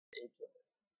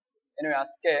Anyway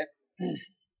আজকে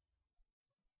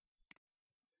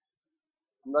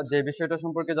আমরা যে বিষয়টা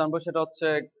সম্পর্কে জানবো সেটা হচ্ছে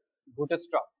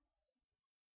বুটস্ট্র্যাপ।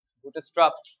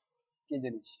 বুটস্ট্র্যাপ কি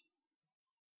জিনিস?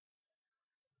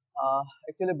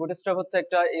 অ্যাকচুয়ালি বুটস্ট্র্যাপ হচ্ছে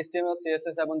একটা HTML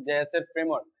CSS এবং JS এর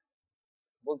ফ্রেমওয়ার্ক,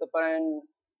 বলতে পারেন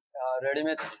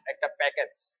রেডিমেড একটা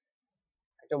প্যাকেজ,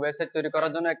 একটা ওয়েবসাইট তৈরি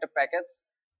করার জন্য একটা প্যাকেজ,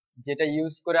 যেটা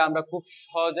ইউজ করে আমরা খুব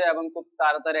সহজে এবং খুব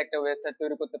তাড়াতাড়ি একটা ওয়েবসাইট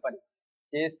তৈরি করতে পারি।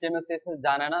 যে HTML CSS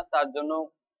জানে না তার জন্য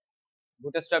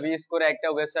বুটস্ট্র্যাপ ইউজ করে একটা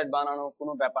ওয়েবসাইট বানানো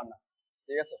কোনো ব্যাপার না,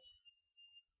 ঠিক আছে?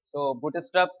 সো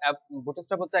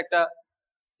বুটস্ট্র্যাপ হচ্ছে একটা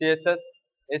CSS,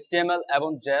 HTML এবং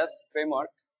JS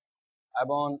ফ্রেমওয়ার্ক,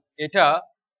 এবং এটা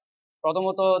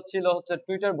প্রথমত ছিল হচ্ছে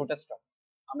টুইটার বুটস্ট্র্যাপ।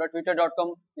 আমরা twitter.com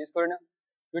ইউজ করি না?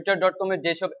 twitter.com এর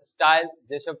যেসব স্টাইল,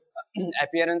 যেসব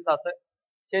অ্যাপিয়ারেন্স আছে,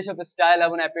 সেই সব স্টাইল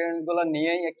এবং অ্যাপিয়ারেন্স গুলো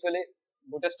নিয়েই অ্যাকচুয়ালি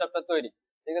বুটস্ট্র্যাপটা তৈরি,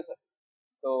 ঠিক আছে?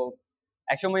 তো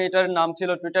একসময় এটার নাম ছিল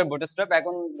টুইটার বুটস্ট্র্যাপ,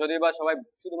 এখন যদি বা সবাই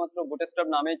শুধুমাত্র বুটস্ট্র্যাপ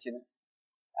নামেই চিনে,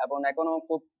 এবং এখনো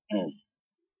খুব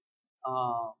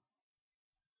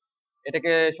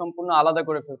এটাকে সম্পূর্ণ আলাদা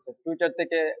করে ফেলছে। টুইটার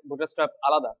থেকে বুটস্ট্র্যাপ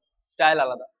আলাদা, স্টাইল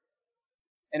আলাদা।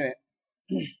 এনিওয়ে,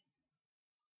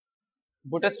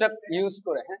 বুটস্ট্র্যাপ ইউজ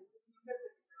করে, হ্যাঁ,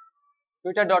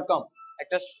 twitter.com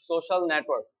একটা সোশ্যাল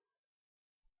নেটওয়ার্ক,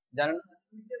 জানেন?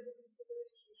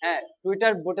 হ্যাঁ,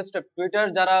 টুইটার বুটস্ট্র্যাপ, টুইটার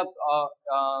যারা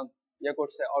ইয়ে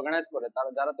করছে, অর্গানাইজ করে, তারা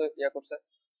যারা তো ইয়ে করছে,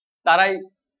 তারাই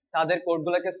তাদের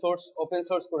কোডগুলোকে সোর্স ওপেন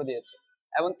সোর্স করে দিয়েছে,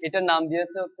 এবং এটার নাম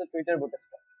দিয়েছে হচ্ছে টুইটার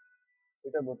বুটস্ট্র্যাপ।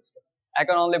 টুইটার বুটস্ট্র্যাপ,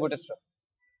 এখন অনলি বুটস্ট্র্যাপ।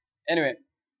 এনিওয়ে,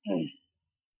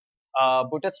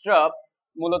 বুটস্ট্র্যাপ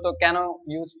মূলত কেন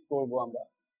ইউজ করব আমরা?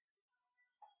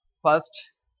 ফার্স্ট,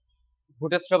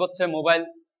 বুটস্ট্র্যাপ হচ্ছে মোবাইল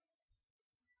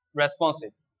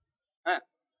রেসপন্সিভ, হ্যাঁ,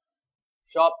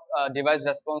 সব ডিভাইস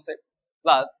রেসপন্সিভ,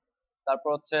 প্লাস তারপর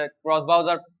হচ্ছে cross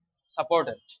browser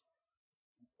supported.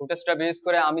 Bootstrap use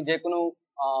করে আমি যে কোনো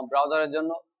ব্রাউজারের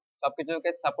জন্য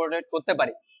সবকিছুকে সাপোর্টেড করতে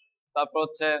পারি। তারপর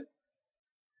হচ্ছে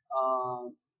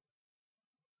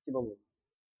কি বলবো,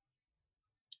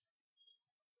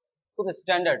 খুব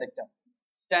স্ট্যান্ডার্ড একটা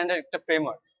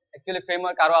ফ্রেমওয়ার্ক। অ্যাকচুয়ালি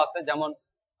ফ্রেমওয়ার্ক আরো আছে, যেমন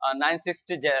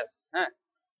 960 JS, হ্যাঁ,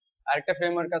 আরেকটা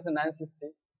ফ্রেমওয়ার্ক আছে 960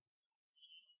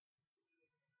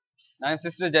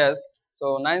 JS। তো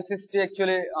 960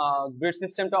 অ্যাকচুয়ালি গ্রিড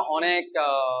সিস্টেমটা অনেক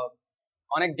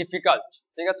ডিফিকাল্ট,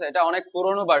 ঠিক আছে? এটা অনেক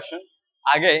পুরনো ভার্সন।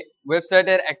 আগে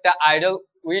ওয়েবসাইটের একটা আইডল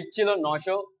উইড ছিল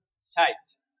 960,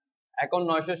 এখন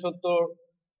 970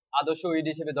 আদর্শ উইড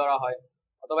হিসেবে ধরা হয়,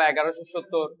 অথবা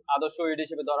 1170 আদর্শ উইড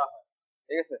হিসেবে ধরা হয়,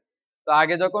 ঠিক আছে? তো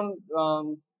আগে যখন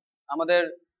আমাদের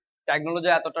টেকনোলজি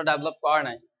এতটা ডেভেলপ করা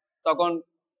নাই, তখন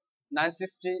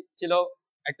 960 ছিল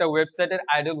একটা ওয়েবসাইটের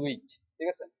আইডল উইড, ঠিক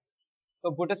আছে? তো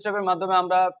বুটস্ট্র্যাপের মাধ্যমে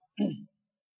আমরা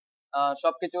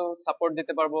সবকিছু সাপোর্ট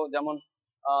দিতে পারবো, যেমন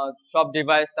সব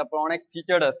ডিভাইস, তারপর অনেক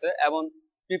ফিচার আছে, এবং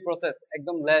প্রি প্রসেস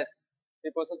একদম less, pre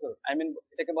processor, I mean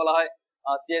এটাকে বলা হয়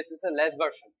CSS এর লেস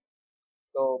ভার্সন।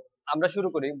 তো আমরা শুরু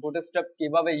করি বুটস্ট্র্যাপ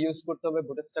কিভাবে ইউজ করতে হবে,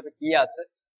 বুটস্ট্র্যাপে কি আছে।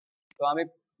 তো আমি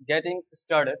গেটিং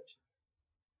স্টার্টেড,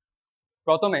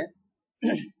 প্রথমে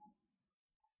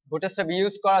বুটস্ট্র্যাপ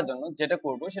ইউজ করার জন্য যেটা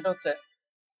করব সেটা হচ্ছে,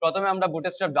 প্রথমে আমরা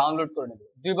বুটস্ট্র্যাপ ডাউনলোড করে নেব।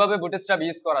 দুইভাবে বুটস্ট্র্যাপ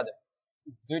ইউজ করা যায়,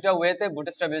 দুইটা ওয়েতে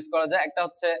বুটস্ট্র্যাপ ইউজ করা যায়। একটা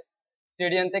হচ্ছে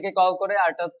সিডিএন থেকে কল করে, আর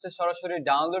একটা হচ্ছে সরাসরি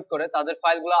ডাউনলোড করে তাদের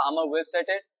ফাইলগুলো আমার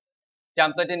ওয়েবসাইটে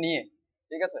টেমপ্লেটে নিয়ে,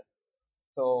 ঠিক আছে?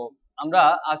 তো আমরা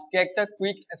আজকে একটা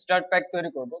কুইক স্টার্ট প্যাক তৈরি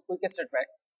করব, কুইক স্টার্ট প্যাক,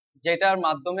 যেটার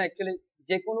মাধ্যমে অ্যাকচুয়ালি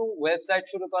যে কোনো ওয়েবসাইট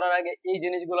শুরু করার আগে এই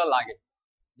জিনিসগুলো লাগে,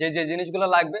 যে যে জিনিসগুলো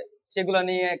লাগবে সেগুলো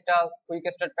নিয়ে একটা কুইক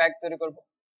স্টার্ট প্যাক তৈরি করব।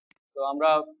 তো আমরা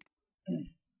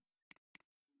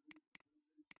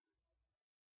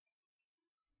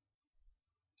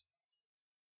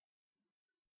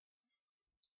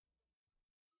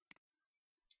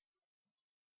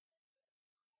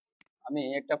আমি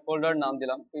একটা ফোল্ডার নাম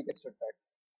দিলাম quick start pack.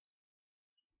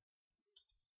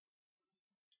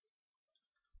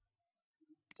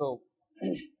 So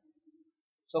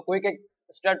so quick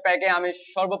start প্যাকে আমি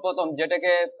সর্বপ্রথম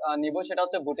যেটাকে নিব সেটা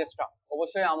হচ্ছে বুটস্ট্র্যাপ।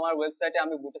 অবশ্যই আমার ওয়েবসাইটে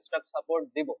আমি বুটস্ট্র্যাপ সাপোর্ট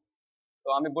দিব। তো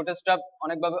আমি বুটস্ট্র্যাপ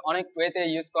অনেকভাবে, অনেক ওয়েতে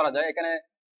ইউজ করা যায়। এখানে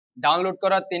ডাউনলোড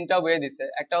করার তিনটা ওয়ে দিছে।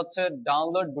 একটা হচ্ছে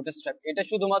ডাউনলোড বুটস্ট্র্যাপ, এটা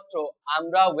শুধুমাত্র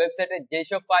আমরা ওয়েবসাইটে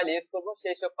যেসব ফাইল ইউজ করব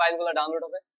সেই সব ফাইলগুলো ডাউনলোড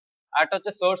হবে। আর একটা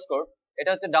হচ্ছে সোর্স কোড, এটা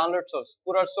হচ্ছে ডাউনলোড সোর্স,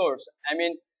 পুরো সোর্স, আই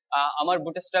মিন আমার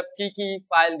বুটস্ট্র্যাপ কি কি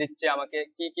ফাইল দিচ্ছে আমাকে,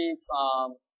 কি কি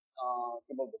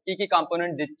কি বলবো, কি কি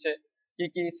কম্পোনেন্ট দিচ্ছে, কি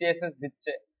কি সিএসএস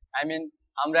দিচ্ছে, আই মিন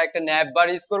আমরা একটা ন্যাব বার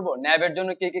ইউজ করব, ন্যাবের জন্য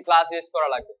কি কি ক্লাস ইউজ করা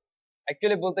লাগবে।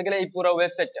 অ্যাকচুয়ালি বলতে গেলে এই পুরো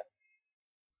ওয়েবসাইটটা,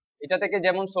 এটা থেকে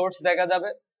যেমন সোর্স দেখা যাবে,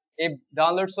 এই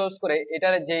ডাউনলোড সোর্স করে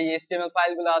এটার যে এইচটিএমএল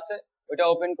ফাইলগুলো আছে ওটা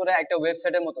ওপেন করে একটা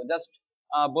ওয়েবসাইটের মতো জাস্ট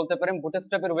বলতে পারেন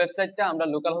বুটস্ট্র্যাপের ওয়েবসাইটটা আমরা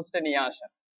লোকাল হোস্টে নিয়ে আসা,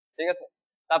 ঠিক আছে।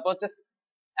 তারপর হচ্ছে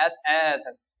এস,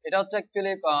 এটা হচ্ছে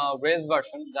অ্যাকচুয়ালি রেজ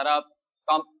ভার্সন, যারা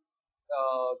কম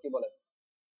কি বলে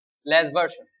লেস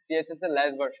ভার্সন, সিএসএস এর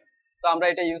লেস ভার্সন। তো আমরা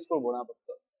এটা ইউজ করব না আপাতত,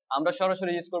 আমরা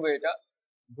সরাসরি ইউজ করব এটা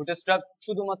বুটস্ট্র্যাপ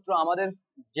শুধুমাত্র আমাদের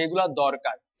যেগুলা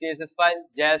দরকার, CSS file,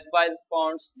 JS file,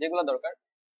 fonts যেগুলো দরকার।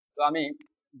 তো আমি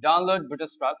ডাউনলোড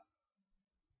বুটস্ট্র্যাপ,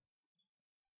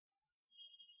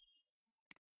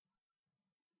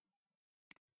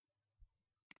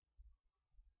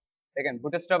 দেখেন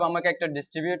বুটস্ট্র্যাপ আমাকে একটা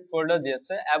ডিস্ট্রিবিউট ফোল্ডার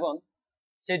দিয়েছে, এবং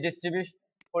সেই ডিস্ট্রিবিউট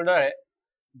ফোল্ডারে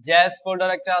জেএস ফোল্ডার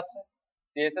একটা আছে,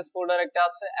 সিএসএস ফোল্ডার একটা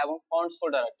আছে, এবং ফন্টস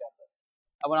ফোল্ডার একটা আছে।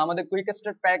 এবং আমাদের কুইক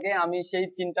স্টার্ট প্যাকে আমি সেই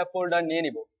তিনটা ফোল্ডার নিয়ে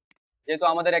নিব, যেহেতু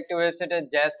আমাদের একটা ওয়েবসাইটে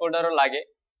জেএস ফোল্ডারও লাগে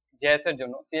জেএস এর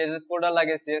জন্য, সিএসএস ফোল্ডার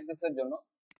লাগে সিএসএস এর জন্য,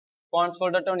 ফন্টস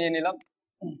ফোল্ডারটাও নিয়ে নিলাম।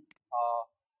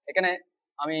 এখানে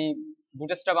আমি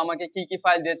বুটস্ট্র্যাপ আমাকে কি কি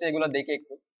ফাইল দিয়েছে এগুলো দেখে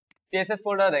একটু। সিএসএস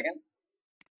ফোল্ডার দেখেন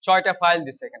 6টা ফাইল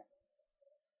দিচ্ছে এখানে,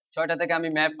 6টা থেকে আমি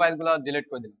ম্যাপ ফাইলগুলো ডিলিট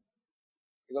করে দিলাম,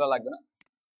 এগুলো লাগবে না।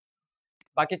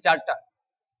 বাকি 4টা,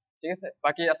 ঠিক আছে,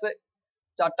 বাকি আছে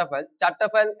 4টা ফাইল। 4টা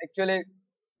ফাইল অ্যাকচুয়ালি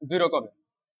দুই রকমের,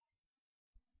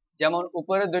 যেমন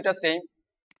উপরের দুইটা সেম,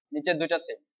 নিচের দুইটা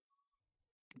সেম।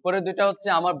 উপরের দুইটা হচ্ছে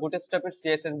আমার বুটস্ট্র্যাপের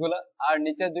সিএসএস গুলা, আর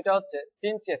নিচের দুইটা হচ্ছে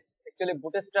থিম সিএসএস। অ্যাকচুয়ালি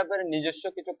বুটস্ট্র্যাপের নিজস্ব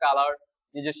কিছু কালার,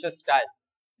 নিজস্ব স্টাইল,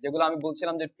 যেগুলো আমি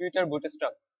বলছিলাম যে টুইটার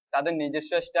বুটস্ট্র্যাপ তাদের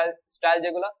নিজস্ব স্টাইল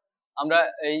যেগুলো আমরা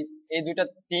এই এই দুইটা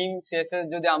থিম সিএসএস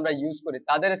যদি আমরা ইউজ করি,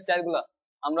 তাদের স্টাইল গুলা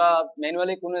আমরা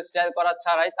ম্যানুয়ালি কোনো স্টাইল করা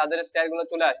ছাড়াই তাদের স্টাইল গুলো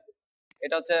চলে আসবে।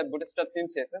 এটা হচ্ছে বুটস্ট্র্যাপ থিম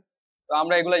সিএসএস, তো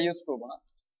আমরা এগুলো ইউজ করব না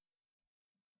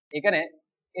এখানে।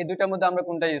 এই দুইটার মধ্যে আমরা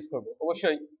কোনটা ইউজ করব?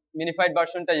 অবশ্যই মিনিফাইড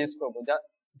ভার্সনটা ইউজ করব, যা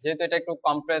যেহেতু এটা একটু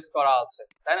কম্প্রেস করা আছে,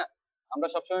 তাই না? আমরা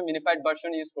সবসময় মিনিফাইড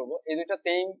ভার্সন ইউজ করব। এই দুইটা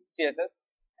সেম সিএসএস,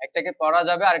 একটাকে পড়া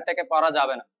যাবে আরেকটাকে পড়া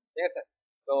যাবে না, ঠিক আছে।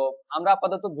 তো আমরা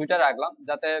আপাতত দুইটা রাখলাম,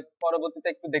 যাতে পরবর্তীতে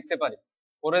একটু দেখতে পারি,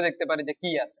 পরে দেখতে পারি যে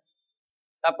কি আছে।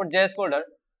 তারপর জেএস ফোল্ডার,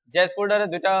 জেএস ফোল্ডারে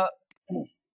দুইটা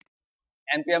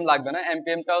npm লাগবে না।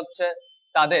 npmটা হচ্ছে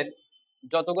তাদের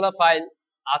যতগুলা ফাইল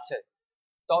আছে,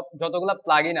 যতগুলা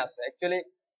প্লাগইন আছে। অ্যাকচুয়ালি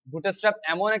বুটস্ট্র্যাপ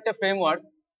এমন একটা ফ্রেমওয়ার্ক,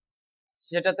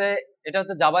 সেটাতে এটা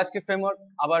হচ্ছে জাভাস্ক্রিপ্ট ফ্রেমওয়ার্ক,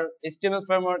 আবার এইচটিএমএল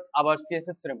ফ্রেমওয়ার্ক, আবার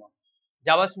সিএসএস ফ্রেমওয়ার্ক।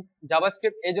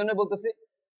 জাভাস্ক্রিপ্ট এই জন্য বলতেছি,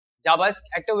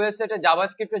 একটা ওয়েবসাইটে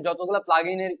জাভাস্ক্রিপ্টে যতগুলা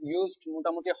প্লাগইনের ইউজ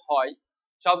মোটামুটি হয়,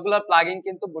 সবগুলা প্লাগইন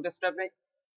কিন্তু বুটস্ট্র্যাপে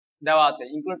দেওয়া আছে,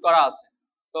 ইনক্লুড করা আছে।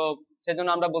 তো সেজন্য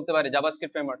আমরা বলতে পারি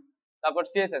জাভাস্ক্রিপ্ট ফ্রেমওয়ার্ক। তারপর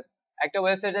সিএসএস, একটা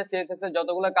ওয়েবসাইটে সিএসএস এর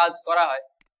যতগুলো কাজ করা হয়,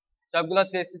 সবগুলো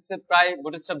সিএসএস এর প্রায়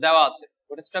বুটস্ট্র্যাপ দেওয়া আছে,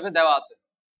 বুটস্ট্র্যাপে দেওয়া আছে।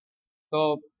 তো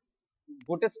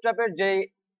বুটস্ট্র্যাপের যে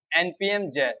npm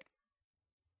js,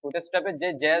 বুটস্ট্র্যাপের যে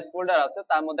js ফোল্ডার আছে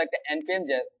তার মধ্যে একটা npm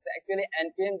js আছে। অ্যাকচুয়ালি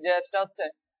npm js টা হচ্ছে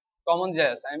কমন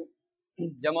js।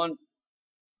 যেমন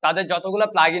তাদের যতগুলো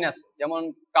প্লাগইন আছে, যেমন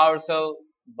কার্সেল,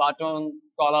 বাটন,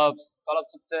 কলাপস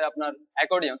হচ্ছে আপনার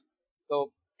অ্যাকর্ডিয়ন। তো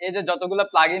এই যে যতগুলো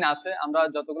প্লাগইন আছে আমরা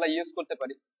যতগুলো ইউজ করতে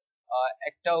পারি,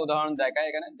 একটা উদাহরণ দেখায়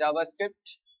এখানে। জাভাস্ক্রিপ্ট,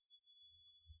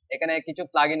 এখানে কিছু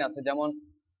প্লাগইন আছে, যেমন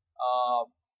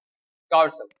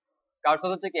কার্সেল। কার্সেল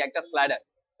হচ্ছে কি একটা স্লাইডার,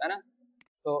 তাই না?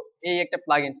 তো এই একটা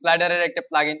প্লাগইন, স্লাইডারের একটা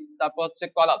প্লাগইন। তারপর হচ্ছে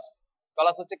কলাপস,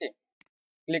 কলাপস হচ্ছে কি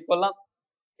ক্লিক করলাম,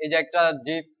 এই যে একটা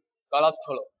জিফ কলাপস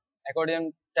হলো অ্যাকর্ডিয়ন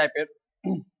টাইপের।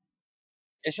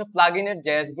 এসব প্লাগইনের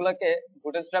জেএস গুলাকে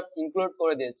বুটস্ট্র্যাপ ইনক্লুড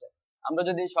করে দিয়েছে। আমরা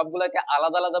যদি সবগুলাকে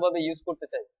আলাদা আলাদা ভাবে ইউজ করতে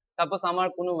চাই, সাপোজ আমার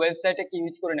কোনো ওয়েবসাইটে কি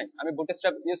ইউজ করে নাই, আমি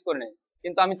বুটস্ট্র্যাপ ইউজ করে নাই,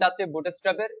 কিন্তু আমি চাচ্ছি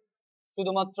বুটস্ট্র্যাপের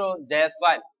শুধুমাত্র জেএস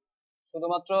ফাইল,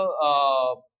 শুধুমাত্র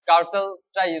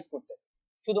কার্সেলটা ইউজ করতে,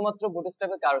 শুধুমাত্র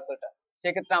বুটস্ট্র্যাপের কার্সেলটা।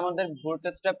 সেক্ষেত্রে আমাদের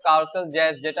বুটস্ট্র্যাপ কার্সেল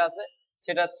জেএস যেটা আছে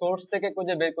সেটা সোর্স থেকে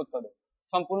খুঁজে বের করতে হবে,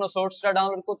 সম্পূর্ণ সোর্সটা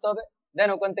ডাউনলোড করতে হবে, দেন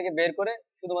ওখান থেকে বের করে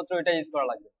শুধুমাত্র ওইটা ইউজ করা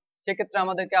লাগবে। সেক্ষেত্রে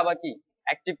আমাদেরকে আবার কি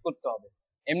অ্যাক্টিভ করতে হবে।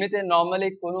 এমনিতে নর্মালি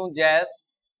কোনো জেএস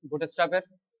বুটস্ট্র্যাপের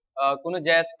কোনো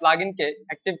জেএস প্লাগইনকে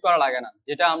অ্যাক্টিভ করা লাগে না,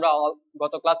 যেটা আমরা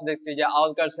গত ক্লাসে দেখছি যে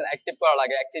আউল কার্সেল অ্যাক্টিভ করা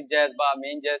লাগে, অ্যাক্টিভ জেএস বা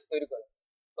মেইন জেএস তৈরি করে।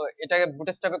 তো এটাকে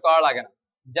বুটস্ট্র্যাপে করা লাগে না,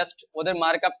 জাস্ট ওদের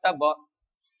মার্কআপটা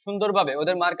সুন্দরভাবে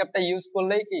ওদের মার্কআপটা ইউজ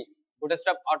করলেই কি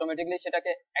বুটস্ট্র্যাপ অটোমেটিক্যালি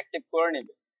সেটাকে অ্যাক্টিভ করে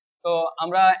নেবে। তো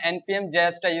আমরা npm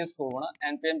js টা ইউজ করব না,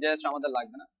 npm js আমাদের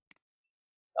লাগবে না।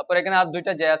 তারপর এখানে আর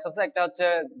দুইটা js আছে, একটা হচ্ছে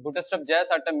বুটস্ট্র্যাপ js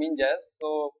আর একটা min js। তো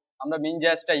আমরা min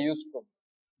js টা ইউজ করব,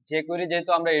 যে কোয়েরি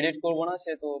যেহেতু আমরা এডিট করব না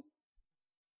সেহেতু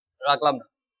রাখলাম না।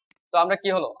 তো আমরা কি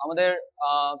হলো, আমাদের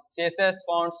css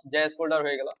fonts js ফোল্ডার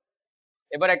হয়ে গেল।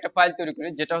 এবার একটা ফাইল তৈরি করি,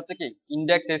 যেটা হচ্ছে কি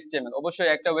index.html। অবশ্যই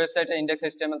একটা ওয়েবসাইটে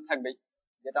index.html থাকবেই,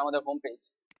 যেটা আমাদের হোম পেজ।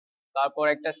 তারপর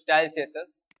একটা স্টাইল css,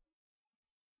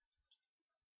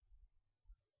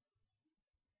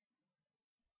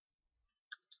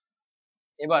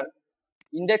 এবার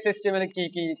index.html এ কি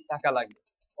কি থাকা লাগবে?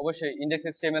 অবশ্যই ইন্ডেক্স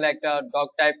এইচটিএমএল একটা ডগ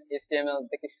টাইপ এইচটিএমএল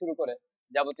থেকে শুরু করে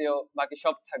যাবতীয় বাকি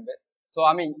সব থাকবে। তো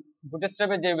আমি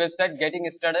বুটস্ট্র্যাপের যে ওয়েবসাইট গেটিং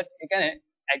স্টার্টেড, এখানে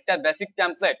একটা বেসিক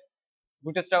টেমপ্লেট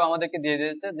বুটস্ট্র্যাপ আমাদেরকে দিয়ে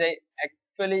দিয়েছে যে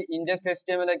অ্যাকচুয়ালি ইন্ডেক্স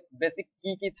এইচটিএমএল এর বেসিক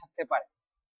কি কি থাকতে পারে।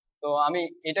 তো আমি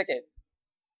এটাকে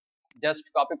জাস্ট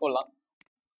কপি করলাম,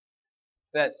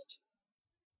 পেস্ট।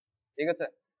 ঠিক আছে,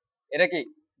 এটা কি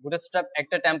বুটস্ট্র্যাপ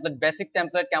একটা টেমপ্লেট, বেসিক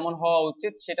টেমপ্লেট কেমন হওয়া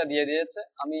উচিত সেটা দিয়ে দিয়েছে।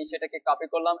 আমি সেটাকে কপি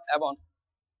করলাম এবং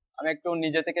আমি একটু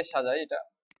নিজে থেকে সাজাই এটা।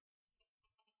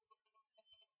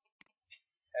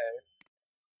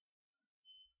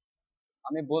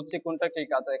 আমি বলছি কোনটা ঠিক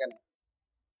আছে এখানে।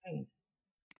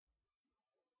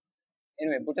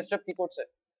 এনিওয়ে, বুটস্ট্র্যাপ কি করছে,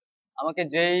 আমাকে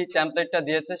যেই টেমপ্লেটটা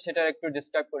দিয়েছে সেটা একটু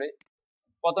ডিসক্রাইব করি।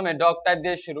 প্রথমে ডগ টাইপ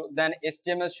দিয়ে শুরু, দেন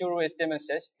এইচটিএমএল শুরু, এইচটিএমএল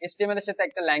শেষ। এইচটিএমএল এর সাথে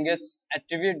একটা ল্যাঙ্গুয়েজ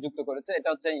অ্যাট্রিবিউট যুক্ত করেছে, এটা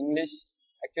হচ্ছে ইংলিশ।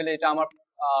 অ্যাকচুয়ালি এটা আমার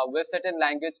ওয়েবসাইটের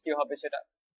ল্যাঙ্গুয়েজ কি হবে সেটা।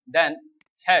 দেন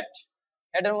হেড,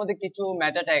 হেডের মধ্যে কিছু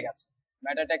মেটা ট্যাগ আছে।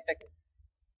 মেটা ট্যাগটা কি,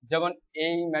 যেমন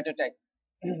এই মেটা ট্যাগ,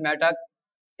 মেটা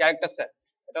ক্যারেক্টার সেট,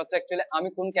 এটা হচ্ছে অ্যাকচুয়ালি আমি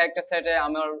কোন ক্যারেক্টার সেটে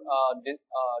আমার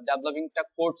ডেভেলপিংটা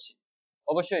করছি।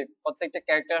 অবশ্যই প্রত্যেকটা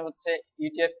ক্যারেক্টার হচ্ছে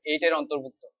UTF-8 এর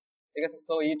অন্তর্ভুক্ত। ঠিক আছে,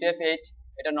 তো UTF-8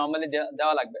 এটা নর্মালি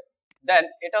দেওয়া লাগবে। দেন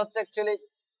এটা হচ্ছে অ্যাকচুয়ালি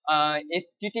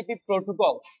HTTP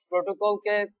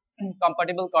প্রোটোকলকে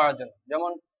কম্পাটিবল করার জন্য।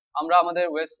 যেমন আমরা আমাদের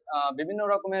বিভিন্ন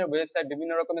রকমের ওয়েবসাইট,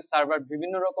 বিভিন্ন রকমের সার্ভার,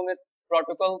 বিভিন্ন রকমের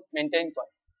প্রোটোকল মেনটেন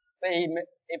করে। তো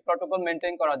এই প্রোটোকল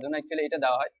মেনটেন করার জন্য অ্যাকচুয়ালি এটা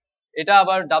দেওয়া হয়। এটা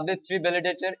আবার W3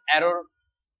 ভ্যালিডেটের এরর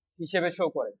হিসেবে শো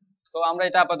করে। তো আমরা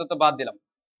এটা আপাতত বাদ দিলাম।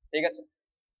 ঠিক আছে,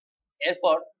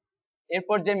 এরপর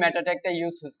এরপর যে মেটা ট্যাগটা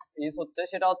ইউজ হচ্ছে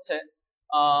সেটা হচ্ছে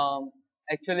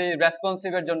অ্যাকচুয়ালি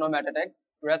রেসপন্সিভ এর জন্য মেটা ট্যাগ।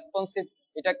 রেসপন্সিভ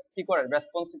এটা কি করে,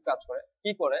 রেসপন্সিভ কাজ করে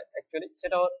কি করে অ্যাকচুয়ালি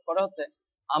সেটা করা হচ্ছে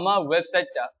আমার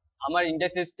ওয়েবসাইটটা, আমার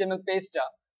ইন্ডেক্স এইচটিএমএল পেজটা,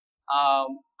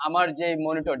 আমার যে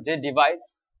মনিটর, যে ডিভাইস,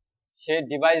 সেই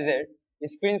ডিভাইসের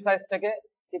স্ক্রিন সাইজটাকে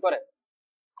কি করে,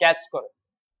 ক্যাচ করে।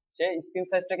 সে স্ক্রিন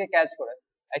সাইজটাকে ক্যাচ করে।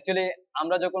 অ্যাকচুয়ালি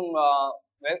আমরা যখন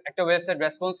একটা ওয়েবসাইট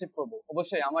রেসপন্সিভ করব,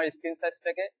 অবশ্যই আমার স্ক্রিন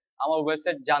সাইজটাকে আমার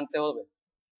ওয়েবসাইট জানতে হবে।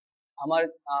 আমার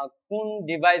কোন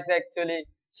ডিভাইসে অ্যাকচুয়ালি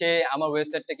সে আমার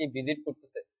ওয়েবসাইটটাকে ভিজিট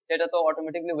করতেছে সেটা তো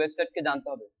অটোমেটিকলি ওয়েবসাইটকে জানতে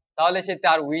হবে, তাহলে সে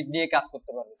তার উইড দিয়ে কাজ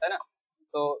করতে পারবে, তাই না?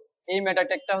 তো এই মেটা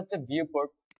ট্যাগটা হচ্ছে view port,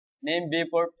 name view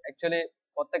port. Actually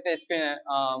প্রত্যেকটা স্ক্রিনে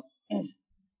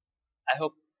আই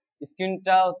হোপ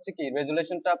স্ক্রিনটা হচ্ছে কি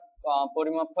রেজুলেশনটা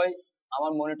পরিমাপ হয়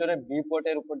আমার মনিটরের ভিউ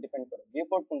পোর্টের উপর ডিপেন্ড করে। ভিউ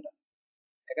পোর্ট কোনটা,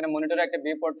 এখানে মনিটরে একটা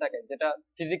ভিউ পোর্ট থাকে যেটা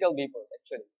physical view port,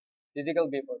 actually physical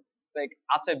view port তো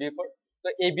আছে ভিউ পোর্ট। তো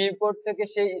এই ভিউ পোর্ট থেকে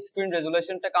সেই স্ক্রিন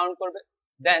রেজুলেশনটা কাউন্ট করবে,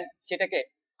 দেন সেটাকে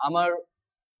আমার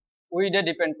উইডে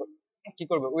ডিপেন্ড কি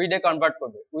করবে, উইডে কনভার্ট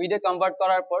করবে। উইডে কনভার্ট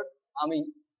করার পর আমি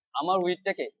আমার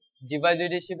উইডটাকে ডিভাইস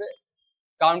উইড হিসেবে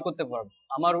কাউন্ট করতে পারবো।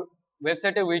 আমার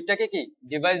ওয়েবসাইটের উইডটাকে কি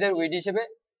ডিভাইসের উইড হিসেবে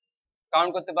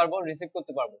কাউন্ট করতে পারবো, রিসিভ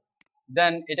করতে পারবো।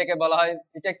 দেন এটাকে বলা হয়,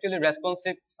 এটা অ্যাকচুয়ালি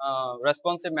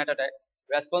রেসপন্সিভ মেটা ট্যাগ,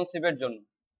 রেসপন্সিভের জন্য।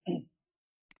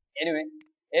 এনিওয়ে,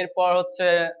 এরপর হচ্ছে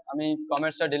আমি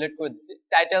কমেন্টসটা ডিলিট করে দিচ্ছি।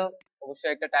 টাইটেল,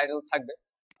 অবশ্যই একটা টাইটেল থাকবে,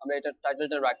 আমরা এটা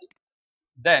টাইটেলটা রাখি।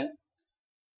 দেন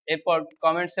এরপর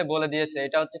কমেন্টসে বলে দিয়েছে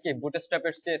এটা হচ্ছে কি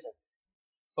বুটস্ট্র্যাপের সিএসএস।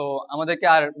 সো আমাদেরকে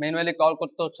আর ম্যানুয়ালি কল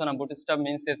করতে হচ্ছে না bootstrap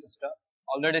main সিএসএসটা,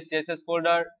 already CSS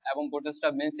folder এবং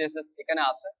বুটস্ট্র্যাপ মেইন সিএসএস এখানে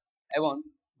আছে, এবং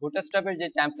বুটস্ট্র্যাপের যে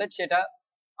টেমপ্লেট সেটা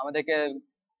আমাদেরকে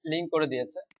লিংক করে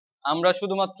দিয়েছে। আমরা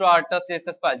শুধুমাত্র আরেকটা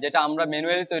সিএসএস ফাইল যেটা আমরা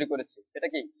ম্যানুয়ালি তৈরি করেছি, সেটা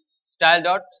কি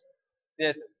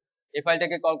style.css, এই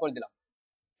ফাইলটাকে কল করে দিলাম।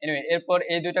 এনিওয়ে, এরপর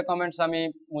এই দুইটা কমেন্টস আমি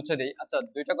মুছে দিই। আচ্ছা,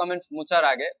 দুইটা কমেন্টস মুছার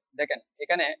আগে দেখেন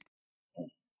এখানে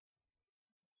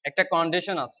একটা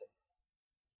কন্ডিশন আছে।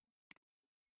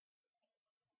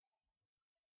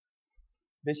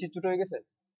 বেশি ছোট হয়ে গেছে?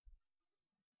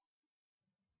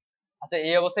 আচ্ছা,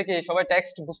 এই অবস্থায় কি সবাই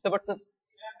টেক্সট বুঝতে পারতেছে?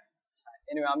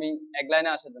 এনিওয়ে, আমি এক লাইনে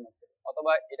আসার জন্য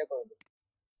অথবা এটা করে দেব।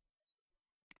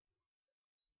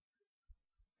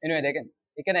 এনিওয়ে দেখেন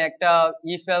এখানে একটা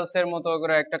ইফ এলস এর মতো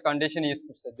করে একটা কন্ডিশন ইউজ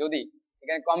করছে। যদি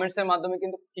এখানে কমেন্টস এর মাধ্যমে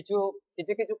কিন্তু কিছু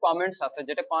কিছু কিছু কমেন্টস আছে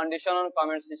যেটা কন্ডিশনাল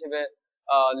কমেন্টস হিসেবে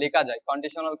লেখা যায়,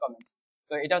 কন্ডিশনাল কমেন্টস।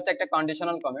 তো এটা হচ্ছে একটা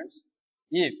conditional comments.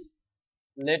 If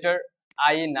letter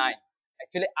I9,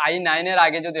 actually I9 এর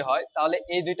আগে যদি হয় তাহলে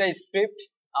এই দুইটা স্ক্রিপ্ট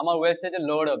আমার ওয়েবসাইটে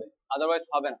লোড হবে, আদারওয়াইজ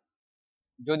হবে না।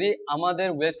 যদি আমাদের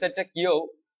ওয়েবসাইটটা কেউ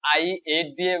I8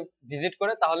 দিয়ে ভিজিট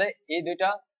করে তাহলে এই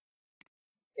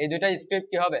দুইটা স্ক্রিপ্ট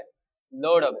কি হবে,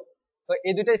 লোড হবে। তো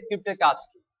এই দুইটা স্ক্রিপ্টের কাজ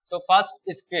কি? তো ফার্স্ট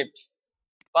স্ক্রিপ্ট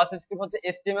হচ্ছে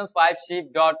html5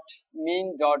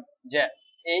 shift.min.js।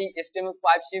 এই html5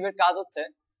 shift এর কাজ হচ্ছে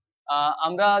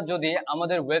আমরা যদি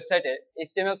আমাদের ওয়েবসাইটে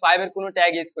HTML5 এর কোনো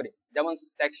ট্যাগ ইউজ করি, যেমন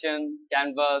সেকশন,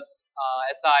 ক্যানভাস,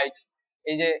 অ্যাসাইট,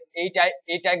 এই যে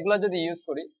এই ট্যাগগুলো যদি ইউজ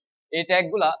করি, এই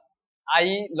ট্যাগগুলা আই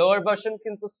লোয়ার ভার্সন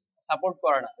কিন্তু সাপোর্ট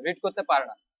করে না, রিড করতে পারে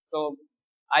না। তো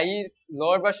আই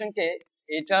লোয়ার ভার্সনকে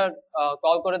এটার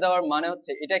কল করে দেওয়ার মানে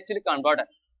হচ্ছে এটা অ্যাকচুয়ালি কনভার্টার।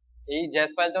 এই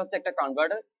জেএস ফাইলটা হচ্ছে একটা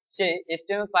কনভার্টার, সে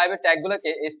HTML5 এর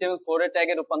ট্যাগগুলোকে HTML4 এর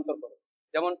ট্যাগে রূপান্তর করে।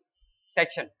 যেমন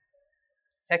সেকশন,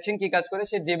 সেকশন কি কাজ করে,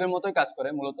 সে div এর মতোই কাজ করে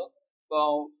মূলত। তো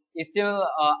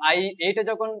HTML8 এ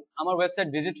যখন আমার ওয়েবসাইট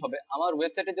ভিজিট হবে, আমার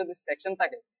ওয়েবসাইটে যদি সেকশন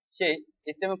থাকে, সে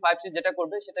HTML5 যেটা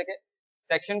করবে সেটাকে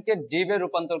সেকশনকে div এ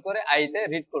রূপান্তর করে আই তে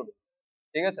রিড করবে।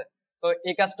 ঠিক আছে, তো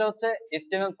এই কাজটা হচ্ছে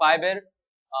HTML5 এর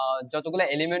যতগুলো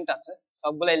এলিমেন্ট আছে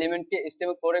সবগুলো এলিমেন্টকে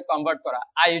HTML4 এ কনভার্ট করা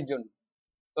আই এর জন্য।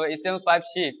 তো HTML5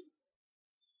 শিফট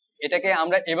এটাকে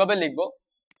আমরা এভাবে লিখবো,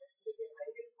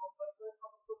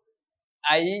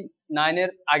 i9 এর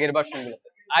আগের ভার্সন গুলোতে,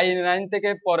 i9 থেকে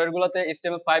পরের গুলোতে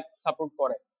HTML5 সাপোর্ট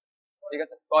করে। ঠিক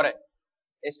আছে, করে,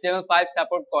 HTML5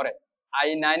 সাপোর্ট করে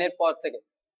i9 এর পর থেকে,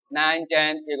 9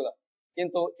 10 এগুলো,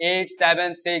 কিন্তু 8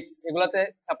 7 6 এগুলাতে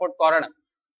সাপোর্ট করে না।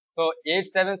 তো 8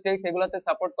 7 6 এগুলাতে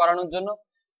সাপোর্ট করানোর জন্য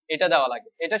এটা দেওয়া লাগে।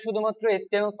 এটা শুধুমাত্র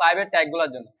HTML5 এর ট্যাগ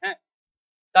গুলোর জন্য। হ্যাঁ,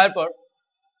 তারপর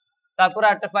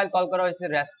একটা ফাইল কল করা হয়েছে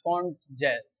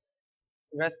response.js।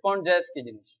 response.js কি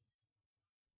জিনিস?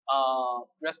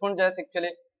 response.js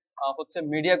অ্যাকচুয়ালি হচ্ছে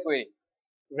media query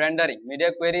rendering,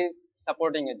 media query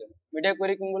supporting এর জন্য। মিডিয়া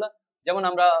কোয়েরি কোনগুলো? যেমন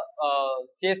আমরা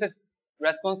সিএসএস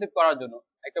রেসপন্সিভ করার জন্য,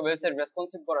 একটা ওয়েবসাইট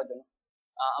রেসপন্সিভ করার জন্য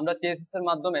আমরা সিএসএস এর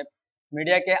মাধ্যমে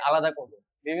মিডিয়াকে আলাদা করব।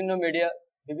 বিভিন্ন মিডিয়া,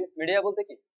 মিডিয়া বলতে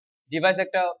কি, ডিভাইস,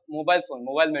 একটা mobile phone,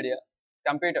 mobile media,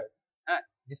 computer, হ্যাঁ,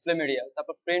 ডিসপ্লে মিডিয়া,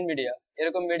 তারপর প্রিন্ট মিডিয়া,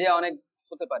 এরকম মিডিয়া অনেক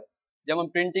হতে পারে। যেমন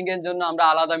প্রিন্টিং এর জন্য আমরা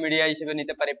আলাদা মিডিয়া হিসেবে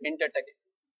নিতে পারি প্রিন্টারটাকে।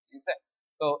 ঠিক আছে,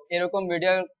 তো এরকম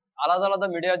মিডিয়া, আলাদা আলাদা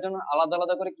মিডিয়ার জন্য আলাদা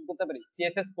আলাদা করে কি করতে পারি,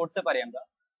 সিএসএস করতে পারি আমরা।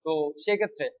 তো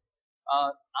সেক্ষেত্রে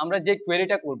আমরা যে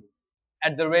কোয়েরিটা করব,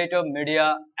 @media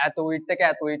এত উইড থেকে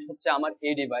এত উইড হচ্ছে আমার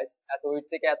এই ডিভাইস, এত উইড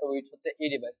থেকে এত উইড হচ্ছে এই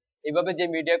ডিভাইস, এইভাবে যে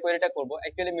মিডিয়া কোয়েরিটা করব,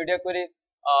 অ্যাকচুয়ালি মিডিয়া কোয়েরি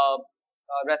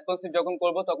রেসপন্সিভ যখন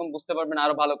করব তখন বুঝতে পারবেন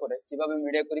আরো ভালো করে কিভাবে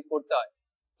মিডিয়া কোয়েরি করতে হয়।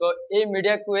 তো এই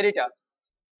মিডিয়া কোয়েরিটা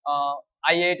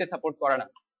i8 এ সাপোর্ট করে না,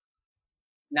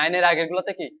 9 এর আগের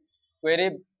গুলোতে কি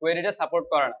কোয়েরিটা সাপোর্ট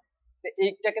করে না। তো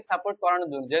এইটাকে সাপোর্ট করানোর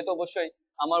জন্য, যেহেতু অবশ্যই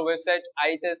আমার ওয়েবসাইট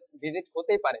আইতে ভিজিট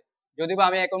হতেই পারে, যদিও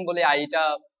আমি এখন বলি আইটা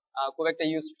খুব একটা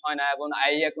ইউজ হয় না এবং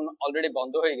আই এখন অলরেডি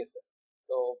বন্ধ হয়ে গেছে।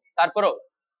 তো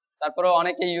তারপরেও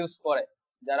অনেকে ইউজ করে,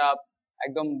 যারা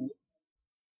একদম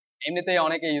এমনিতেই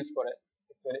অনেকে ইউজ করে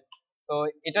actually। তো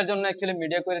এটার জন্য অ্যাকচুয়ালি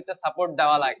মিডিয়া কোয়েরিটা সাপোর্ট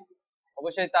দেওয়া লাগে,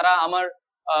 অবশ্যই তারা আমার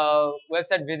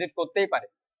ওয়েবসাইট ভিজিট করতেই পারে।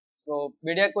 তো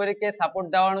মিডিয়া কোয়েরিকে সাপোর্ট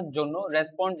দেওয়ানোর জন্য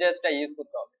রেসপন্স.js টা ইউজ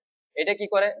করতে হবে। এটা কি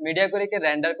করে, মিডিয়া কোয়েরিকে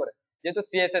রেন্ডার করে। যেহেতু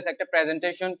সিএসএস একটা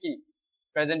প্রেজেন্টেশন, কি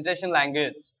প্রেজেন্টেশন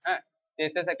ল্যাঙ্গুয়েজ, হ্যাঁ,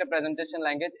 সিএসএস একটা প্রেজেন্টেশন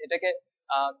ল্যাঙ্গুয়েজ, এটাকে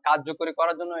কার্যকরী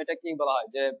করার জন্য এটা কি বলা হয়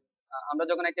যে আমরা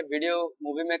যখন একটা ভিডিও,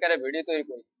 মুভি মেকারে ভিডিও তৈরি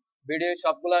করি, ভিডিও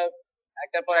সবগুলা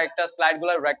একটার পর একটা স্লাইড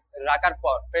গুলো রাখার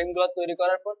পর, ফ্রেম গুলো তৈরি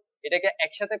করার পর এটাকে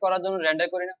একসাথে করার জন্য রেন্ডার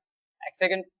করি না। 1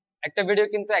 সেকেন্ড, একটা ভিডিও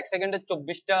কিন্তু 1 সেকেন্ডে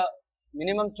 24টা,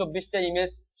 মিনিমাম 24টা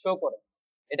ইমেজ শো করে।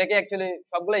 এটাকে অ্যাকচুয়ালি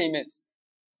সবগুলো ইমেজ,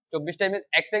 24টা ইমেজ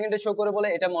 1 সেকেন্ডে শো করে বলে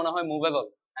এটা মনে হয় মুভেবল,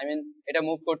 আই মিন এটা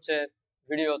মুভ করছে,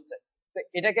 ভিডিও হচ্ছে। তো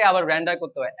এটাকে আবার রেন্ডার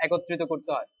করতে হয়, একত্রিত করতে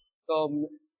হয়। তো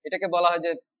এটাকে বলা হয়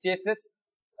যে সিএসএস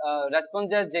রেসপন্স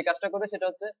যে কাজটা করে সেটা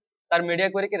হচ্ছে তার মিডিয়া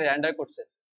কোয়েরিকে রেন্ডার করছে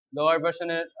লোয়ার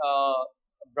ভার্সনের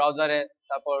ব্রাউজারে।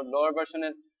 তারপর লোয়ার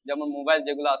ভার্সনের যেমন মোবাইল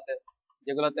যেগুলো আছে,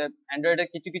 যেগুলোতে অ্যান্ড্রয়েডের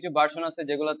কিছু কিছু ভার্সন আছে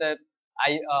যেগুলোতে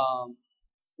আই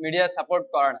মিডিয়া সাপোর্ট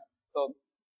করে না। তো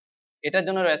এটার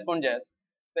জন্য রেসপন্স.js।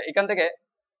 তো এখান থেকে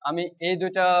আমি এই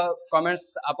দুইটা কমেন্টস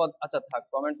আচ্ছা থাক,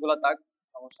 কমেন্টস গুলো থাক,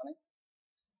 সমস্যা নেই।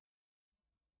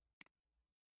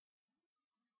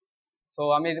 সো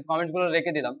আমি কমেন্টস গুলো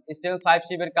রেখে দিলাম। HTML5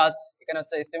 শিফট এর কাজ এখানে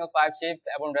হচ্ছে HTML5 শিফট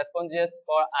এবং response.js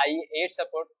for IE8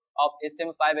 support of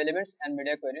HTML5 elements and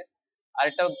media queries।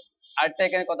 আরেকটা আরেকটা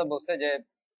এখানে কথা বলছে যে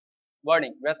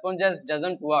warning, response.js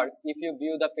doesn't work if you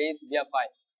view the page via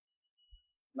file।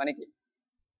 মানে কি,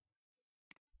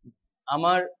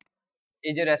 আমার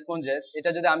এই যে response.js এটা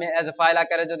যদি আমি অ্যাজ এ ফাইল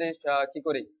আকারে যদি কি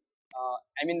করি,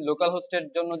 আই মিন লোকাল হোস্টের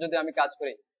জন্য যদি আমি কাজ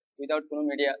করি উইদাউট কোনো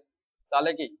মিডিয়া,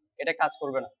 তাহলে কি এটা কাজ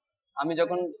করবে না। আমি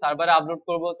যখন সার্ভারে আপলোড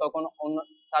করব তখন অন্য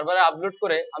সার্ভারে আপলোড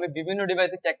করে আমি বিভিন্ন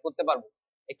ডিভাইসে চেক করতে পারবো।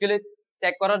 অ্যাকচুয়ালি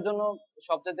চেক করার জন্য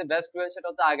সবচেয়ে বেস্ট ওয়ে সেটা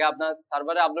হচ্ছে আগে আপনার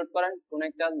সার্ভারে আপলোড করেন, কোন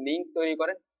একটা লিংক তৈরি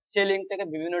করেন, সেই লিংকটাকে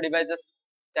বিভিন্ন ডিভাইসে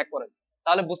চেক করেন,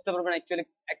 তাহলে বুঝতে পারবেন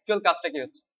অ্যাকচুয়াল কাজটা কি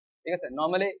হচ্ছে। ঠিক আছে,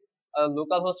 নর্মালি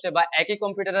লোকাল হোস্টে বা একই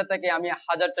কম্পিউটারে থেকে আমি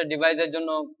হাজারটা ডিভাইসের জন্য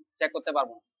চেক করতে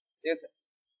পারবো না। ঠিক আছে,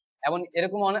 এবং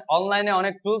এরকম অনেক অনলাইনে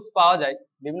অনেক টুলস পাওয়া যায়,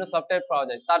 বিভিন্ন সফটওয়্যার পাওয়া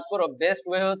যায়, তারপরও বেস্ট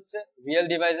ওয়ে হচ্ছে রিয়েল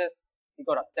ডিভাইসেস কি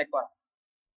করা, চেক করা।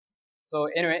 সো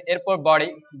এনিওয়ে এরপর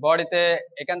বডিতে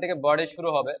এখান থেকে বডি শুরু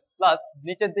হবে, প্লাস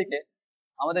নিচের দিকে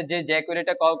আমাদের যে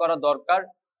jQuery-টা কল করা দরকার,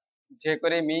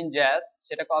 jQuery min js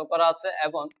সেটা কল করা আছে,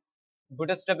 এবং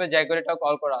বুটস্ট্র্যাপে jQuery-টাও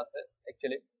কল করা আছে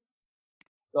অ্যাকচুয়ালি।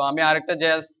 তো আমি আরেকটা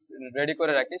জেএস রেডি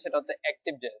করে রাখি, সেটা হচ্ছে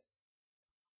অ্যাক্টিভ জেএস,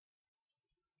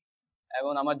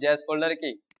 এবং আমার জেএস ফোল্ডারে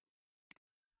কি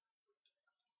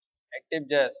অ্যাক্টিভ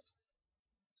জেএস।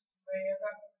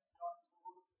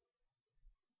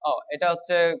 ও এটা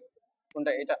হচ্ছে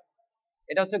কোনটা, এটা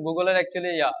এটা হচ্ছে গুগলের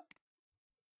অ্যাকচুয়ালি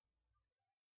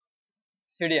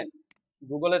সিডিএন,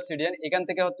 গুগলের সিডিএন। এখান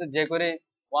থেকে হচ্ছে jQuery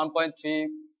 1.3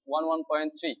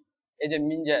 1.3 এই যে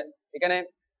min js, এখানে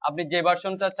আপনি যে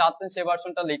ভার্সনটা চাচ্ছেন সেই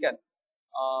ভার্সনটা লিখেন,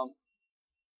 আহ,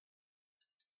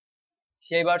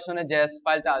 সেই ভার্সনে জেএস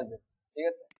ফাইলটা আসবে, ঠিক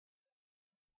আছে,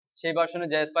 সেই ভার্সনে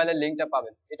জেএস ফাইলের লিংকটা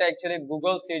পাবেন। এটা অ্যাকচুয়ালি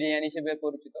গুগল সিডিএন হিসেবে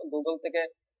পরিচিত, গুগল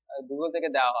থেকে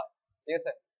দেওয়া হয়, ঠিক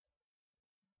আছে।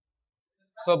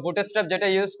 সো বুটস্ট্র্যাপ যেটা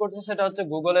ইউজ করছে সেটা হচ্ছে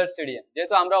গুগলের সিডিএন,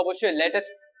 যেহেতু আমরা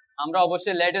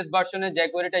অবশ্যই লেটেস্ট ভার্সনে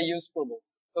jQuery-টা ইউজ করব,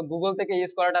 তো গুগল থেকে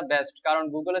ইউজ করাটা বেস্ট, কারণ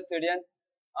গুগলের সিডিএন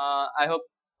আই হোপ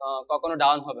কখনো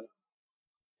ডাউন হবে না,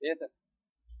 ঠিক আছে।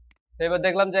 তো এবার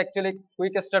দেখলাম যে অ্যাকচুয়ালি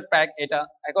কুইক স্টার্ট প্যাক এটা।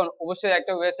 এখন অবশ্যই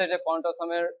একটা ওয়েবসাইটে ফন্ট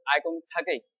অসমের আইকন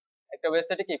থাকেই, একটা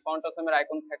ওয়েবসাইটে কি ফন্ট অসমের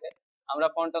আইকন থাকে, আমরা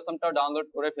ফন্ট অসমটাও ডাউনলোড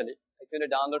করে ফেলি, অ্যাকচুয়ালি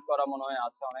ডাউনলোড করা মনে হয়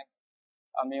আছে অনেক,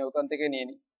 আমি ওখান থেকে নিয়ে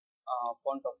নিই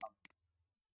ফন্ট অসম।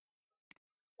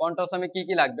 ফন্ট অসমে কি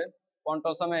কি লাগবে, ফন্ট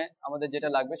অসমে আমাদের যেটা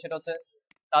লাগবে সেটা হচ্ছে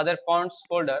তাদের ফন্টস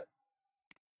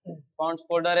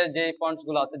ফোল্ডারে যে ফন্টস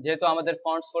গুলো আছে, যেহেতু আমাদের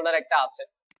ফন্টস ফোল্ডার একটা আছে,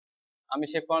 আমি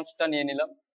সেই ফন্টসটা নিয়ে নিলাম,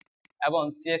 এবং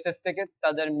সিএসএস থেকে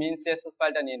তাদের মিন সিএসএস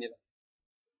ফাইলটা নিয়ে নিলাম।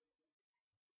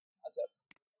 আচ্ছা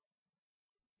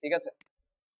ঠিক আছে,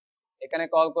 এখানে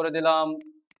কল করে দিলাম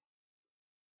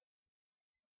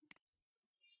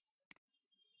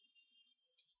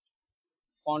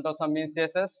ফন্ট অসম মিন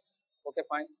সিএসএস, ওকে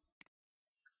ফাইন,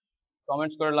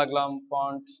 কমেন্টস করে লাগলাম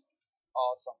ফন্ট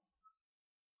অসম,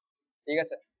 ঠিক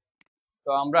আছে। তো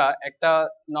আমরা একটা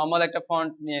নর্মাল একটা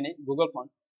ফন্ট নিয়ে নিই, গুগল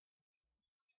ফন্ট,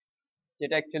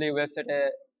 যেটা অ্যাকচুয়ালি ওয়েবসাইটে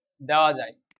দেওয়া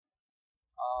যায়।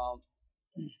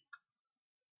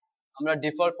 আমরা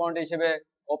ডিফল্ট ফন্ট হিসেবে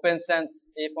ওপেন সেন্স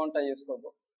এই ফন্টটা ইউজ করব।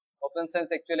 ওপেন সেন্স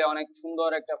অ্যাকচুয়ালি অনেক সুন্দর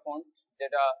একটা ফন্ট,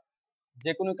 যেটা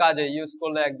যে কোনো কাজে ইউজ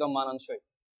করলে একদম মানানসই।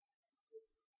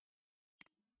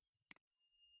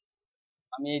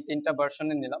 আমি এই তিনটা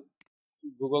ভার্সনে নিলাম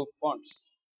গুগল ফন্টস,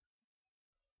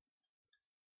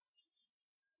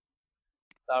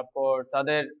 তারপর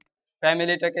তাদের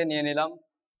ফ্যামিলিটাকে নিয়ে নিলাম,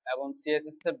 এবং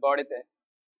সিএসএস এর বডিতে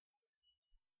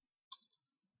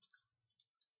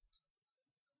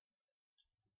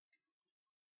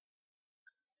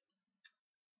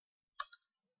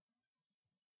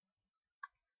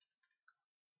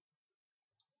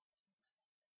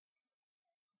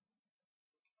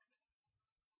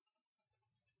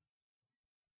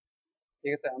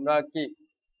ঠিক আছে,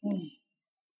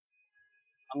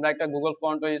 আমরা একটা গুগল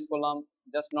ফন্ট ইউজ করলাম,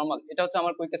 জাস্ট নরমাল। এটা হচ্ছে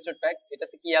আমার কুইক স্টার্ট প্যাক,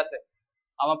 এটাতে কি আছে,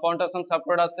 আমার ফন্ট অপশন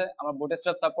সাপোর্ট আছে, আমার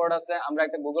বুটস্ট্র্যাপ সাপোর্ট আছে, আমরা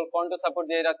একটা গুগল ফন্টও সাপোর্ট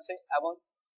দিয়ে রাখছি, এবং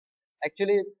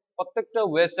অ্যাকচুয়ালি প্রত্যেকটা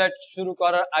ওয়েবসাইট শুরু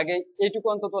করার আগে এইটুকু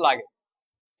অন্তত লাগে,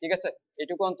 ঠিক আছে,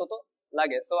 এইটুকু অন্তত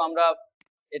লাগে। সো আমরা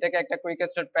এটাকে একটা কুইক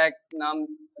স্টার্ট প্যাক নাম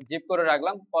জিপ করে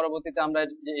রাখলাম, পরবর্তীতে আমরা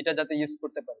এটা যাতে ইউজ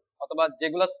করতে পারি, অথবা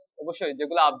অবশ্যই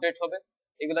যেগুলো আপডেট হবে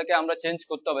এগুলোকে আমরা চেঞ্জ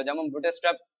করতে হবে, যেমন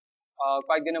বুটস্ট্র্যাপ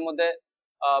কয়েকদিনের মধ্যে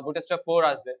বুটস্ট্র্যাপ 4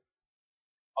 আসবে,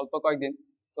 অল্প কয়েকদিন,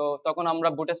 তো তখন আমরা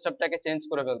বুটস্ট্র্যাপটাকে চেঞ্জ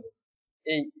করে ফেলবো,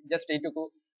 এই জাস্ট এইটুকু।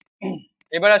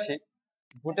 এবার আসি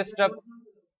বুটস্ট্র্যাপ,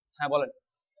 হ্যাঁ বলেন।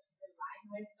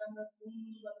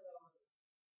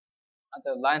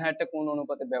 আচ্ছা লাইন হাইটটা কোন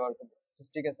অনুপাতে ব্যবহার করবো, আচ্ছা,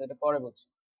 ঠিক আছে, এটা পরে বলছি।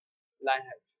 লাইন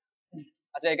হাইট,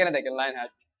 আচ্ছা এখানে দেখেন line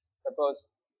height, suppose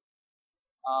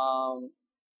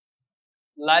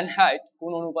line height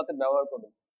কোন অনুপাতে ব্যবহার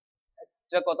করবেন,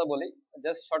 একটা কথা বলি,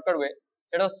 জাস্ট শর্টকাট ওয়ে,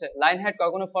 সেটা হচ্ছে লাইন হাইট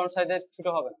কখনো ফন্ট সাইজের ছোট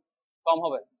হবে না, কম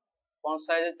হবে না, ফন্ট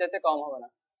সাইজের চাইতে কম হবে না।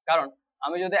 কারণ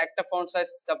আমি যদি একটা ফন্ট সাইজ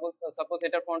সাপোজ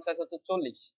এটার ফন্ট সাইজ হচ্ছে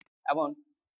 40, এবং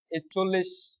এই 40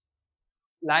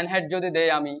 লাইন হাইট যদি দেই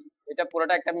আমি, এটা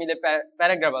পুরোটা একটা মিলে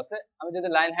প্যারাগ্রাফ আছে, আমি যদি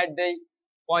লাইন হাইট দেই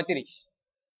 35,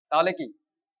 তাহলে কি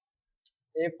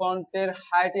এই ফন্টের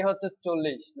হাইটই হচ্ছে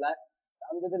 40,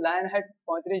 আমি যদি লাইন হাইট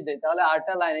 35 দেই তাহলে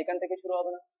আরটা লাইন এখান থেকে শুরু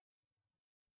হবে না,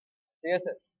 ঠিক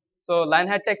আছে। সো লাইন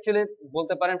হাইটটা অ্যাকচুয়ালি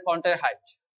বলতে পারেন ফন্টের হাইট,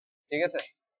 ঠিক আছে।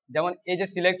 যেমন এই যে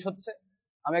সিলেক্ট হচ্ছে,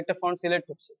 আমি একটা ফন্ট সিলেক্ট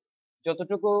করছি,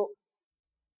 যতটুকু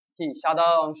কি সাদা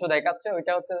অংশ দেখাচ্ছে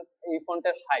ওইটা হচ্ছে এই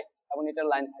ফন্টের হাইট, এবং এটার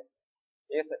লাইন হাইট,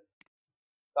 ঠিক আছে।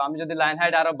 তো আমি যদি লাইন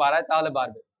হাইট আরো বাড়াই তাহলে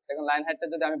বাড়বে, দেখুন লাইন হাইটটা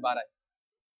যদি আমি বাড়াই,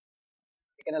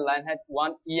 এখানে লাইন হাইট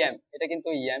 1 em, এটা কিন্তু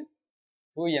em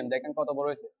 2 em, দেখেন কত বড়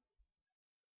হয়েছে,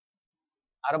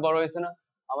 আরো বড় হয়েছে না?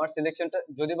 আমার সিলেকশনটা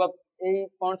যদি বা এই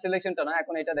ফন্ট সিলেকশনটা না,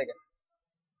 এখন এটা দেখেন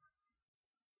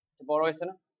বড় হয়েছে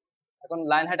না? এখন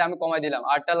লাইন হাইট আমি কমাই দিলাম,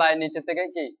 আটটা লাইন নিচে থেকে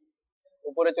কি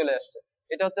উপরে চলে আসছে।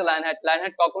 এটা হচ্ছে লাইন হাইট। লাইন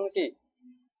হাইট কখন কি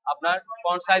আপনার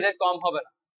ফন্ট সাইজের কম হবে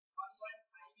না।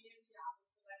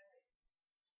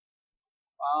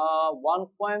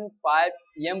 1.5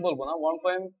 ইএম বলবো না,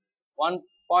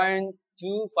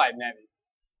 1.25 মেবি,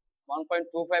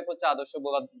 1.25 হচ্ছে আদর্শ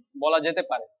বলা বলা যেতে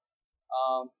পারে।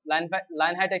 Line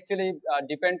line height actually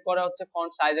depend করে হচ্ছে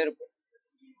ফন্ট সাইজের উপর।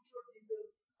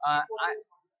 আহ, আ-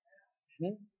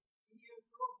 হুম,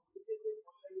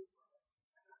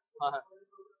 হ্যাঁ হ্যাঁ,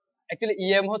 অ্যাকচুয়ালি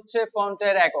ইএম হচ্ছে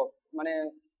ফন্টের একক, মানে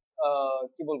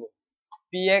কি বলবো,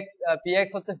 পিএক্স,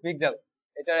 পিএক্স হচ্ছে পিক্সেল,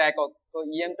 এটার একক। তো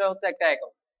ইএমটা হচ্ছে একটা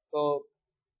একক। তো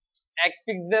এক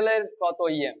পিক্সেলের কত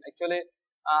ইএম অ্যাকচুয়ালি,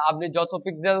 আপনি যত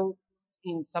পিক্সেল,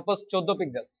 সাপোজ 14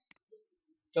 পিক্সেল,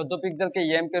 14 পিক্সেলকে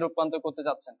ইএম কে রূপান্তর করতে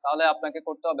চাচ্ছেন, তাহলে আপনাকে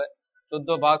করতে হবে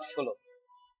 14 ভাগ 16।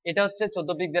 এটা হচ্ছে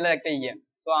 14 পিক্সেলের একটা ইএম।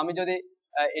 তো আমি যদি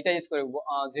এটা ইউজ করি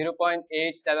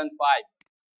 0.875,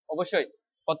 অবশ্যই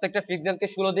প্রত্যেকটা পিক্সেলকে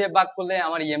 16 দিয়ে ভাগ করলে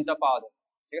আমার ইএমটা পাওয়া যাবে।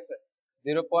 ঠিক আছে,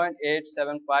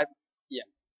 0.875 ইএম।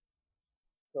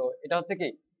 তো এটা হচ্ছে কি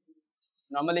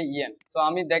নর্মালি ইএম। তো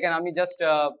আমি দেখেন, আমি জাস্ট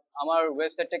আমার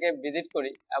ওয়েবসাইটটাকে ভিজিট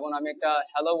করি এবং আমি একটা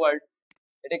হ্যালো ওয়ার্ল্ড,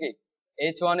 এটা কি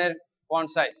H1 এর ফন্ট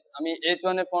সাইজ, আমি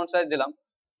H1 এর ফন্ট সাইজ দিলাম,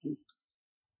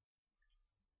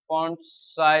 ফন্ট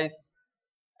সাইজ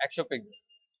 100 পিক্সেল।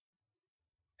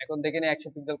 এখন দেখে নিই 100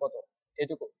 পিক্সেল কত,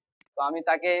 এটুকু। তো আমি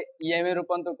তাকে ইএম এ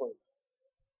রূপান্তর করি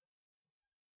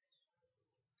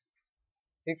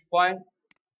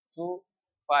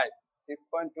 6.25,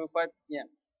 6.25 ইএম।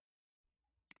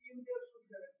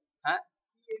 হ্যাঁ,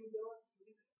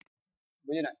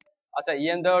 বুঝি না। আচ্ছা,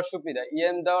 ইএম দেওয়ার সুবিধা,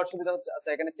 ইএম দেওয়ার সুবিধা হচ্ছে, আচ্ছা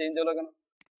এখানে চেঞ্জ হলো কেন?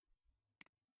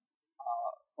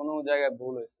 কোনো জায়গায়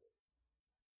ভুল হয়েছে,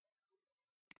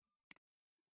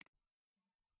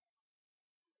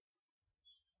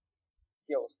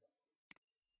 কি অবস্থা,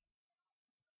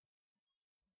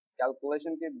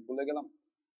 ক্যালকুলেশন কি ভুলে গেলাম?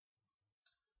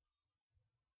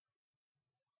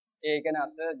 এখানে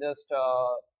আছে just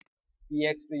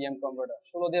PX two EM converter,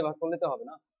 16 দিয়ে ভাগ করলে তো হবে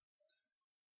না।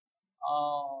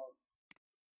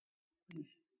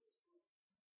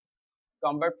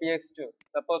 কনভার্ট পিএক্স টু,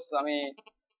 সাপোজ আমি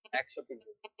 100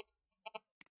 পিক্সেল,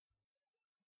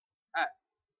 হ্যাঁ,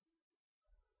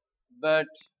 বাট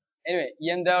এনিওয়ে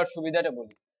ইএম দেওয়ার সুবিধাটা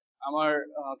বলি। আমার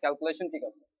ক্যালকুলেশন ঠিক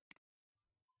আছে।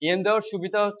 ইএম দেওয়ার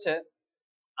সুবিধা হচ্ছে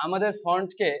আমাদের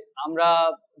ফন্টকে আমরা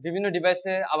বিভিন্ন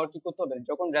ডিভাইসে আবার কি করতে হবে,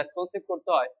 যখন রেসপন্সিভ করতে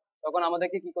হয় তখন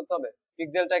আমাদেরকে কি করতে হবে,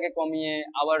 পিক্সেলটাকে কমিয়ে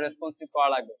আবার রেসপন্সিভ করা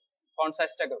লাগবে, ফন্ট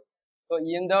সাইজটাকেও। তো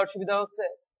ইএম দেওয়ার সুবিধা হচ্ছে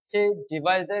সেই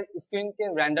ডিভাইসের স্ক্রিনকে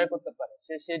রেন্ডার করতে পারে,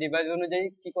 সে সেই ডিভাইস অনুযায়ী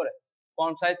কি করে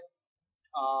ফন্ট সাইজ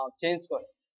চেঞ্জ করে।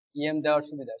 ইএম দেওয়ার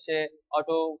সুবিধা, সে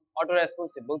অটো অটো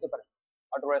রেসপন্সিভ বলতে পারে,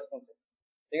 অটো রেসপন্সিভ।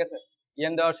 ঠিক আছে,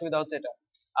 ইএম দেওয়ার সুবিধা হচ্ছে এটা।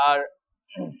 আর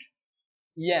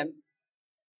ইএম,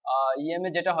 ইএম এ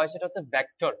যেটা হয় সেটা হচ্ছে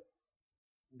ভেক্টর।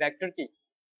 ভেক্টর কি,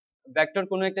 ভেক্টর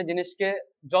কোনো একটা জিনিসকে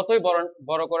যতই বড়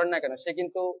বড় করেন না কেন, সে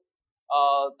কিন্তু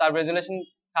তার রেজুলেশন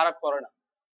খারাপ করে না।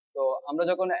 তো আমরা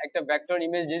যখন একটা ভেক্টর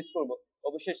ইমেজ ইউজ করব,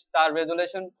 অবশ্যই তার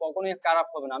রেজুলেশন কখনোই খারাপ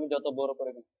হবে না আমি যত বড়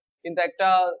করে দিই। কিন্তু একটা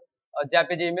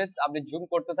জেপিজি ইমেজ আপনি জুম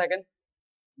করতে থাকেন,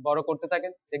 বড় করতে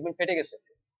থাকেন, দেখবেন ফেটে গেছে।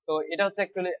 তো এটা হচ্ছে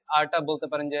অ্যাকচুয়ালি আরটা বলতে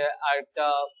পারেন যে আরেকটা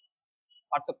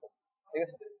পার্থক্য। ঠিক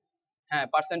আছে, হ্যাঁ,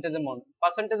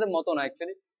 পার্সেন্টেজের মতো না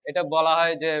অ্যাকচুয়ালি। এটা বলা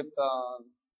হয় যে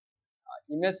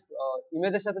ইমেজ,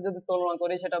 ইমেজের সাথে যদি তুলনা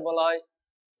করি সেটা বলা হয়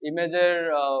ইমেজের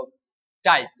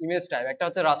টাইপ, ইমেজ টাইপ। একটা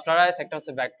হচ্ছে রাস্টারাইজ, একটা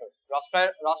হচ্ছে ভেক্টর।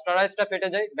 রাস্টারাইজটা ফেটে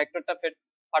যায়, ভেক্টরটা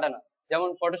ফাটে না। যেমন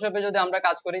ফটোশপে যদি আমরা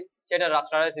কাজ করি, সেটা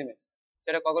রাস্টারাইজ ইমেজ,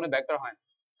 সেটা কখনো ভেক্টর হয় না।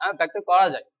 হ্যাঁ, ভেক্টর করা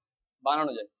যায়,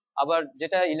 বানানো যায়। আবার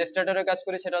যেটা ইলাস্ট্রেটরে কাজ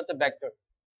করি সেটা হচ্ছে ভেক্টর,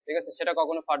 ঠিক আছে, সেটা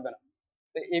কখনো ফাটবে না।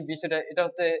 তো এই বিষয়টা, এটা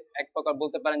হচ্ছে এক প্রকার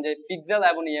বলতে পারেন যে পিক্সেল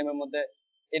এবং ইএম এর মধ্যে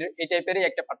এই টাইপেরই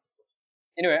একটা পার্থক্য।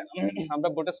 এনিওয়ে, আমরা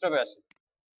বুটস্ট্র্যাপে আসি।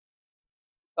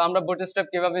 তো আমরা বুটস্ট্র্যাপ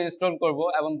কিভাবে ইনস্টল করব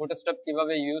এবং বুটস্ট্র্যাপ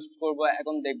কিভাবে ইউজ করব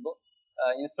এখন দেখব।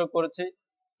 ইনস্টল করেছি।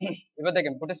 এবার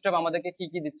দেখেন বুটস্ট্র্যাপ আমাদেরকে কি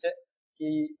কি দিচ্ছে, কি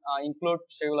ইনক্লুড,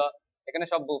 সেগুলা এখানে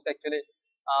সব বলছে অ্যাকচুয়ালি।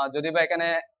 যদি বা এখানে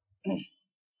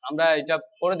আমরা এটা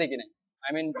পরে দেখি নাই,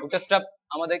 আই মিন বুটস্ট্র্যাপ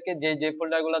আমাদেরকে যে যে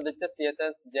ফোল্ডার গুলো দিচ্ছে,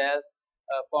 সিএসএস, জেএস,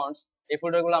 ফন্টস, এই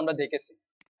ফোল্ডার গুলো আমরা দেখেছি।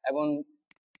 এবং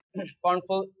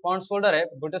ফন্টস ফোল্ডারে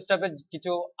বুটস্ট্র্যাপের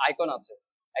কিছু আইকন আছে।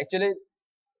 অ্যাকচুয়ালি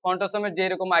ফন্টাসমের যে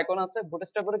এরকম আইকন আছে,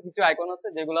 বুটস্ট্র্যাপের কিছু আইকন আছে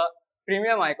যেগুলো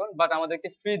প্রিমিয়াম আইকন, বাট আমাদেরকে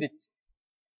ফ্রি দিচ্ছে।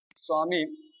 সো আমি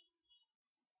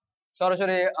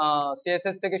সরাসরি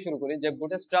সিএসএস থেকে শুরু করি যে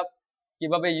বুটস্ট্র্যাপ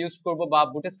কিভাবে ইউজ করব বা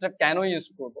বুটস্ট্র্যাপ কেন ইউজ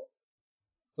করব।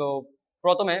 তো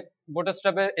প্রথমে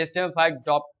বুটস্ট্র্যাপের HTML5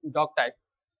 ডক টাইপ,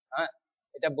 হ্যাঁ,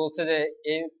 এটা বলছে যে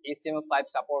এই HTML5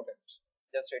 সাপোর্টেড,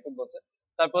 জাস্ট এটুকু বলছে।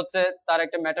 তারপর হচ্ছে তার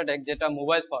একটা মেটা ট্যাগ যেটা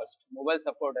mobile first, mobile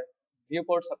supported, view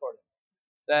port supported.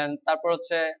 দেন তারপর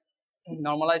হচ্ছে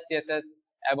নরমালাইজ সিএসএস।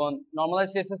 এবং নরমালাইজ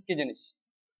সিএসএস কি জিনিস,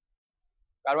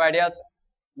 কারো আইডিয়া আছে?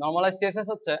 নরমালাইজ সিএসএস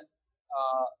হচ্ছে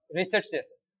রিসেট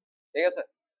সিএসএস, ঠিক আছে?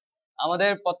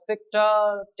 আমাদের প্রত্যেকটা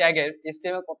ট্যাগের,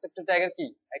 HTML প্রত্যেকটা ট্যাগের কি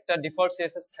একটা ডিফল্ট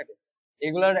সিএসএস থাকে,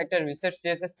 এগুলার একটা রিসেট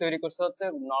সিএসএস তৈরি করছে হচ্ছে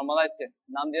নরমালাইজ সিএসএস,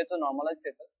 নাম দিয়েছে নরমালাইজ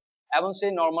সিএসএস। এবং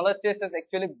সেই নরমালাইজ সিএসএস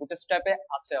অ্যাকচুয়ালি বুটস্ট্র্যাপে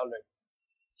আছে অলরেডি,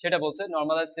 সেটা বলছে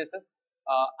নরমালাইজ সিএসএস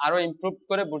আরো ইমপ্রুভ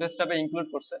করে বুটস্ট্র্যাপে ইনক্লুড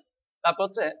করছে। তারপর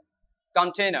হচ্ছে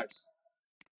কন্টেইনার্স।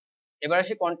 এবার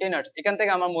আসি কন্টেইনার্স, এখান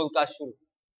থেকে আমার মূল কাজ শুরু।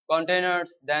 কন্টেইনার্স,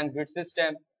 দেন গ্রিড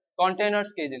সিস্টেম। কন্টেইনার্স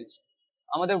কি জিনিস?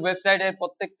 আমাদের ওয়েবসাইটে,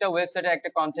 প্রত্যেকটা ওয়েবসাইটে একটা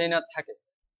কন্টেইনার থাকে,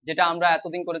 যেটা আমরা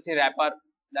এতদিন করেছি র্যাপার।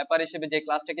 র্যাপার হিসেবে যে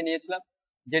ক্লাসটাকে নিয়েছিলাম,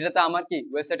 যেটাতে আমার কি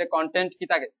ওয়েবসাইটে কন্টেন্ট কি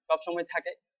থাকে, সবসময়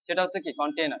থাকে, সেটা হচ্ছে কি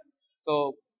কন্টেইনার। তো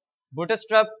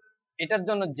বুটস্ট্র্যাপ এটার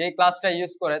জন্য যে ক্লাসটা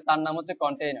ইউজ করে তার নাম হচ্ছে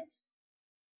কন্টেইনার্স,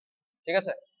 ঠিক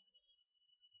আছে?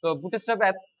 তো বুটস্ট্র্যাপ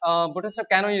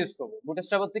কেন ইউজ করবো?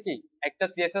 বুটস্ট্র্যাপ হচ্ছে কি একটা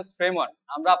সিএসএস ফ্রেমওয়ার্ক।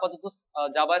 আমরা আপাতত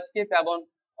জাভাস্ক্রিপ্ট এবং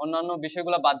অন্যান্য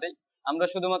বিষয়গুলো বাদ দিই, আমরা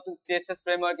শুধুমাত্র সিএসএস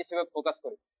ফ্রেমওয়ার্ক হিসেবে ফোকাস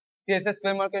করি। সিএসএস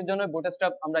ফ্রেমওয়ার্কের জন্য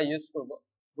বুটস্ট্র্যাপ আমরা ইউজ করব।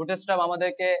 বুটস্ট্র্যাপ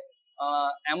আমাদেরকে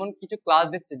এমন কিছু ক্লাস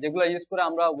দিচ্ছে যেগুলো ইউজ করে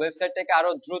আমরা ওয়েবসাইটটাকে আরো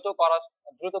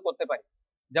দ্রুত করতে পারি।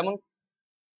 যেমন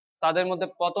তাদের মধ্যে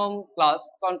প্রথম ক্লাস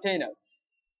কন্টেইনার।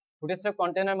 বুটস্ট্র্যাপ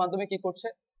কন্টেইনার মাধ্যমে কি করছে,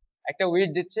 একটা উইড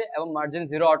দিচ্ছে এবং মার্জিন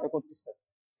 0 অটো করতেছে,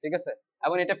 ঠিক আছে?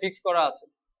 এবং এটা ফিক্স করা আছে,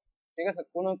 ঠিক আছে,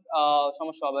 কোনো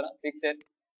সমস্যা হবে না ফিক্সের।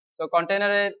 তো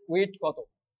কন্টেইনারের উইড কত?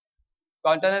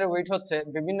 কন্টেইনারের উইড হচ্ছে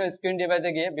বিভিন্ন স্ক্রিন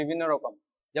ডিভাইসে গিয়ে বিভিন্ন রকম।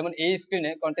 যেমন এই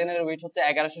স্ক্রিনে কন্টেইনারের উইড হচ্ছে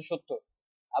 1170।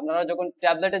 আপনারা যখন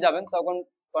ট্যাবলেটে যাবেন তখন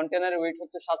কন্টেইনারের উইড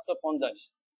হচ্ছে 750।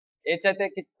 এর চাইতে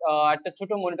একটা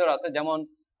ছোট মনিটর আছে, যেমন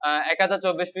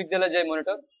 1024 পিক্সেলের যে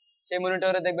মনিটর, সেই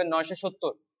মনিটরে দেখবেন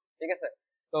 970, ঠিক আছে?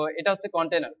 তো এটা হচ্ছে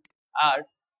কন্টেইনার। আর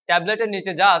ট্যাবলেটের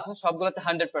নিচে যা আছে সবগুলোতে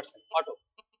 100% অটো,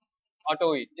 অটো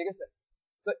উইড, ঠিক আছে?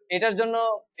 তো এটার জন্য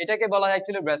এটাকে বলা হয়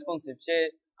অ্যাকচুয়ালি রেসপন্সিভ। সে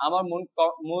আমার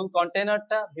মূল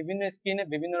কন্টেইনারটা বিভিন্ন স্ক্রিনে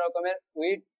বিভিন্ন রকমের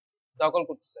উইড দখল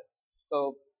করতেছে। তো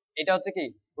এটা হচ্ছে কি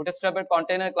বুটস্ট্র্যাপের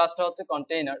কন্টেইনার ক্লাসটা হচ্ছে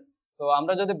কন্টেইনার। তো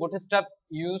আমরা যদি বুটস্ট্র্যাপ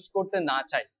ইউজ করতে না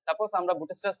চাই, সাপোজ আমরা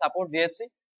বুটস্ট্র্যাপ সাপোর্ট দিয়েছি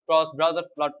ক্রস ব্রাউজার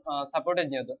সাপোর্টের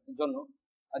জন্য,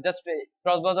 just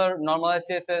cross browser normalise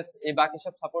CSS এই বাকি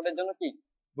সব সাপোর্টের জন্য কি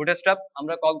বুটস্ট্র্যাপ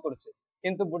আমরা কল করছি,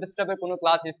 কিন্তু বুটস্ট্র্যাপের কোনো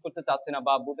ক্লাস ইউজ করতে চাচ্ছি না,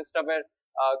 বা বুটস্ট্র্যাপের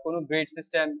কোনো গ্রিড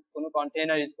সিস্টেম, কোনো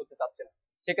কন্টেইনার ইউজ করতে চাচ্ছি না,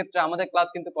 সেক্ষেত্রে আমাদের ক্লাস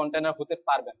কিন্তু কন্টেইনার হতে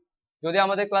পারবে না। যদি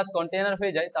আমাদের ক্লাস কন্টেইনার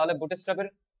হয়ে যায় তাহলে বুটস্ট্র্যাপের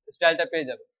স্টাইলটা পেয়ে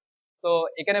যাবে। তো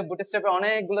এখানে বুটস্ট্র্যাপের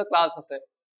অনেকগুলো ক্লাস আছে,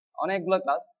 অনেকগুলো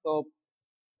ক্লাস। তো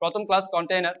প্রথম ক্লাস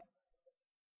কন্টেইনার।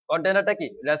 কন্টেইনারটা কি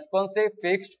responsive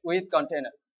fixed with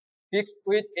container. Fixed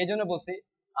with এই জন্য বলছি,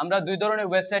 আমরা দুই ধরনের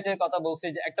ওয়েবসাইটের কথা বলছি,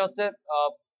 যে একটা হচ্ছে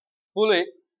ফুল উইথ,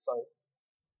 সরি,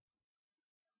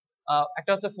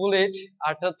 একটা হচ্ছে ফুল এইট, আর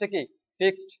একটা হচ্ছে কি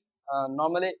ফিক্সড।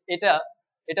 নর্মালি এটা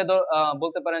এটা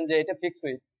বলতে পারেন যে এটা ফিক্সড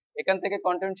উইথ, এখান থেকে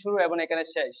কন্টেন্ট শুরু এবং এখানে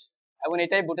শেষ, এবং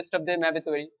এটাই বুটস্ট্র্যাপ দিয়ে ম্যাপে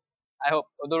তৈরি। আই হোপ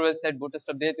ওদের ওয়েবসাইট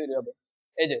বুটস্ট্র্যাপ দিয়ে তৈরি হবে।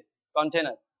 এই যে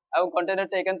কন্টেইনার, এবং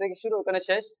কন্টেইনারটা এখান থেকে শুরু ওখানে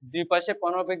শেষ, দুই পাশে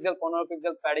 15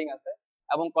 পিক্সেল প্যাডিং আছে,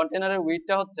 এবং কন্টেইনারের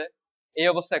উইডটা হচ্ছে এই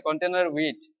অবস্থায়, কন্টেইনারের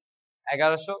উইড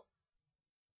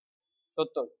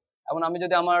 1170। এবং আমি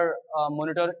যদি আমার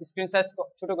মনিটর স্ক্রিন সাইজ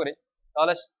ছোট করি,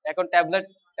 তাহলে এখন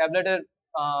ট্যাবলেটের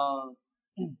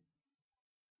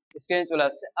স্ক্রিনে চলে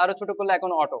আসছে, আরো ছোট করলে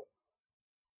এখন অটো।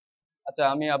 আচ্ছা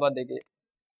আমি আবার দেখি,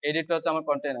 এডিটটা হচ্ছে আমার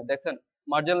কন্টেইনার, দেখছেন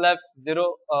margin left 0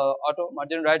 auto,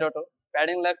 margin right auto,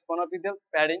 padding left 15 pixel,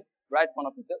 padding right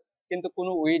 15 pixel, কিন্তু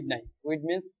কোনো উইড নাই। উইড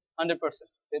মিনস 100%,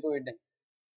 যেহেতু উইড নাই,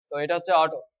 তো এটা হচ্ছে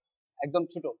অটো, একদম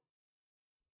ছোট।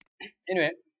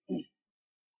 এনিওয়ে,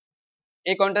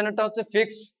 এই কন্টেইনারটা হচ্ছে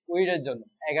ফিক্সড উইডের জন্য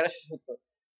 1170।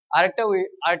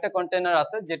 আরেকটা কন্টেইনার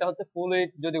আছে যেটা হচ্ছে ফুল উইড।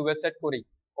 যদি ওয়েবসাইট করি,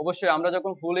 অবশ্যই আমরা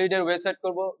যখন ফুল উইডের ওয়েবসাইট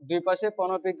করব, দুই পাশে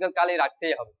 15 পিক্সেল কালি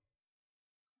রাখতেই হবে,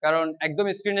 কারণ একদম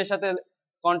স্ক্রিনের সাথে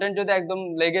কন্টেন্ট যদি একদম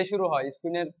লেগে শুরু হয়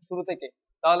স্ক্রিনের শুরু থেকে,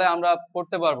 তাহলে আমরা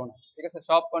পড়তে পারবো না, ঠিক আছে,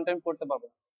 সব কন্টেন্ট পড়তে পারবো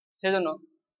না। সেজন্য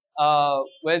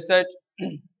ওয়েবসাইট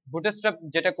বুটস্ট্র্যাপ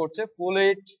যেটা করছে ফুল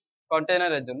উইড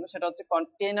কন্টেইনারের জন্য, সেটা হচ্ছে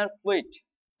কন্টেইনার ফ্লুইড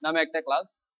নামে একটা ক্লাস।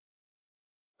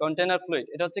 কন্টেইনার ফ্লুইড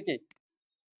এটা হচ্ছে কি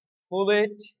ফুল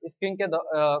উইড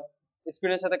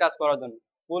স্ক্রিনের সাথে কাজ করার জন্য,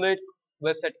 ফুল উইড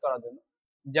ওয়েবসাইট করার জন্য।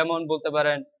 যেমন বলতে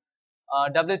পারেন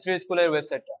W3 স্কুলের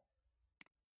ওয়েবসাইটটা,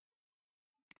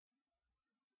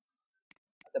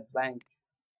 আচ্ছা ব্ল্যাঙ্ক,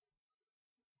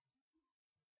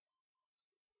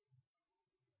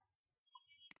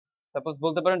 সাপোজ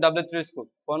বলতে পারেন W3 স্কুল,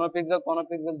 15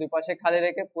 পিক্সেল দুই পাশে খালি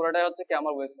রেখে পুরোটাই হচ্ছে কি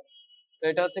আমার ওয়েবসাইট। তো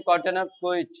এটা হচ্ছে কন্টেনার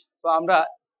ফ্লুইড। তো আমরা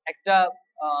একটা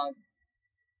আহ,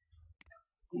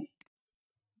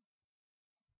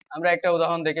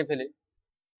 উদাহরণ দেখে ফেলি।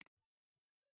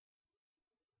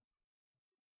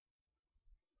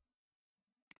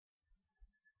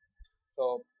 তো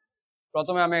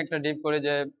প্রথমে আমি একটা ডিপ করি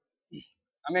যে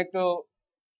আমি একটু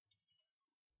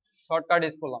শর্টকাট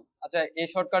ইউজ করলাম। আচ্ছা, এই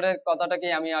শর্টকাটের কথাটা কি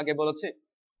আমি আগে বলেছি?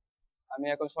 আমি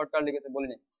এখন শর্টকাট লিখেছি,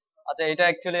 বলিনি। আচ্ছা, এটা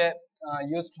অ্যাকচুয়ালি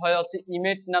ইউজড হয় হচ্ছে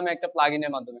ইমেট নামে একটা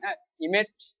প্লাগইনের মাধ্যমে। হ্যাঁ,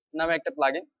 ইমেট নামে একটা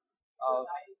প্লাগইন।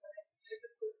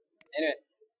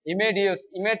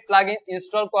 ইমেট প্লাগইন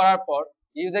ইনস্টল করার পর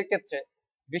ইউজের ক্ষেত্রে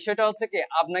বিষয়টা হচ্ছে কি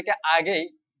আপনাকে আগেই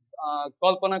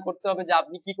কল্পনা করতে হবে যে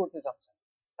আপনি কি করতে চাচ্ছেন।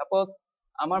 সাপোজ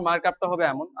আমার মার্কআপটা হবে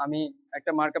এমন, আমি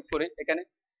একটা মার্কআপ করি এখানে,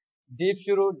 ডিভ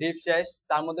শুরু ডিভ শেষ,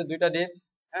 তার মধ্যে দুইটা ডিভ।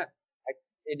 হ্যাঁ,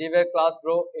 এই ডিভের ক্লাস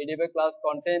রো, এই ডিভের ক্লাস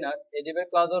কন্টেইনার, এই ডিভের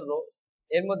ক্লাস রো,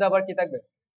 এর মধ্যে আবার কি থাকবে?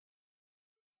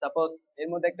 সাপোজ এর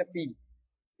মধ্যে একটা পি,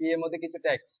 পি এর মধ্যে কিছু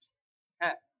টেক্সট।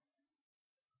 হ্যাঁ,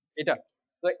 এটা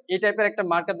তো এই টাইপের একটা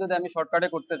মার্কআপ যদি আমি শর্টকাটে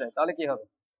করতে চাই তাহলে কি হবে?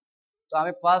 তো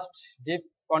আমি ফার্স্ট ডিভ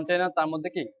কন্টেইনার, তার মধ্যে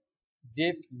কি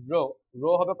ডিভ রো,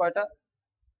 রো হবে কয়টা?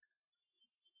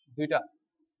 দুইটা।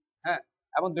 হ্যাঁ,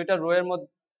 এবং দুইটা রো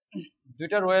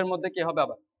এর মধ্যে কি হবে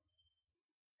আবার?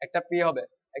 একটা পি হবে।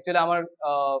 অ্যাকচুয়ালি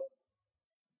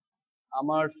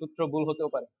আমার সূত্র ভুল হতেও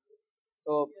পারে।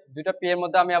 তো দুইটা পি এর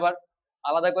মধ্যে আমি আবার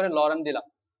আলাদা করে লরেম দিলাম।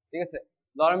 ঠিক আছে,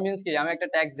 লরেম মিনস কি আমি একটা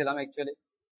ট্যাগ দিলাম অ্যাকচুয়ালি।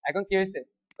 এখন কি হয়েছে,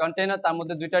 কন্টেইনার, তার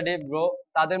মধ্যে দুইটা ডিভ রো,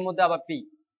 তাদের মধ্যে আবার পি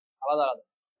আলাদা আলাদা।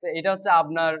 তো এটা হচ্ছে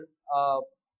আপনার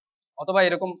অথবা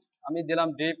এরকম আমি দিলাম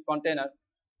ডিভ কন্টেইনার,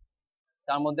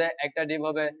 তার মধ্যে একটা ডিভ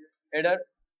হবে হেডার,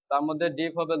 তার মধ্যে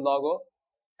ডিভ হবে লগো।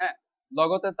 হ্যাঁ,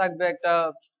 লগোতে থাকবে একটা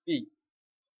পি।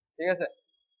 ঠিক আছে,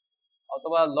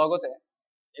 অথবা লগোতে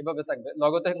এভাবে থাকবে,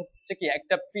 লগোতে হচ্ছে কি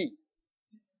একটা পি,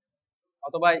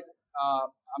 অথবা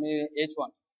আমি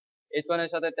H1, H1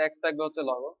 এর সাথে ট্যাক্স থাকবে হচ্ছে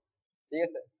লগো। ঠিক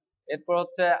আছে, এরপর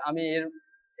হচ্ছে আমি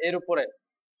এর উপরে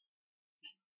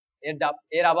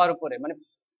এর আবার উপরে মানে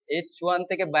H1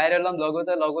 থেকে বাইরে এলাম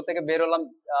লগোতে, লগো থেকে বের হলাম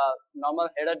নর্মাল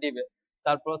হেডার ডিভে,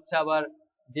 তারপর হচ্ছে আবার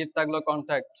ডিভ থাকলো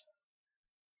কন্ট্যাক্ট,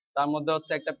 তার মধ্যে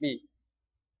হচ্ছে একটা পি।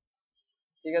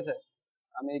 ঠিক আছে,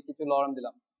 আমি কিছু লরম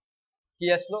দিলাম, কি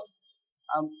আসলো?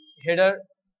 হেডার,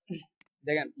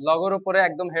 দেখেন লগোর উপরে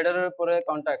একদম হেডারের উপরে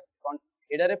কন্ট্যাক্ট,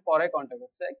 হেডারের পরে কন্ট্যাক্ট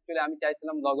হচ্ছে, অ্যাকচুয়ালি আমি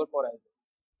চাইছিলাম লগোর পরে আসবে।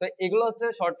 তো এগুলো হচ্ছে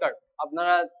শর্টকাট।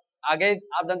 আপনারা আগে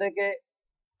আপনাদেরকে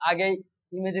আগে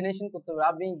ইমাজিনেশন করতে হবে।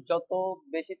 আপনি যত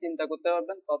বেশি চিন্তা করতে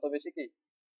পারবেন তত বেশি কি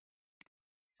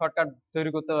শর্টকাট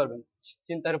তৈরি করতে পারবেন,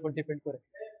 চিন্তার উপর ডিপেন্ড করে।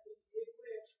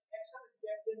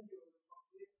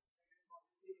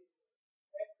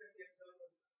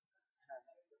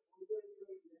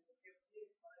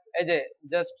 এই যে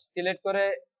জাস্ট সিলেক্ট করে,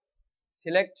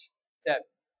 সিলেক্ট ট্যাব,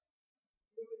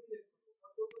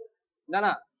 না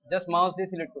না, জাস্ট মাউস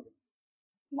দিয়ে সিলেক্ট করুন।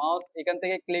 মাউস এখান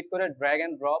থেকে ক্লিক করে ড্র্যাগ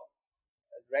এন্ড ড্রপ,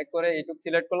 ড্র্যাগ করে এইটুক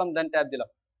সিলেক্ট করলাম, দেন ট্যাব দিলাম।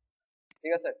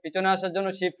 ঠিক আছে, পিছনে আসার জন্য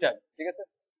শিফট ট্যাব। ঠিক আছে,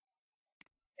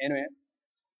 এনিওয়ে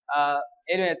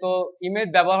এনিওয়ে তো ইমেজ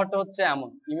ব্যবহারটা হচ্ছে এমন,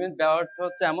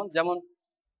 যেমন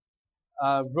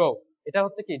রো, এটা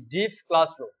হচ্ছে কি ডিভ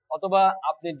ক্লাস রো, অথবা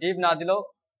আপনি ডিভ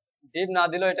না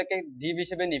দিলেও এটাকে ডিভ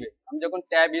হিসেবে নিবে। আমি যখন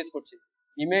ট্যাব ইউজ করছি,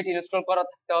 ইমেজ ইনস্টল করা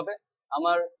থাকতে হবে,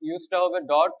 আমার ইউজটা হবে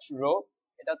ডট রো,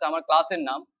 এটা হচ্ছে আমার ক্লাসের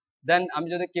নাম। দেন আমি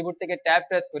যদি কিবোর্ড থেকে ট্যাব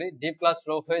প্রেস করি, ডিভ ক্লাস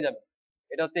রো হয়ে যাবে।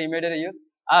 এটা হচ্ছে ইমেজের ইউজ।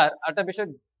 আর একটা বিষয়,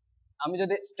 আমি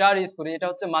যদি স্টার ইউজ করি, এটা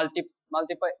হচ্ছে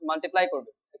মাল্টিপ্লাই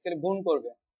করবে, অ্যাকচুয়ালি গুণ করবে।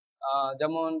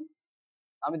 যেমন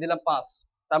আমি দিলাম 5,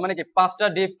 তার মানে কি 5টা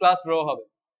ডিভ ক্লাস রো হবে।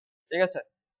 ঠিক আছে,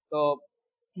 তো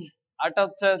আরটা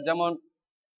হচ্ছে যেমন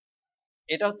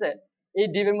এটা হচ্ছে এই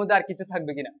ডিভের মধ্যে আর কিছু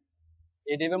থাকবে কিনা,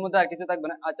 এই ডিভের মধ্যে আর কিছু থাকবে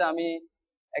না। আচ্ছা,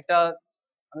 একটা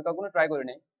আমি কখনো ট্রাই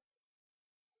করিনি,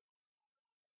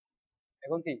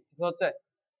 এখন কি কিছু হচ্ছে?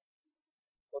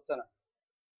 হচ্ছে না,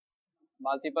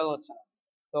 মাল্টিপল হচ্ছে না।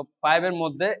 তো 5 এর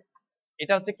মধ্যে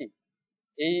এটা হচ্ছে কি,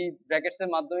 এই ব্র্যাকেটস এর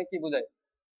মাধ্যমে কি বোঝায়,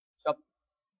 সব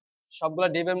সবগুলা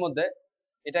ডিভের মধ্যে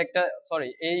এটা একটা, সরি,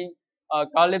 এই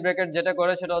কার্লি ব্র্যাকেট যেটা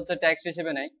করে সেটা হচ্ছে টেক্সট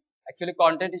হিসেবে নেই, অ্যাকচুয়ালি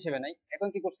কন্টেন্ট হিসেবে নেই। এখন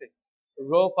কি করছে,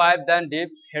 রো 5 দেন ডিভ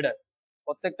হেডার,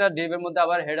 প্রত্যেকটা ডিভের মধ্যে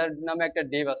আবার হেডার নামে একটা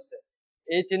ডিভ আসছে।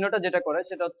 এই চিহ্নটা যেটা করে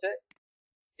সেটা হচ্ছে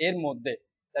এর মধ্যে,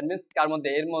 দ্যাট মিনস কার মধ্যে,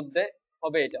 এর মধ্যে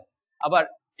হবে এটা। আবার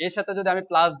এর সাথে যদি আমি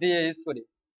প্লাস দিয়ে ইউজ করি,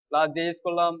 প্লাস দিয়ে ইউজ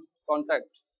করলাম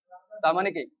কন্ট্যাক্ট, তার মানে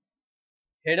কি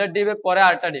হেডার ডিভের পরে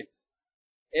আরেকটা ডিভ,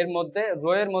 এর মধ্যে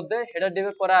রো এর মধ্যে হেডার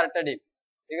ডিভের পরে আরেকটা ডিভ।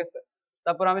 ঠিক আছে,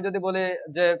 তারপর আমি যদি বলি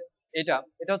যে এটা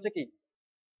এটা হচ্ছে কি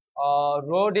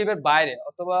রো ডিভের বাইরে,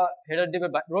 অথবা হেডার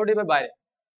ডিভের রো ডিভের বাইরে,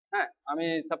 হ্যাঁ, আমি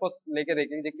সাপোজ লিখে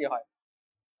দেখি যে কি হয়।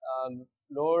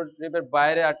 লোড ডিপের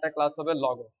বাইরে একটা ক্লাস হবে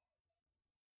লগো।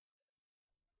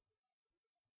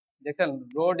 দেখছেন,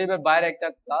 রো ডিপের বাইরে একটা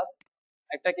ক্লাস,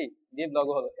 একটা কি ডিপ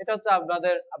লগো হলো। এটা হচ্ছে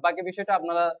আপনাদের, বাকি বিষয়টা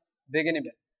আপনারা দেখে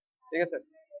নেবেন, ঠিক আছে।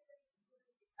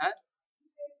 হ্যাঁ,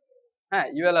 হ্যাঁ,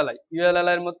 ইউএলএলআই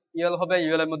ইউএলএলআই এর মধ্যে ইউএল হবে,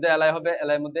 ইউএল এর মধ্যে এলআই হবে,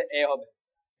 এলআই এর মধ্যে এ হবে।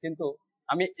 কিন্তু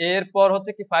আমি এ এর পর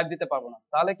হচ্ছে কি 5 দিতে পারবো না,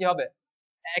 তাহলে কি হবে,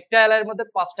 একটা এলআই এর মধ্যে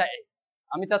 5টা এ।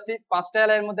 আমি চাচ্ছি 5টা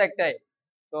এলআই এর মধ্যে একটা এ।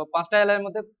 তো 5টা এলআই এর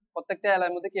মধ্যে প্রত্যেকটা এলআই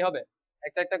এর মধ্যে কি হবে,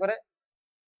 একটা একটা করে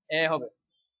এ হবে।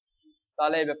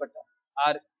 তাহলে এই ব্যাপারটা।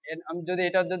 আর আমি যদি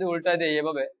এটা যদি উল্টায় দিই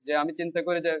এভাবে, যে আমি চিন্তা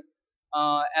করি যে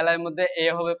এলআই এর মধ্যে এ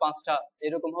হবে 5টা,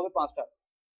 এরকম হবে 5টা,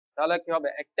 তাহলে কি হবে,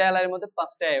 একটা এলআই এর মধ্যে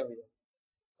 5টা এ হয়ে যাবে।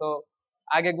 তো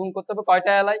আগে গুণ করতে হবে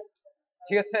কয়টা এলআই,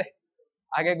 ঠিক আছে,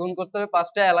 আগে গুণ করতে হবে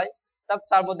 5টা এলআই,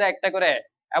 তার মধ্যে একটা করে এ।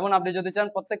 এবং আপনি যদি চান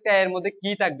প্রত্যেকটা এর মধ্যে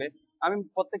কি থাকবে, আমি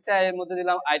প্রত্যেকটা এর মধ্যে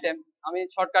দিলাম আইটেম। আমি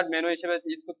শর্টকাট মেনু হিসেবে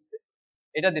ইউজ করতেছি,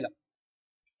 এটা দিলাম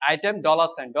আইটেম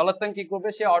 $সাইন। $সাইন কি করবে,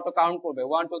 সে অটো কাউন্ট করবে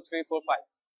 1 2 3 4 5,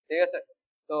 ঠিক আছে।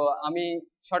 তো আমি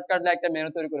শর্টকাটে একটা মেনু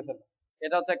তৈরি করে ফেললাম,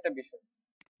 এটা হচ্ছে একটা বিষয়।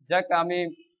 যাক, আমি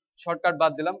শর্টকাট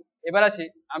বাদ দিলাম। এবার আসি,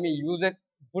 আমি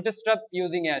বুটস্ট্র্যাপ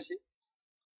ইউজিং এ আসি।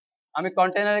 আমি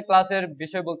কন্টেইনারের ক্লাসের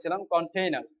বিষয় বলছিলাম,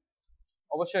 কন্টেইনার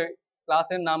অবশ্যই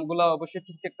ক্লাসের নামগুলো অবশ্যই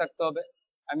ঠিকঠাক থাকতে হবে।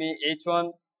 আমি h1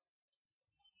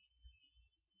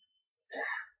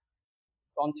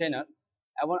 কন্টেইনার,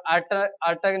 এবং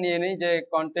আরটা নিয়ে নিই যে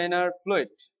কন্টেইনার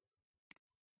ফ্লুইড।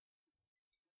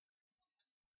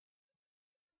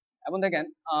 এবং দেখেন,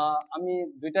 আমি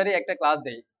দুইটারই একটা ক্লাস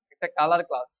দেই, একটা কালার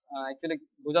ক্লাস অ্যাকচুয়ালি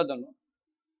বোঝার জন্য।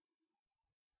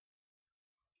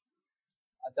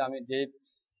 আচ্ছা, আমি ডিপ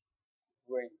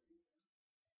গ্রিন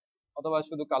অথবা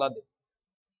শুধু কালার দিই,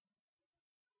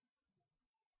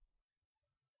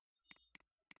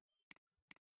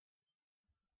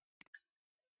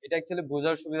 এটা অ্যাকচুয়ালি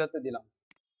বোঝার সুবিধাতে দিলাম।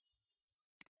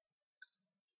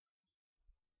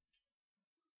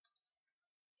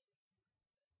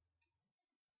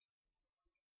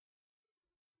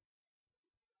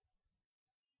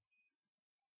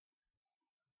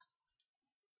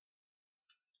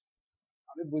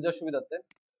 আমি বোঝার সুবিধাতে,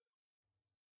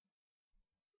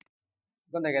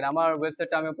 এখন দেখেন আমার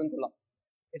ওয়েবসাইটটা আমি ওপেন করলাম।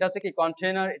 এটা হচ্ছে কি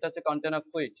কন্টেইনার, এটা হচ্ছে কন্টেইনার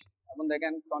ফ্লুইড। এখন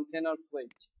দেখেন কন্টেইনার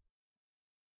ফ্লুইড,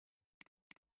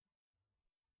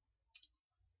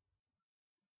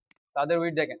 তাদের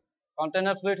উইড দেখেন।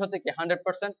 কন্টেইনার ফ্লুইড হচ্ছে কি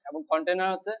 100%, এবং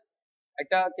কন্টেইনার হচ্ছে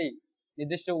একটা কি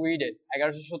নির্দিষ্ট উইডে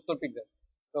 1170 পিক্সেল।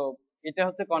 সো এটা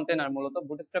হচ্ছে কন্টেইনার, মূলত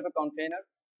বুটস্ট্র্যাপের কন্টেইনার।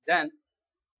 দেন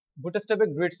বুটস্ট্র্যাপের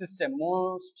grid system,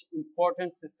 most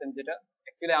important system, যেটা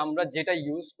অ্যাকচুয়ালি আমরা যেটা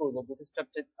ইউজ করব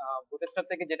বুটস্ট্র্যাপ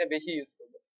থেকে যেটা বেশি ইউজ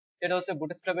করব, সেটা হচ্ছে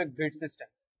বুটস্ট্র্যাপের গ্রিড সিস্টেম।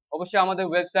 অবশ্যই আমাদের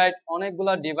ওয়েবসাইট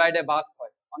অনেকগুলা ডিভাইডে ভাগ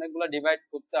হয়, অনেকগুলা ডিভাইড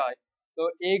করতে হয়। তো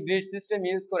এই গ্রিড সিস্টেম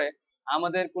ইউজ করে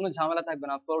আমাদের কোনো ঝামেলা থাকবে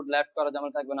না, আপলোড লেফট করা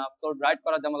ঝামেলা থাকবে না, আপলোড রাইট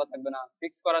করা ঝামেলা থাকবে না,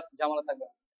 ফিক্স করার ঝামেলা থাকবে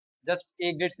না। জাস্ট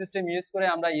এই গ্রিড সিস্টেম ইউজ করে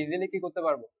আমরা ইজিলি কি করতে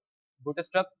পারবো,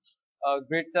 বুটস্ট্র্যাপ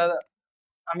গ্রিডটা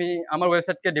আমি আমার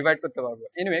ওয়েবসাইটকে ডিভাইড করতে পারবো।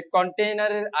 এনিওয়ে,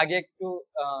 কন্টেইনারের আগে একটু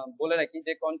বলে রাখি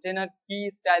যে কন্টেইনার কি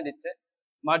স্টাইল দিচ্ছে।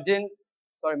 মার্জিন,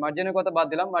 মার্জিনের কথা বাদ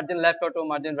দিলাম, margin left auto,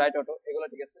 margin right auto, এগুলো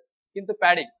ঠিক আছে। কিন্তু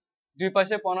প্যাডিং দুই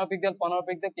পাশে 15 পিক্সেল 15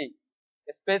 পিক্সেল কি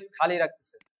স্পেস খালি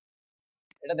রাখতেছে,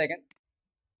 এটা দেখেন।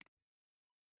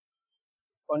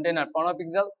 Container 15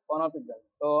 pixel 15 pixel.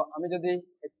 তো আমি যদি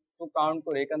একটু কাউন্ট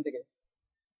করি এখান থেকে,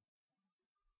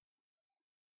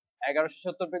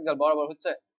 1170 পিক্সেল বরাবর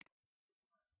হচ্ছে।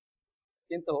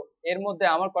 কিন্তু এর মধ্যে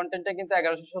আমার কন্টেন্টটা কিন্তু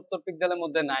 1170 পিক্সেলের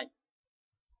মধ্যে নাই,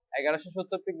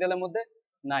 1170 পিক্সেলের মধ্যে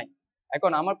নাই।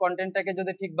 এখন আমার কন্টেন্টটাকে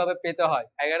যদি ঠিকভাবে পেতে হয়,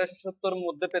 1170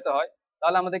 মধ্যে পেতে হয়,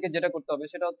 তাহলে আমাদেরকে যেটা করতে হবে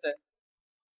সেটা হচ্ছে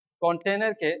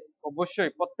কন্টেইনারকে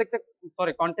অবশ্যই প্রত্যেকটা,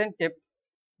 কন্টেন্টকে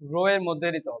রো এর মধ্যে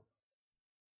দিতে হবে,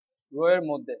 রো এর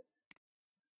মধ্যে।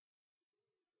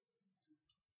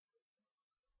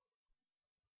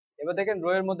 এবার দেখেন রো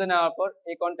এর মধ্যে নেওয়ার পর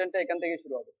এই কন্টেন্টটা এখান থেকে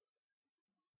শুরু হবে।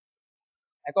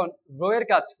 এখন রো এর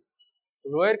কাজ কি?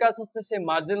 রো এর কাজ হচ্ছে সে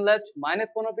margin left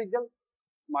 -15 pixel,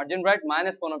 margin right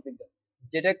 -15 pixel,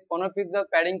 যেটা 15 পিক্সেল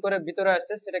প্যাডিং করে ভিতরে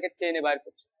আসছে সেটাকে টেনে বাইর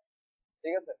করছে,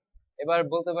 ঠিক আছে। এবার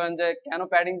বলতে পারেন যে কেন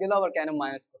প্যাডিং দিল আবার কেন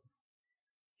মাইনাস করলো,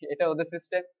 এটা ওদের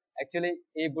সিস্টেম। অ্যাকচুয়ালি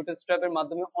এই বুটস্ট্র্যাপের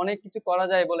মাধ্যমে অনেক কিছু করা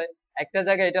যায় বলে একটা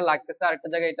জায়গায় এটা লাগতেছে আর একটা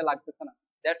জায়গায় এটা লাগতেছে না,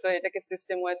 দ্যাটস ওয়াই এটাকে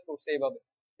সিস্টেম ওয়াইজ করছে এইভাবে,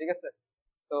 ঠিক আছে।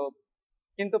 তো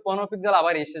কিন্তু 15 পিক্সেল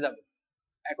আবার এসে যাবে,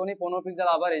 এখনই 15 পিক্সেল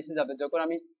আবার এসে যাবে যখন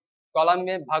আমি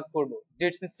কলামে ভাগ করব,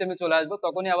 ডেট সিস্টেমে চলে আসবো,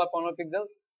 তখনই আবার 15 পিক্সেল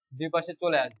দুই পাশে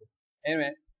চলে আসবে।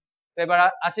 এনিওয়ে, তো এবার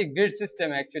আসি গ্রিড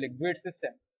সিস্টেমে। অ্যাকচুয়ালি গ্রিড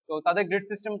সিস্টেম, তো তাদের গ্রিড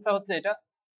সিস্টেমটা হচ্ছে এটা,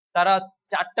 তারা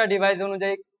 4টা ডিভাইস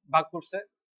অনুযায়ী ভাগ করছে।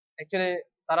 অ্যাকচুয়ালি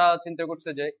তারা চিন্তা করছে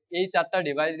যে এই 4টা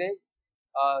ডিভাইসে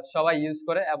সবাই ইউজ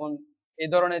করে, এবং এই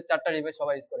ধরনের 4টা ডিভাইস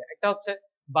সবাই ইউজ করে। একটা হচ্ছে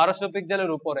 1200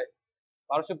 পিক্সেলের উপরে,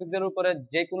 1200 পিক্সেলের উপরে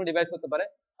যে কোনো ডিভাইস হতে পারে।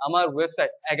 আমার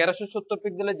ওয়েবসাইট 1170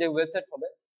 পিক্সেলের যে ওয়েবসাইট হবে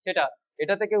সেটা,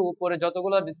 এটা থেকে উপরে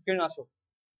যতগুলো স্ক্রিন আসুক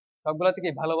সবগুলা থেকে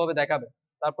ভালোভাবে দেখাবে।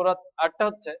 তারপর আরটা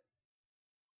হচ্ছে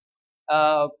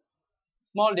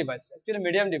small device, actually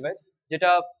medium device,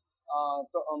 যেটা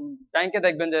ব্যাংকে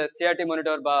দেখবেন যে সিআরটি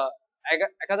মনিটর বা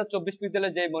 1024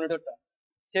 পিক্সেলের যে মনিটরটা,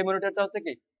 সেই মনিটরটা হচ্ছে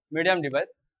কি মিডিয়াম ডিভাইস।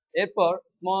 এরপর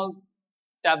স্মল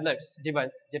ট্যাবলেটস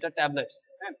ডিভাইস, যেটা ট্যাবলেটস,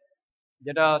 হ্যাঁ,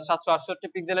 যেটা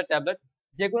 768 পিক্সেলের ট্যাবলেট।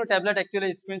 যে কোনো ট্যাবলেট অ্যাকচুয়ালি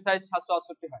স্ক্রিন সাইজ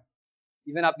 768 হয়।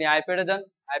 ইভেন আপনি আইপ্যাডে যান,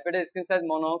 আইপ্যাডের স্ক্রিন সাইজ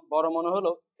বড় মনে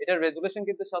হলো, এটার রেজুলেশন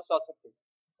কিন্তু 768।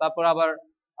 তারপর আবার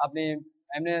আপনি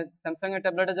এমনি স্যামসাং এর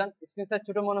ট্যাবলেটে যান, স্ক্রিন সাইজ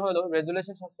ছোট মনে হলো,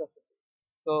 রেজুলেশন 768।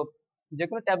 তো যে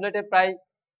কোনো ট্যাবলেটে প্রায়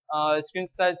স্ক্রিন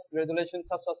সাইজ রেজুলেশন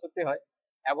 768 হয়,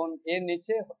 এবং এর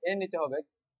নিচে হবে,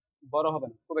 বড় হবে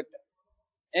না খুব একটা।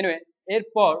 এনিওয়ে,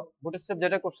 এরপর বুটস্ট্র্যাপ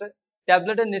যেটা করছে,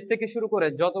 ট্যাবলেটের নিচ থেকে শুরু করে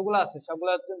যতগুলো আছে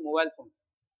সবগুলো হচ্ছে মোবাইল ফোন,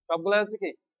 সবগুলো হচ্ছে কি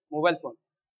মোবাইল ফোন।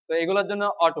 তো এগুলোর জন্য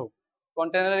অটো,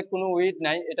 কন্টেনারের কোনো উইড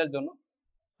নাই এটার জন্য,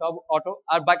 সব অটো।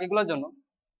 আর বাকিগুলোর জন্য,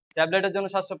 ট্যাবলেটের জন্য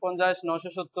 750,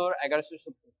 970,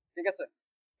 1170, ঠিক আছে।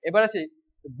 এবার আসি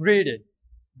গ্রিডে।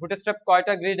 বুটস্ট্র্যাপ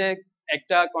কয়টা গ্রিডে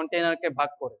একটা কন্টেনারকে ভাগ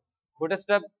করে?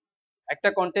 বুটস্ট্র্যাপ একটা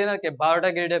কন্টেনারকে 12টা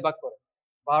গ্রিডে ভাগ করে,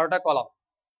 12টা column,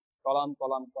 column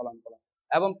column column column,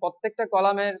 এবং প্রত্যেকটা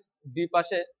কলামের দুই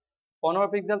পাশে 15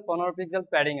 পিক্সেল 15 পিক্সেল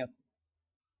প্যাডিং আছে।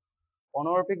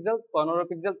 15 পিক্সেল 15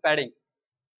 পিক্সেল প্যাডিং,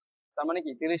 তার মানে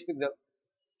কি 30 পিক্সেল।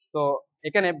 তো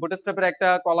এখানে বুটস্ট্র্যাপের একটা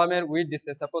কলামের উইডথ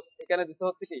দিচ্ছে, সাপোজ এখানে দিতে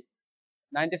হচ্ছে কি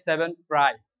 97,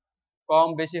 প্রায় কম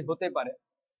বেশি হতে পারে,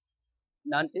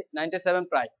 97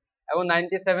 প্রায়। এবং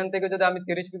 97 থেকে যদি আমি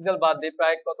 30 পিক্সেল বাদ দিই,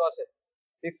 প্রায় কত আসে?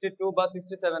 62 বা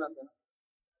 67 আছে না?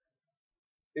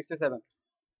 67,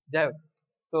 যাই হোক।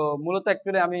 তো মূলত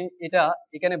অ্যাকচুয়ালি আমি এটা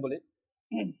এখানে বলি,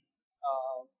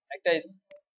 আহ,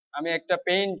 আমি একটা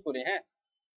পেইন্ট করি, হ্যাঁ,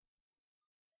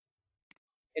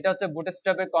 এটা হচ্ছে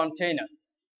বুটস্ট্র্যাপের কন্টেইনার,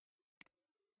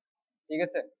 ঠিক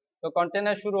আছে। তো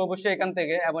কন্টেইনার শুরু অবশ্যই এখান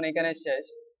থেকে এবং এখানে শেষ।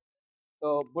 তো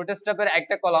বুটস্ট্র্যাপের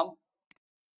একটা কলাম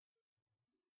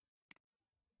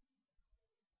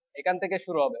এখান থেকে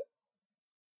শুরু হবে,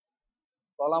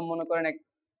 কলাম মনে করেন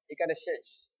এখানে শেষ।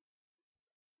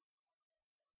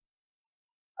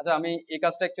 আচ্ছা, আমি এই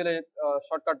কাজটা অ্যাকচুয়ালি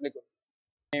শর্টকাট লিখব।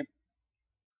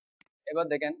 এবার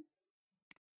দেখেন,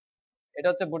 এটা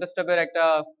হচ্ছে বুটস্ট্র্যাপের একটা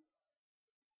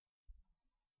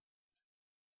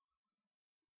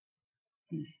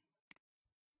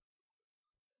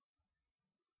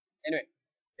এনিওয়ে,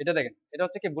 এটা দেখেন, এটা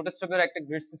হচ্ছে কি বুটস্ট্র্যাপের একটা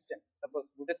গ্রিড সিস্টেম। সাপোজ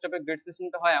বুটস্ট্র্যাপের গ্রিড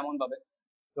সিস্টেমটা হয় এমন ভাবে,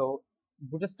 তো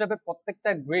বুটস্ট্র্যাপের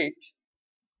প্রত্যেকটা গ্রিড,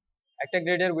 একটা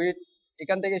গ্রিডের উইডথ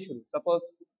এখান থেকে শুরু, সাপোজ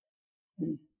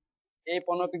এই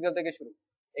 15 পিক্সেল থেকে শুরু।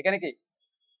 এখানে কি,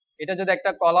 এটা যদি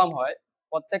একটা কলাম হয়,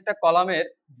 প্রত্যেকটা কলামের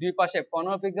দুই পাশে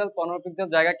 15 পিক্সেল 15 পিক্সেল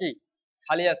জায়গা কি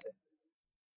খালি আছে,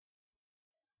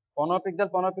 15 পিক্সেল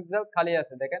 15 পিক্সেল খালি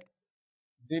আছে। দেখেন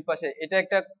দুই পাশে, এটা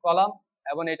একটা কলাম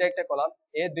এবং এটা একটা কলাম,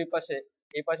 এর দুই পাশে,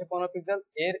 এই পাশে 15 পিক্সেল,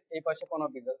 এর এই পাশে 15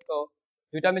 পিক্সেল, তো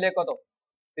দুইটা মিলে কত?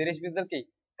 30 পিক্সেল কি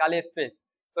খালি স্পেস।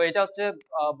 তো এটা হচ্ছে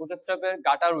বুটস্ট্র্যাপের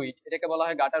গাটার উইডথ, এটাকে বলা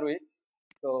হয় গাটার উইডথ।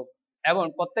 তো এবং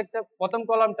প্রত্যেকটা প্রথম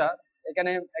কলামটা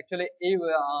এখানে অ্যাকচুয়ালি এই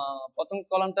প্রথম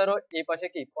কলামটারও এই পাশে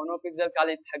কি 15 পিক্সেল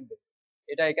খালি থাকবে,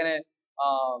 এটা এখানে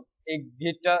এই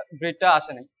গ্রিডটা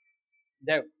আসে নাই,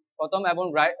 যাই হোক, প্রথম এবং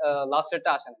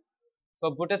লাস্টেরটা আসে নাই। তো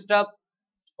বুটস্ট্র্যাপ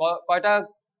কয়টা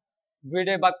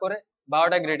গ্রিডে ভাগ করে?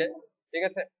 12টা গ্রিডে, ঠিক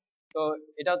আছে। তো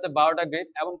এটা হচ্ছে 12টা গ্রিড,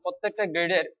 এবং প্রত্যেকটা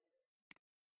গ্রিডের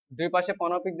দুই পাশে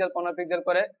 15 পিক্সেল 15 পিক্সেল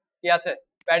করে কি আছে,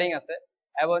 প্যাডিং আছে।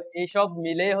 এবং এই সব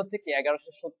মিলে হচ্ছে কি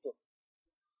 1170,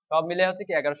 সব মিলে হচ্ছে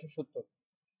কি 1170।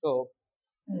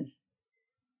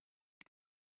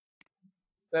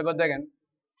 তো এবার দেখেন,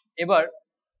 এবার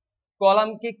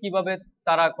কলামকে কিভাবে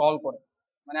তারা কল করে,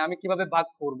 মানে আমি কিভাবে ভাগ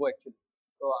করবো অ্যাকচুয়ালি।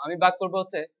 তো আমি ভাগ করবো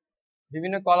হচ্ছে,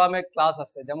 বিভিন্ন কলামের ক্লাস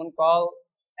আছে, যেমন call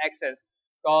access,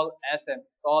 call SM,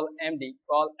 call MD,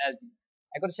 call LG.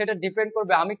 এখন সেটা ডিপেন্ড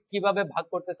করবে আমি কিভাবে ভাগ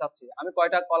করতে চাচ্ছি, আমি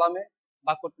কয়টা কলামে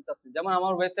ভাগ করতে চাচ্ছি। যেমন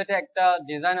আমার ওয়েবসাইটে একটা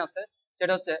ডিজাইন আছে,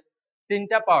 সেটা হচ্ছে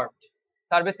 3টা পার্ট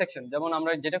সার্ভিস সেকশন, যেমন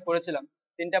আমরা যেটা করেছিলাম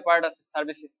 3টা পার্ট আছে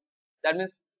সার্ভিস, দ্যাট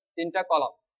মিনস 3টা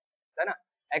কলাম, তাই না?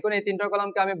 এখন এই 3টা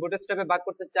কলামকে আমি বুটস্ট্র্যাপে ভাগ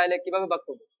করতে চাইলে কিভাবে ভাগ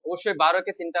করবো? অবশ্যই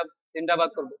 12কে তিনটা ভাগ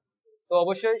করবো। তো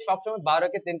অবশ্যই সবসময়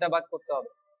 12কে 3টা ভাগ করতে হবে,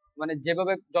 মানে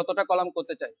যেভাবে যতটা কলাম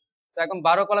করতে চাই। তো এখন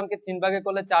 12 কলামকে 3 ভাগে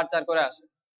করলে 4 4 করে আসে।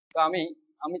 তো আমি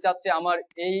আমি চাচ্ছি আমার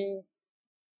এই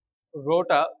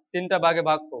রোটা 3টা ভাগে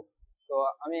ভাগ হোক। তো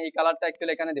আমি এই কালারটা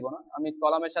অ্যাকচুয়ালি এখানে দিব না, আমি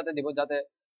কলামের সাথে দিব যাতে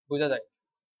বোঝা যায়।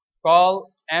 কল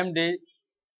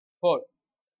md4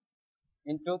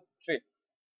 ইন্টু 3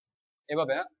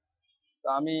 এভাবে। হ্যাঁ, তো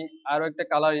আমি আরো একটা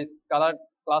কালার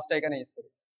ক্লাসটা এখানে ইউজ করি।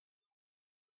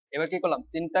 এবার কি করলাম,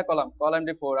 তিনটা কলাম কল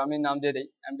md4 আমি নাম দিয়ে দিই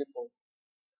md4,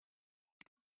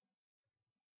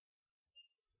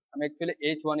 আমি অ্যাকচুয়ালি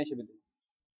h1 হিসেবে দিই।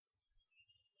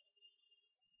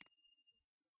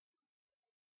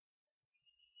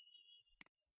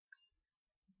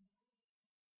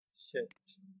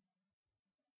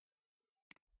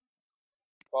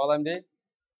 কল md4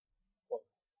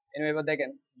 এবার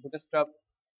দেখেন বুটস্ট্র্যাপ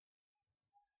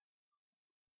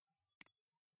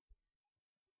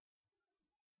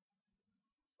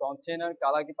কন্টেইনার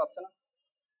কালার কি পাচ্ছে না?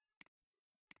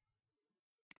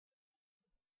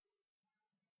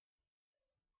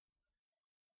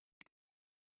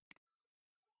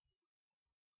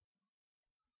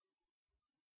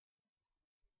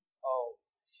 ও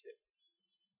শিট।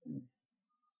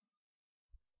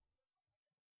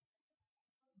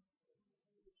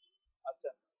 আচ্ছা,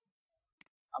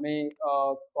 আমি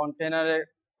কন্টেইনারে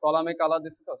কলামে কালার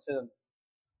দিচ্ছি তো সেজন্য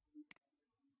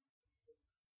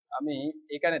আমি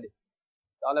এখানে দিই,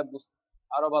 তাহলে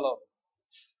আরো ভালো হবে,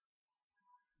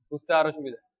 বুঝতে আরো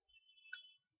সুবিধা।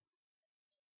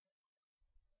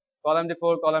 Column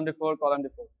ডি4 column ডি4 column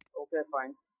ডি4, okay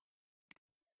fine.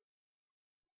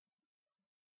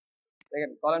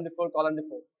 দেখেন কলাম ডি4 কলাম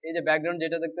ডি4, এই যে ব্যাকগ্রাউন্ড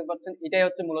যেটা দেখতে পাচ্ছেন এটাই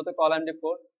হচ্ছে মূলত কলাম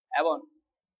ডি4। এবং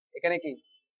এখানে কি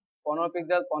 15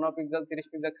 পিক্সেল 15 পিক্সেল 30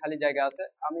 পিক্সেল খালি জায়গা আছে।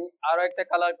 আমি আরো একটা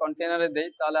কালার কন্টেইনারে দেই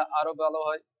তাহলে আরো ভালো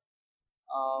হয়।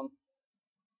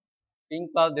 পিঙ্ক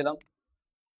প্লাস দিলাম।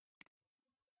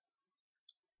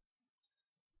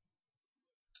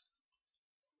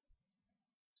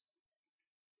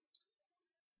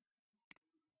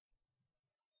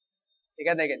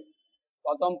 এখানে দেখেন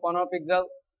প্রথম 15 পিক্সেল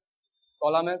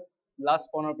কলামের লাস্ট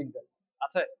 15 পিক্সেল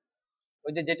আছে।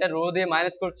 ওই যে যেটা রো দিয়ে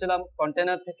মাইনাস করছিলাম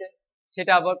কন্টেইনার থেকে,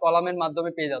 সেটা আবার কলামের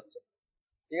মাধ্যমে পেয়ে যাচ্ছে।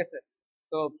 ঠিক আছে,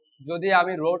 তো যদি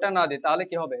আমি রোটা না দিই তাহলে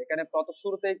কি হবে, এখানে কত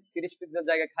শুরুতেই 30 পিক্সেল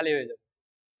জায়গা খালি হয়ে যাবে।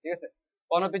 ঠিক আছে,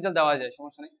 15 পিক্সেল দেওয়া যায়,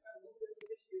 সমস্যা নেই।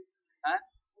 হ্যাঁ,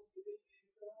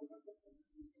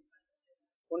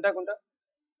 কোনটা কোনটা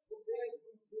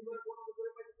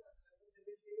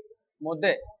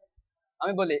মধ্যে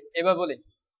আমি বলি, এবার বলি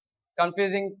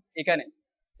কনফিউজিং এখানে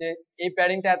যে এই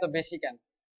প্যাডিংটা এত বেশি কেন।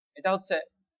 এটা হচ্ছে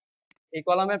এই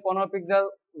কলামের 15 পিক্সেল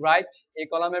রাইট, এই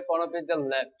কলামের 15 পিক্সেল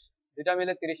লেফট, দুটা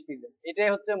মিলে 30 পিক্সেল। এটাই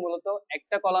হচ্ছে মূলত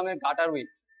একটা কলামের গাটার উইড,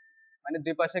 মানে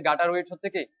দুই পাশে গাটার উইড হচ্ছে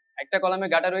কি একটা কলামের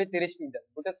গাটার উইড 30 পিক্সেল।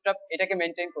 বুটস্ট্র্যাপ এটাকে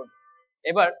মেনটেন করবে।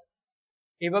 এবার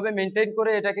এইভাবে মেনটেন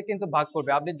করে এটাকে কিন্তু ভাগ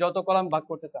করবে, আপনি যত কলাম ভাগ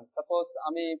করতে চান। সাপোজ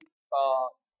আমি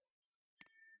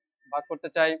ভাগ করতে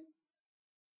চাই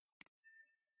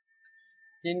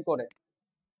 3 করে,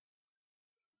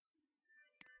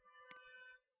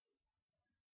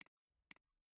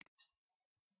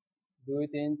 2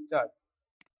 3 4,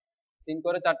 3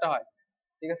 করে 4টা হয়।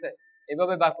 ঠিক আছে,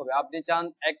 এভাবে ভাগ হবে। আপনি চান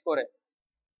 1 করে,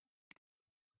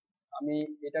 আমি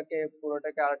এটাকে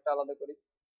পুরোটাকে আরেকটা আলাদা করি।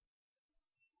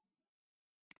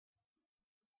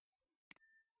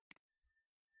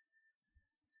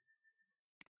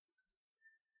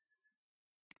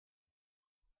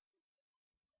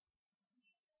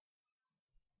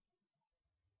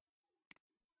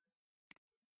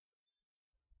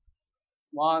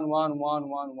 One one one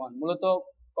one one, মূলত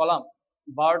কলাম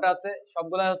 12টা আছে,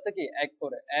 সবগুলা হচ্ছে কি 1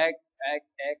 করে, 1 1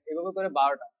 1 এভাবে করে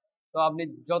 12টা। তো আপনি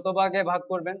যত ভাগে ভাগ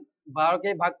করবেন,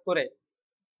 12কে ভাগ করে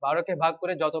 12কে ভাগ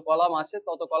করে যত কলাম আসে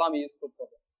তত কলাম ইউজ করতে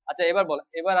হবে। আচ্ছা এবার বল,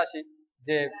 এবার আসি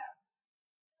যে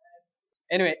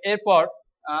এনিওয়ে এরপর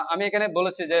আমি এখানে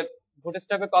বলেছি যে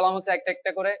বুটস্ট্র্যাপের কলাম হচ্ছে একটা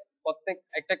একটা করে, প্রত্যেক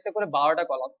একটা একটা করে 12টা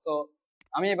কলাম। তো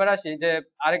আমি এবার আসি যে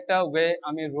আরেকটা ওয়ে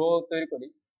আমি রো তৈরি করি।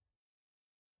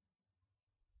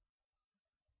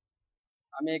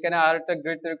 আমি এখানে আরেকটা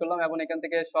গ্রিড তৈরি করলাম এবং এখান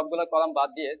থেকে সবগুলা কলাম বাদ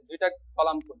দিয়ে দুইটা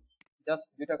কলাম করি, জাস্ট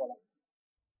দুইটা কলাম।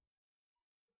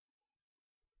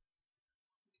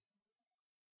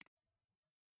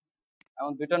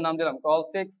 এবং দুইটার নাম দিলাম কল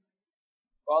 6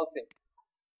 কল 6।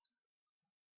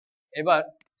 এবার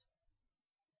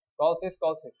কল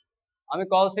 6 আমি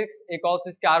কল 6 এই কল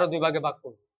 6 কে আরো দুই ভাগে ভাগ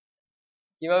করব।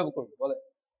 কিভাবে করবো বলে,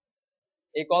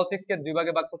 এই কল 6 কে দুই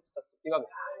ভাগে ভাগ করতে চাচ্ছি কিভাবে?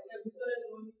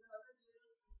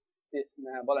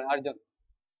 হ্যাঁ বলেন আরেকজন,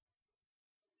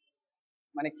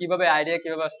 মানে কিভাবে আইডিয়া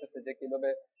কিভাবে আসতেছে যে কিভাবে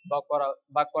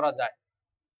ভাগ করা যায়।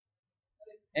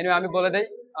 এনিওয়ে আমি বলে দেই,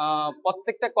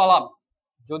 প্রত্যেকটা কলাম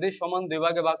যদি সমান দুই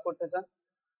ভাগে ভাগ করতে চান,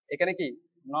 এখানে কি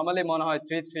নর্মালি মনে হয়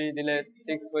 3 3 দিলে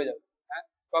 6 হয়ে যাবে। হ্যাঁ,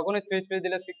 কখনোই 3 3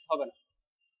 দিলে 6 হবে না।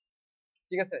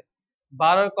 ঠিক আছে,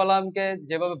 12 কলামকে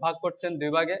যেভাবে ভাগ করছেন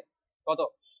দুই ভাগে, কত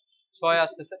 6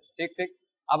 আসতেছে, 6 6।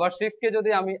 আবার 6 কে যদি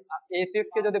আমি এই 6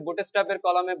 কে যদি বুটস্ট্র্যাপের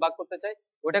কলামে ভাগ করতে চাই,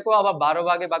 ওটাকেও আবার 12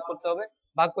 ভাগে ভাগ করতে হবে,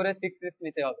 ভাগ করে 6 6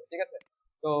 নিতে হবে, ঠিক আছে।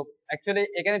 তো অ্যাকচুয়ালি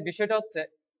এখানে বিষয়টা হচ্ছে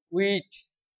উইট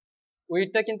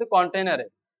উইটটা কিন্তু কন্টেইনারে,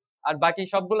 আর বাকি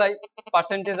সবগুলাই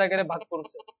পার্সেন্টেজ আকারে ভাগ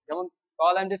করছে। যেমন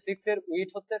কল এমডি 6 এর উইট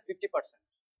হচ্ছে 50%,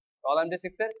 কল এমডি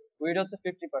 6 এর উইট হচ্ছে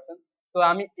 50%। তো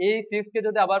আমি এই 6 কে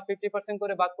যদি আবার 50%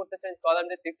 করে ভাগ করতে চাই, কল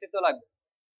এমডি 6 তো লাগবে,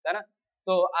 তাই না?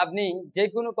 তো আপনি যে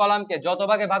কোনো কলামকে যত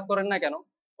ভাগে ভাগ করেন না কেন,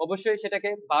 অবশ্যই সেটাকে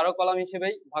 12 কলাম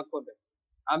হিসেবেই ভাগ করবেন।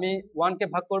 আমি 1 কে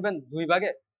ভাগ করবেন 2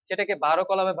 ভাগে, সেটাকে 12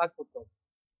 কলামে ভাগ করতে হবে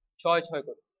 6 6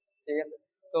 করে, ঠিক আছে।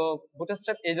 তো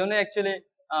বুটস্ট্র্যাপ এই জন্য অ্যাকচুয়ালি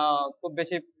খুব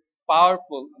বেশি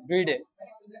পাওয়ারফুল গ্রিডে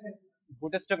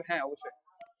বুটস্ট্র্যাপ, হ্যাঁ অবশ্যই।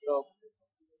 তো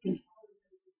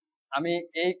আমি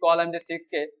এই কল এমডি 6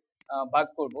 কে ভাগ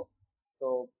করব। তো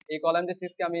এই কল এমডি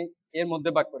 6 কে আমি এর মধ্যে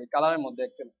ভাগ করি, কালারের মধ্যে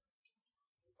অ্যাকচুয়ালি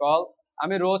কল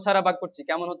আমি রো ছাড়া ভাগ করছি,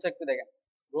 কেমন হচ্ছে একটু দেখেন।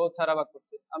 রো ছাড়া ভাগ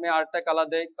করছি, আমি আরেকটা কালার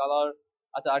দেই, কালার,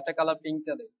 আচ্ছা আরেকটা কালার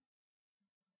পিঙ্কটা দেই।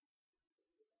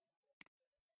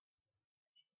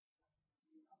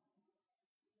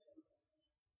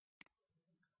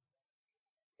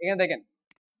 এখানে দেখেন,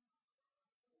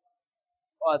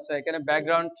 ও আচ্ছা এখানে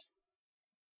ব্যাকগ্রাউন্ড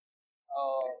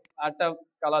আরেকটা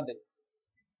কালার দেই,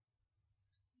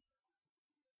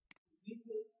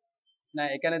 না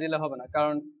এখানে দিলে হবে না,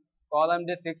 কারণ কল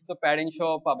এমডি 6 তো প্যাডিং সহ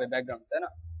পাবে ব্যাকগ্রাউন্ড, তাই না?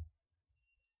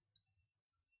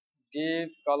 গিভ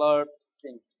কালার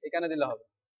পিঙ্ক এখানে দিলে হবে।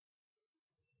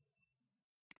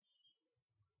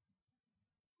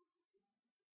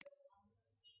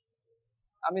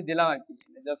 আমি দিলাম আর কি,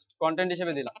 জাস্ট কন্টেন্ট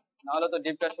হিসেবে দিলাম, না হলে তো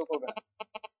ডিপটা শো করবে না,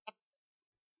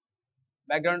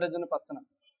 ব্যাকগ্রাউন্ডের জন্য পাচ্ছে না।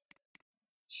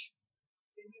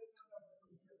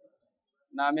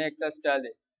 না আমি একটা স্টাইল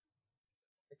দিই,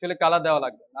 অ্যাকচুয়ালি কালার দেওয়া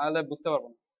লাগবে, না হলে বুঝতে পারবো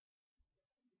না।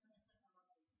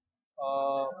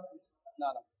 আহ, না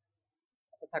না,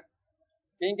 আচ্ছা থাক,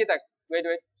 পিঙ্কই থাক। ওয়েট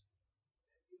ওয়েট,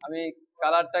 আমি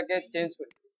কালারটাকে চেঞ্জ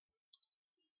করি,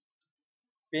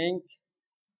 পিঙ্ক।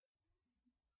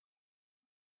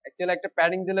 অ্যাকচুয়ালি একটা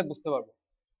প্যাডিং দিলে বুঝতে পারবো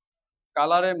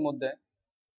কালারের মধ্যে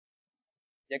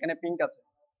যেখানে পিঙ্ক আছে,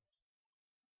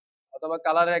 অথবা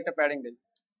কালারের একটা প্যাডিং দিই,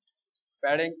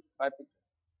 প্যাডিং 5 পিক্সেল।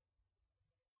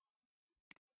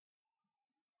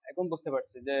 এখন বুঝতে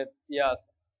পারছি যে ইয়া আছে।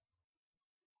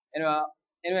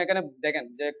 এখানে দেখেন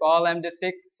যে কল এমডি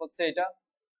 6 হচ্ছে এটা,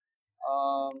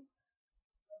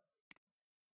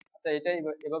 আচ্ছা এটাই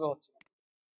এভাবে হচ্ছে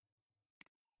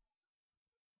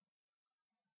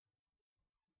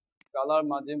colour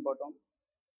margin bottom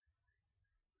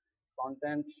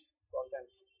content content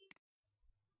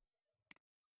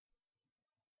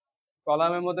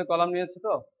কলামের মধ্যে কলাম নিয়েছে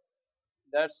তো,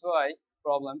 দ্যাটস ওয়াই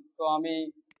প্রবলেম। তো আমি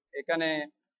এখানে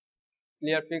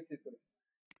ক্লিয়ার ফিক্স ইউজ করি।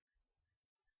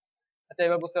 আচ্ছা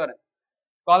এবার বুঝতে পারেন,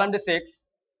 কলাম ডি 6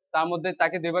 তার মধ্যে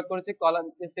তাকে দুই ভাগ করেছি, কলাম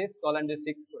ডি 6 কলাম ডি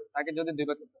 6 করে তাকে যদি দুই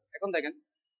ভাগ করতে হয়। এখন দেখেন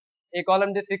এই কলাম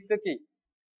ডি 6 এ কি,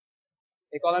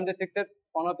 এই কলাম ডি 6 এর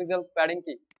 15 পিক্সেল প্যাডিং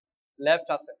কি লেফট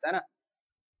আছে, তাই না?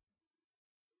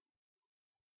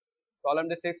 কলাম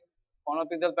ডি 6 15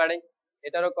 পিক্সেল প্যাডিং,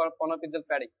 এটারও 15 পিক্সেল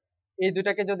প্যাডিং। এই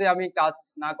দুটাকে যদি আমি কাজ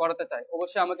না করাতে চাই,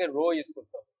 অবশ্যই আমাকে রো ইউজ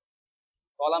করতে হবে।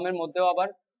 কলামের মধ্যেও আবার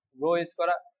রো ইউজ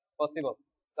করা পসিবল।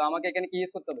 তো আমাকে এখানে কি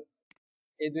ইউজ করতে হবে,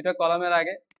 এই দুইটা কলামের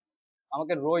আগে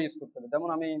আমাকে রো ইউজ করতে হবে। যেমন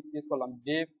আমি ইউজ করলাম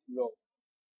ডিপ রো।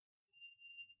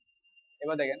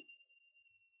 এবার দেখেন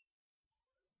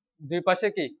দুই পাশে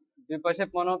কি, দুই পাশে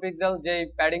 15 পিক্সেল যে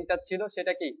প্যাডিংটা ছিল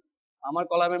সেটা কি আমার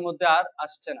কলামের মধ্যে আর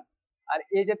আসছে না। আর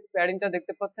এই যে প্যাডিংটা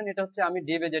দেখতে পাচ্ছেন, এটা হচ্ছে আমি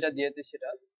ডিপে যেটা দিয়েছি সেটা,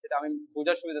 সেটা আমি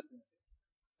বোঝার সুবিধা দিয়েছি।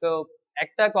 তো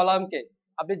একটা কলামকে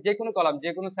আপনি যে কোনো কলাম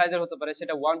যে কোনো সাইজের হতে পারে,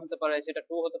 সেটা 1 হতে পারে, সেটা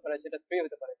 2 হতে পারে, সেটা 3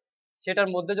 হতে পারে, সেটার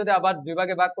মধ্যে যদি আবার দুই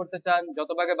ভাগে ভাগ করতে চান, যত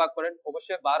ভাগে ভাগ করেন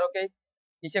অবশ্যই 12কে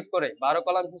হিসেব করে 12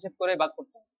 কলাম হিসেব করে ভাগ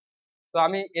করতে হবে। তো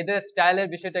আমি এদের স্টাইলের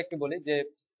বিষয়টা একটু বলি যে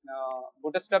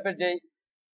বুটস্ট্র্যাপের যেই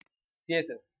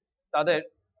সিএসএস তাদের,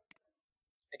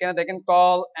 এখানে দেখেন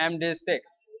কল এমডি 6,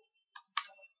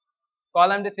 কল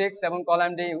এমডি 6 এবং কল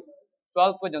এমডি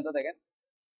 12 পর্যন্ত দেখেন,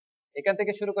 এখান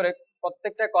থেকে শুরু করে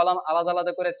প্রত্যেকটা কলাম আলাদা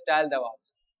আলাদা করে স্টাইল দেওয়া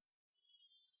আছে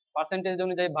পার্সেন্টেজ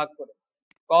অনুযায়ী ভাগ করে।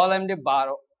 কল এমডি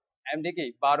 12, এমডি কি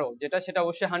 12 যেটা সেটা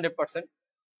অবশ্যই 100%।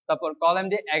 তারপর কল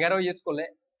এমডি 11 ইউজ করলে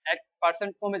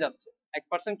 1% কমে যাচ্ছে,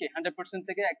 1% কি 100%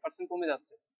 থেকে 1% কমে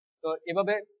যাচ্ছে। তো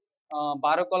এভাবে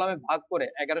 12 কলামে ভাগ করে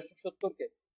 1170 কে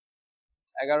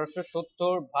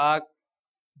 1170 ভাগ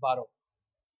 12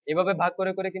 এভাবে ভাগ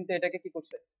করে করে কিন্তু এটাকে কি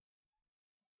করছে,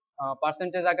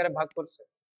 পার্সেন্টেজ আকারে ভাগ করছে,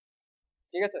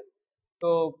 ঠিক আছে। তো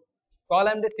কল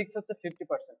এমডি 6 হচ্ছে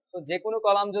 50%। তো যে কোনো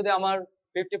কলাম যদি আমার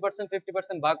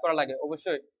 50% ভাগ করা লাগে,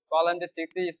 অবশ্যই কল এমডি 6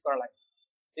 ইউজ করা লাগে,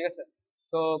 ঠিক আছে।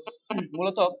 তো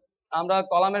মূলত আমরা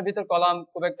কলামের ভিতর কলাম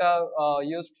খুব একটা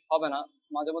ইউজ হবে না,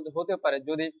 মাঝে মধ্যে হতে পারে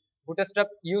যদি বুটস্ট্র্যাপ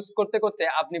ইউজ করতে করতে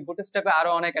আপনি বুটস্ট্র্যাপে আরো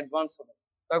অনেক অ্যাডভান্স হবেন,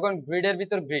 তখন গ্রিডের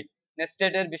ভিতর গ্রিড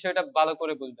নেস্টেড এর বিষয়টা ভালো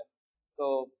করে বুঝবেন। তো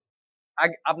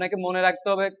আপনাকে মনে রাখতে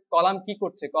হবে কলাম কি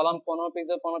করছে, কলাম 15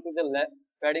 পিক্সেল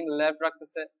প্যাডিং লেফট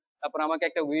রাখতেছে, তারপর আমাকে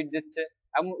একটা উইড দিচ্ছে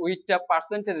এবং উইডটা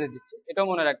পার্সেন্টেজে দিচ্ছে, এটাও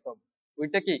মনে রাখতে হবে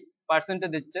উইডটা কি পার্সেন্টেজ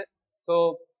দিচ্ছে। তো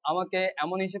আমাকে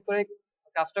এমন হিসেব করে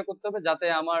কাজটা করতে হবে যাতে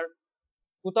আমার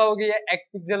কোথাও গিয়ে 1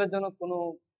 পিক্সেলের জন্য কোনো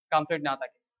কমপ্লিট না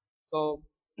থাকে। তো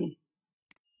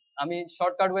আমি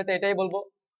শর্টকাট ওয়েতে এটাই বলবো,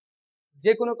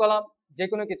 যে কোনো কলাম যে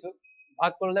কোনো কিছু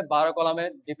ভাগ করলে 12 কলামে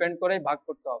ডিপেন্ড করেই ভাগ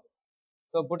করতে হবে।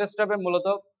 তো বুটস্ট্র্যাপে মূলত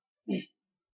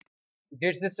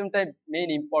গ্রিড সিস্টেমটাই মেইন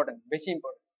ইম্পর্টেন্ট, বেশি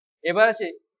ইম্পর্টেন্ট। এবার আসি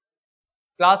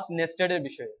ক্লাস নেস্টেড এর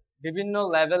বিষয়ে। বিভিন্ন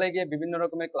লেভেলে গিয়ে বিভিন্ন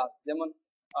রকমের ক্লাস, যেমন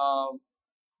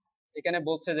এখানে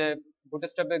বলছে যে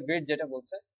বুটস্ট্র্যাপের গ্রিড যেটা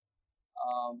বলছে,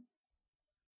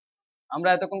 আমরা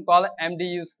এতক্ষণ কল এমডি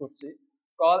ইউজ করছি,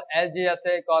 কল এলজি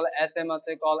আছে, কল এসএম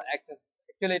আছে, কল অ্যাক্সেস,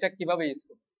 অ্যাকচুয়ালি এটা কিভাবে ইউজ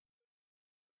করব।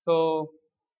 সো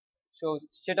সো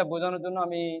সেটা বোঝানোর জন্য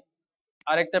আমি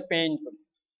আরেকটা পেইন্ট করি।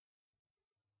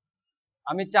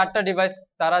 আমি 4টা ডিভাইস,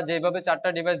 তারা যেভাবে 4টা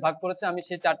ডিভাইস ভাগ করেছে আমি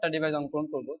সেই 4টা ডিভাইস অঙ্কন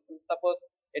করব। সাপোজ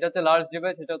এটা হচ্ছে লার্জ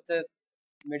ডিভাইস, এটা হচ্ছে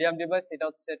মিডিয়াম ডিভাইস, এটা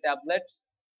হচ্ছে ট্যাবলেট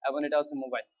এবং এটা হচ্ছে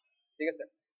মোবাইল। ঠিক আছে,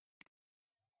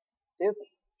 ঠিক আছে।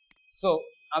 সো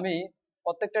আমি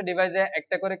প্রত্যেকটা ডিভাইসে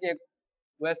একটা করে কি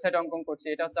ওয়েবসাইট অঙ্কন করছি।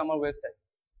 এটা হচ্ছে আমার ওয়েবসাইট,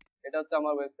 এটা হচ্ছে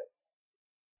আমার ওয়েবসাইট,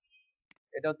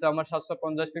 এটা হচ্ছে আমার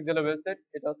 750 পিক্সেলের ওয়েবসাইট,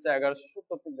 এটা হচ্ছে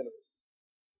 1170 পিক্সেলের ওয়েবসাইট।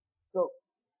 সো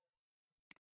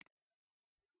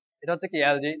এটা হচ্ছে কি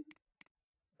এলজি,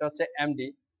 এটা হচ্ছে এমডি,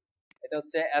 এটা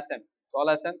হচ্ছে এসএম, কল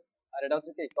এসএম, আর এটা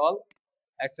হচ্ছে কি কল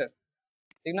অ্যাক্সেস,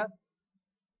 ঠিক না?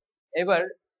 এবার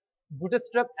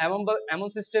বুটস্ট্র্যাপ এমন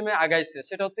সিস্টেমে আগাইছে,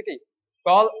 সেটা হচ্ছে কি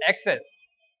কল অ্যাক্সেস।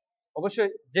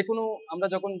 অবশ্যই যে কোনো, আমরা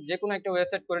যখন যে কোনো একটা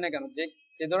ওয়েবসাইট করি না কেন, যে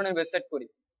যে ধরনের ওয়েবসাইট করি,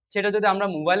 সেটা যদি আমরা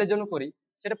মোবাইলের জন্য করি,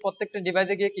 সেটা প্রত্যেকটা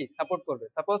ডিভাইসে গিয়ে কি সাপোর্ট করবে।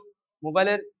 সাপোজ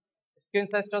মোবাইলের স্ক্রিন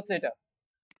সাইজটা হচ্ছে এটা,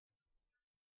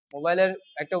 মোবাইলের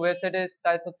একটা ওয়েবসাইটের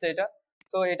সাইজ হচ্ছে এটা।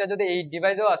 সো এটা যদি এই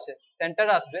ডিভাইসেও আসে,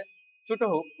 সেন্টারে আসবে, ছোট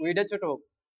হোক উইডে ছোট হোক,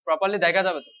 প্রপারলি দেখা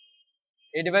যাবে তো।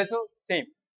 এই ডিভাইসও সেম,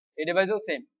 এই ডিভাইসও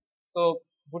সেম। সো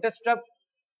বুটস্ট্র্যাপ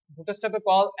বুটস্ট্র্যাপে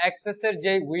কল অ্যাক্সেসের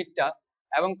যে উইডটা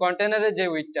এবং কন্টেনারের যে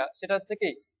উইডটা, সেটা হচ্ছে কি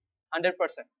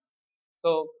 100%।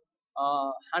 সো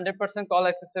 100% কল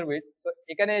অ্যাক্সেসের উইড। সো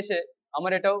এখানে এসে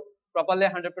আমার এটাও প্রপারলি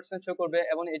 100% শো করবে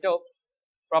এবং এটাও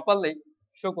প্রপারলি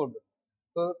শো করবে।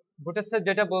 তো বুটস্ট্র্যাপ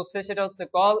যেটা বলছে সেটা হচ্ছে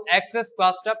কল অ্যাক্সেস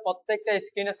ক্লাসটা প্রত্যেকটা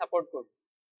স্ক্রিনে সাপোর্ট করবে,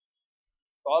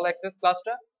 কল অ্যাক্সেস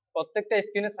ক্লাসটা প্রত্যেকটা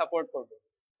স্ক্রিনে সাপোর্ট করবে।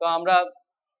 তো আমরা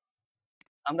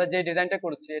আমরা যে ডিজাইনটা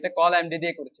করেছি এটা কল এমডি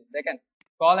দিয়ে করেছি। দেখেন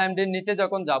কল এমডির নিচে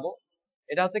যখন যাব,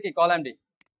 এটা হচ্ছে কি কল এমডি,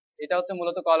 এটা হচ্ছে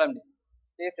মূলত কল এমডি,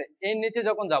 ঠিক আছে। এর নিচে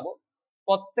যখন যাব,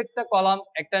 প্রত্যেকটা কলাম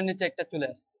একটার নিচে একটা চলে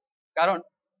আসছে, কারণ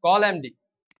কল এমডি,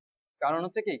 কারণ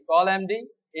হচ্ছে কি কল এমডি।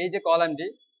 এই যে কল এমডি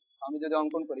আমি যদি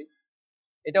অঙ্কন করি,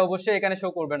 এটা অবশ্যই এখানে শো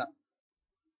করবে না,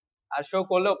 আর শো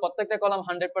করলেও প্রত্যেকটা কলাম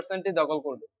 100%ই দখল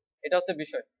করবে। এটা হচ্ছে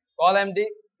বিষয়। কল এমডি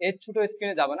এর ছোট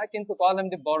স্ক্রিনে যাবে না, কিন্তু কল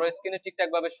এমডি বড় স্ক্রিনে ঠিকঠাক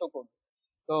ভাবে শো করবে।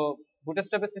 তো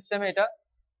বুটস্ট্র্যাপের সিস্টেমে এটা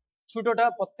ছোটটা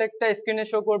প্রত্যেকটা স্ক্রিনে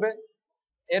শো করবে,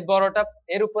 এর বড়টা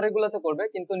এর উপরে গুলোতে করবে,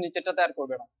 কিন্তু নিচেরটাতে আর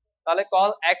করবে না। তাহলে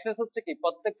কল অ্যাক্সেস হচ্ছে কি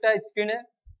প্রত্যেকটা স্ক্রিনে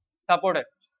সাপোর্টেড,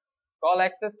 কল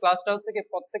অ্যাক্সেস ক্লাসটা হচ্ছে কি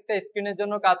প্রত্যেকটা স্ক্রিনের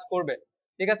জন্য কাজ করবে।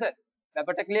 ঠিক আছে,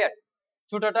 ব্যাপারটা ক্লিয়ার?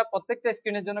 ছোটটা প্রত্যেকটা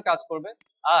স্ক্রিনের জন্য কাজ করবে,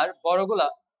 আর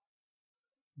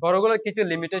বড়গুলোর কিছু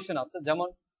লিমিটেশন আছে, যেমন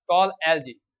কল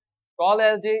এলজি, কল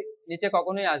এলজি নিচে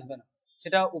কখনোই আসবে না,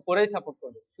 সেটা উপরেই সাপোর্ট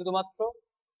করবে, শুধুমাত্র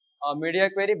মিডিয়া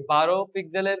কোয়েরি 12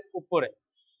 পিক্সেলের উপরে।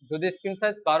 যদি স্ক্রিন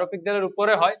সাইজ 12 পিক্সেলের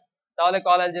উপরে হয় তাহলে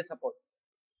কল এলজি সাপোর্ট।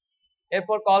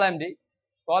 এরপর কল এমডি,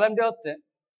 কল এমডি হচ্ছে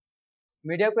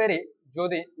মিডিয়া কোয়েরি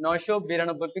যদি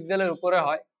 992 পিক্সেলের উপরে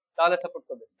হয় তাহলে সাপোর্ট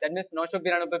করবে। দ্যাট মিনস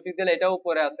 992 পিক্সেল এটাও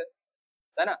উপরে আছে,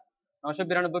 তাই না?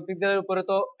 992 পিক্সেলের উপরে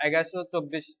তো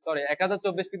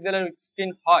 1024 পিক্সেলের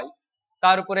স্ক্রিন হয়,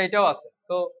 তার উপরে এটাও আছে।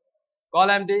 তো কল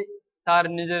এমডি তার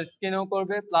নিজের স্ক্রিনও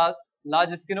করবে, প্লাস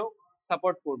লার্জ স্ক্রিনও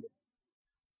সাপোর্ট করবে।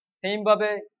 সেম ভাবে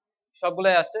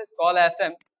সবগুলাই আছে। কল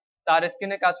এসএম তার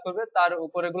স্ক্রিনে কাজ করবে, তার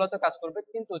উপরে গুলোতে কাজ করবে,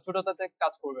 কিন্তু ছোটটাতে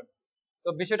কাজ করবে না। তো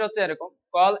বিষয়টা হচ্ছে এরকম,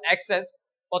 কল অ্যাক্সেস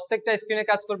প্রত্যেকটা স্ক্রিনে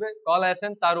কাজ করবে, কল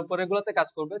এসএম তার উপরে গুলোতে কাজ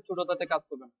করবে, ছোটটাতে কাজ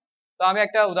করবে না। তো আমি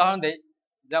একটা উদাহরণ দেই,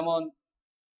 যেমন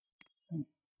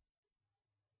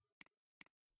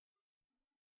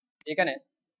এখানে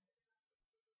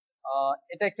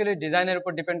এটা অ্যাকচুয়ালি ডিজাইনের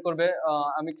উপর ডিপেন্ড করবে।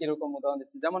 আমি কিরকম উদাহরণ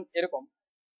দিচ্ছি, যেমন এরকম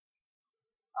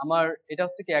আমার এটা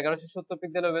হচ্ছে কি 1170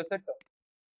 পিক্সেলের ওয়েবসাইট। তো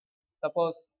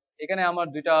সাপোজ এখানে আমার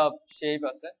দুইটা শেপ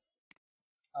আছে,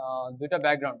 দুইটা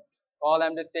ব্যাকগ্রাউন্ড, কল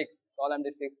এমডি6, কল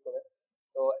এমডি6 করে।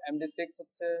 তো এমডি6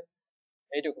 হচ্ছে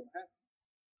এইটুকু, হ্যাঁ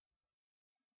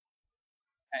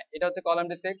হ্যাঁ, এটা হচ্ছে কল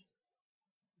এমডি6,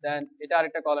 দেন এটা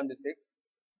আরেকটা কল এমডি6,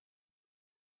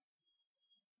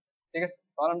 ঠিক আছে,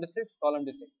 কল এমডি6, কল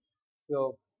এমডি6। তো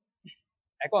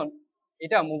এখন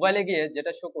এটা মোবাইলে গিয়ে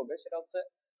যেটা শো করবে সেটা হচ্ছে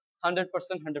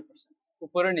 100%,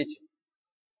 উপরে নিচে।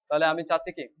 তাহলে আমি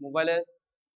চাচ্ছি কি মোবাইলে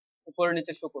উপরে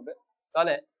নিচে শো করবে।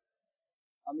 তাহলে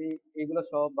আমি এইগুলো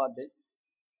সব বাদ দিই,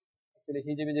 অ্যাকচুয়ালি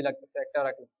হিজিবিজি লাগতেছে, একটা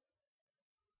রাখলাম।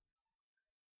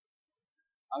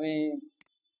 আমি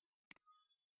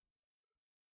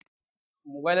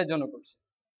মোবাইলের জন্য করছি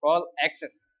কল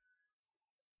অ্যাক্সেস।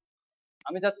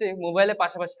 আমি চাচ্ছি মোবাইলে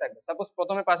পাশাপাশি থাকবে। সাপোজ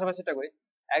প্রথমে পাশাপাশিটা করি,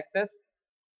 অ্যাক্সেস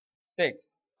 6,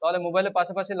 তাহলে মোবাইলের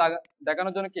পাশাপাশি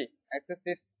দেখানোর জন্য কি অ্যাক্সেস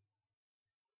 6,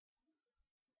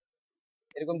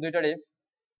 এরকম দুইটা ডিভ।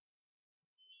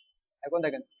 এখন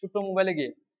দেখেন ছোট মোবাইলে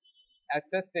গিয়ে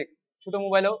অ্যাক্সেস 6, ছোট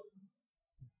মোবাইলেও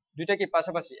দুইটা কি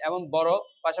পাশাপাশি, এবং বড়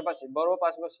পাশাপাশি, বড়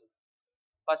পাশাপাশি,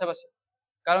 পাশাপাশি।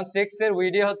 কারণ 6 এর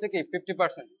উইডি হচ্ছে কি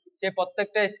 50%, সে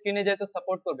প্রত্যেকটা স্ক্রিনে যেহেতু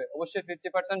সাপোর্ট করবে অবশ্যই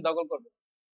 50% দখল করবে,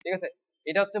 ঠিক আছে।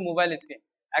 এটা হচ্ছে মোবাইল স্ক্রিন।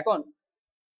 এখন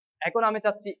এখন আমি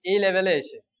চাচ্ছি এই লেভেলে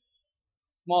এসে,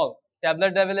 স্মল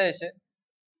ট্যাবলেট লেভেলে এসে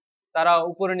তারা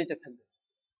উপরে নিচে থাকবে।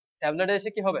 ট্যাবলেটে এসে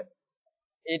কি হবে,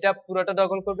 এটা পুরোটা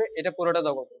দখল করবে, এটা পুরোটা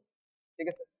দখল করবে, ঠিক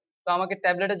আছে। তো আমাকে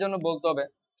ট্যাবলেটের জন্য বলতে হবে,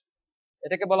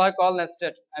 এটাকে বলা হয় call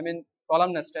nested, I mean column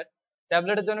nested.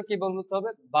 ট্যাবলেটের জন্য কি বলতে হবে,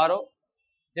 12,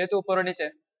 যেহেতু উপরে নিচে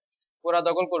পুরা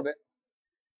দখল করবে,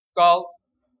 কল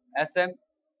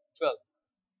SM12।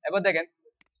 এবার দেখেন,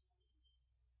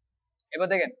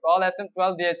 কল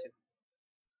SM12 দিয়েছে।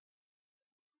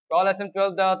 কল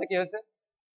SM12 দেওয়াতে কি হয়েছে,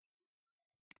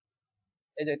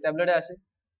 এই যে ট্যাবলেটে আসে,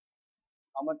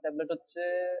 আমার ট্যাবলেট হচ্ছে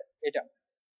এটা,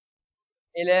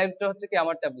 এই লেয়ারটা হচ্ছে কি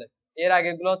আমার ট্যাবলেট, এর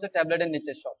আগের গুলো হচ্ছে ট্যাবলেটের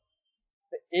নিচে সব।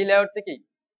 এই লেয়ারটা কি,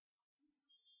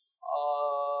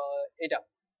 এটা,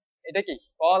 এটা কি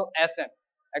কল SM।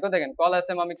 এখন দেখেন কল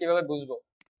SM আমি কিভাবে বুঝবো,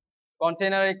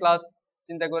 কন্টেইনারি ক্লাস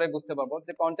চিন্তা করে বুঝতে পারবো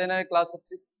যে কন্টেইনারি ক্লাস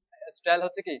হচ্ছে, স্টাইল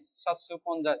হচ্ছে কি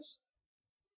 750,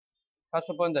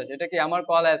 750, এটা কি আমার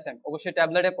কল SM অবশ্যই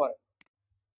ট্যাবলেটে পড়ে,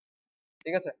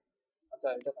 ঠিক আছে। আচ্ছা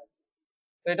এটা থাক।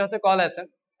 তো এটা হচ্ছে কল SM।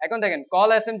 এখন দেখেন কল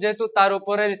SM যেহেতু তার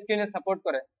উপরের স্ক্রিনে সাপোর্ট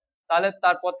করে, তাহলে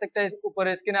তার প্রত্যেকটা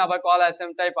উপরের স্ক্রিনে আবার কল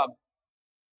SM টাই পাবে,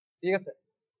 ঠিক আছে।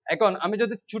 এখন আমি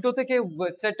যদি ছোট থেকে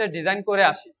ওয়েবসাইটটা ডিজাইন করে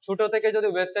আসি, ছোট থেকে যদি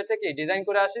ওয়েবসাইটটাকে ডিজাইন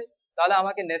করে আসি, তাহলে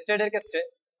আমাকে নেস্টেড এর ক্ষেত্রে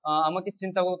আমাকে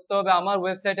চিন্তা করতে হবে আমার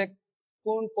ওয়েবসাইটে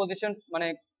কোন পজিশন, মানে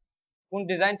কোন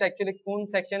ডিজাইনটা অ্যাকচুয়ালি কোন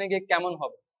সেকশনে গিয়ে কেমন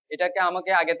হবে, এটাকে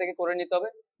আমাকে আগে থেকে করে নিতে হবে,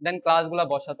 দেন ক্লাসগুলো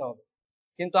বসাতে হবে।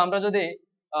 কিন্তু আমরা যদি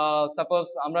সাপোজ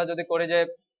আমরা যদি করি যে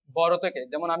বড় থেকে,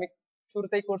 যেমন আমি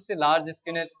শুরুতেই করছি লার্জ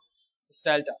স্ক্রিনের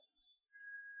স্টাইলটা,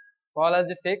 কল এস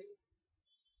 6,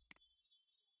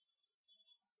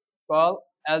 কল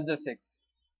এস 6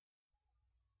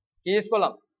 কি ইউজ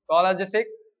করলাম, কল এস 6,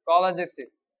 কল এস 6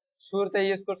 শুরুতে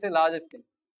ইউজ করছি লার্জ স্ক্রিন,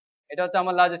 এটা হচ্ছে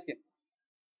আমার লার্জ স্ক্রিন।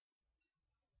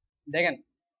 দেখেন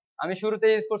আমি শুরুতে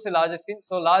ইউজ করছি লার্জ স্ক্রিন,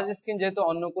 তো লার্জ স্ক্রিন যেহেতু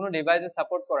অন্য কোনো ডিভাইসে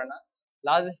সাপোর্ট করে না,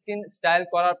 লার্জ স্ক্রিন স্টাইল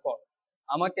করার পর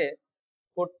আমাকে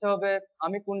করতে হবে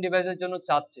আমি কোন ডিভাইসের জন্য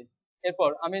চাচ্ছি। এরপর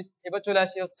আমি এবার চলে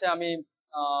আসি হচ্ছে আমি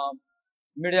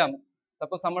মিডিয়াম,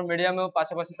 সাপোজ আমার মিডিয়ামেও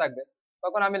পাশাপাশি থাকবে,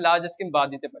 তখন আমি লার্জ স্ক্রিন বাদ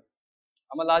দিতে পারি।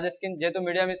 আমার লার্জ স্ক্রিন যেহেতু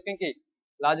মিডিয়াম স্ক্রিন কি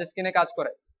লার্জ স্ক্রিনে কাজ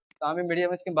করে, তো আমি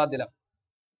মিডিয়াম স্ক্রিন বাদ দিলাম।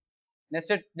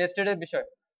 নেস্টেডের বিষয়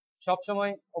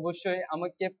সবসময় অবশ্যই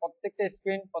আমাকে প্রত্যেকটা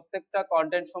স্ক্রিন, প্রত্যেকটা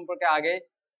কন্টেন্ট সম্পর্কে আগে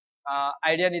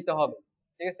আইডিয়া নিতে হবে,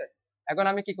 ঠিক আছে। এখন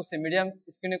আমি কি করছি, মিডিয়াম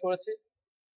স্ক্রিনে করেছি,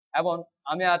 এবং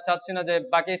আমি আর চাচ্ছি না যে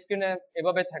বাকি স্ক্রিনে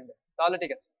এভাবে থাকবে, তাহলে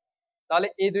ঠিক আছে, তাহলে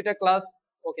এই দুইটা ক্লাস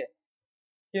ওকে।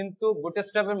 কিন্তু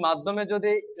বুটস্ট্র্যাপের মাধ্যমে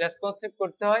যদি রেসপন্সিভ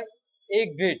করতে হয়, এই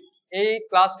গ্রিড, এই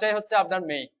ক্লাসটাই হচ্ছে আপনার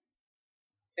মেইন,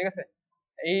 ঠিক আছে।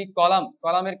 এই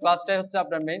কলামের ক্লাসটাই হচ্ছে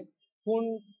আপনার মেইন। কোন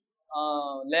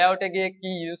লেআউটে গিয়ে কি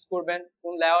ইউজ করবেন,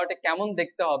 কোন লেআউটে কেমন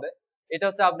দেখতে হবে, এটা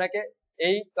হচ্ছে আপনাকে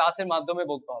এই ক্লাসের মাধ্যমে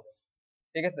বলতে হবে,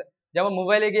 ঠিক আছে। যেমন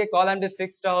মোবাইলে গিয়ে কল এমডি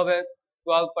 6টা হবে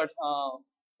 12,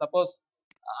 সাপোজ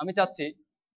আমি চাচ্ছি,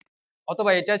 অথবা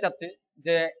এটাই চাচ্ছি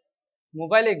যে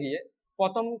মোবাইলে গিয়ে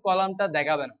প্রথম কলামটা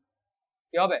দেখাবে না,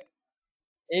 কি হবে,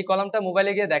 এই কলামটা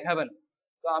মোবাইলে গিয়ে দেখাবে না।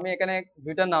 তো আমি এখানে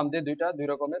দুইটা নাম দিই, দুই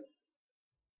রকমের,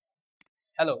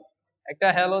 হ্যালো, একটা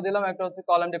হ্যালো দিলাম, একটা হচ্ছে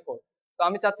কল এমডি 4। তো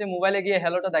আমি চাচ্ছি মোবাইলে গিয়ে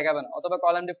হ্যালোটা দেখাবে না, অথবা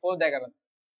কল এমডি 4 দেখাবে না,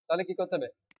 তাহলে কি করতে হবে,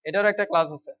 এটারও একটা ক্লাস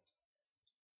আছে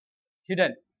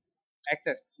হিডেন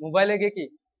অ্যাক্সেস, মোবাইলে গিয়ে কি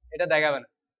এটা দেখাবে না।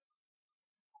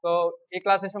 তো এই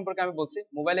ক্লাসের সম্পর্কে আমি বলছি,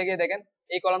 মোবাইলে গিয়ে দেখেন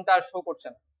এই কলামটা আর শো করছে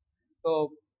না। তো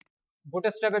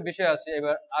বুটস্ট্র্যাপের বিষয় আছে,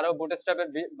 এবার আরো বুটস্ট্র্যাপের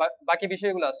বাকি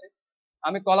বিষয়গুলো আছে।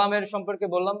 আমি কলামের সম্পর্কে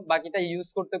বললাম, বাকিটা ইউজ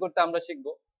করতে করতে আমরা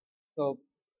শিখবো। তো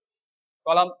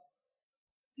কলাম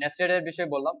নেস্টেড এর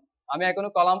বিষয়ে বললাম, আমি এখনো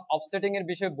কলাম অফসেটিং এর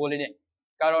বিষয়ে বলি নাই,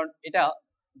 কারণ এটা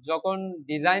যখন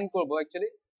ডিজাইন করব অ্যাকচুয়ালি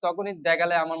তখনই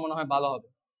দেখালে আমার মনে হয় ভালো হবে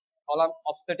কলাম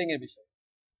অফসেটিং এর বিষয়।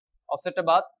 অফসেটটা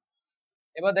বাদ,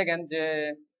 এবার দেখেন যে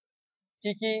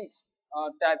কি কি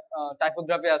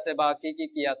টাইপোগ্রাফি আছে বা কি কি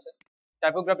কি আছে।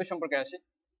 টাইপোগ্রাফি সম্পর্কে আসি,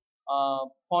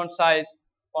 ফন্ট সাইজ,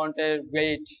 ফন্টের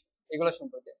ওয়েট, এগুলো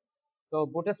সম্পর্কে। তো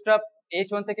বুটস্ট্র্যাপ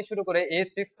H1 থেকে শুরু করে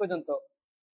A6 পর্যন্ত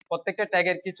প্রত্যেকটা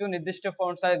ট্যাগের কিছু নির্দিষ্ট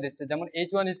ফন্ট সাইজ দিচ্ছে। যেমন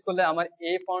H1 ইউজ করলে আমার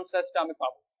এই ফন্ট সাইজটা আমি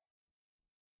পাবো,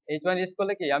 H1 ইউজ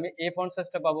করলে কি আমি এই ফন্ট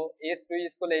সাইজটা পাবো, H2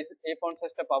 ইউজ করলে এই ফন্ট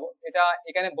সাইজটা পাবো, এটা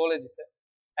এখানে বলে দিছে।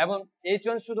 এবং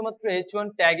H1 শুধুমাত্র H1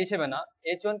 ট্যাগ হিসেবে না,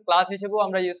 H1 ক্লাস হিসেবেও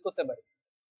আমরা ইউজ করতে পারি।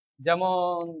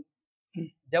 যেমন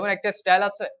যেমন একটা স্টাইল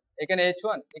আছে, এখানে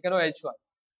H1, এখানেও H1,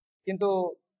 কিন্তু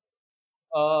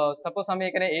সাপোজ আমি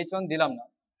এখানে H1 দিলাম না,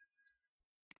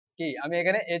 কি আমি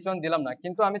এখানে H1 দিলাম না,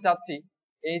 কিন্তু আমি চাচ্ছি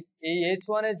এই এই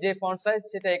H1 এর যে ফন্ট সাইজ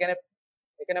সেটা এখানে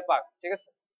এখানে পাক, ঠিক আছে।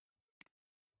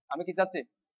 আমি কি চাচ্ছি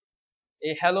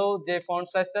এই হ্যালো যে ফন্ট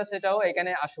সাইজটা সেটাও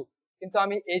এখানে আসুক, কিন্তু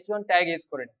আমি H1 ট্যাগ ইউজ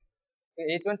করি না। তো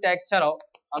H1 ট্যাগ ছাড়াও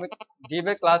আমি div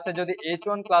এর ক্লাসে যদি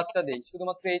H1 ক্লাসটা দেই,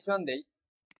 শুধুমাত্র H1 দেই,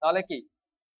 তাহলে কি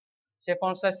সে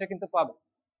ফন্ট সাইজটা কিন্তু পাবে,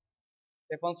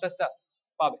 সে ফন্ট সাইজটা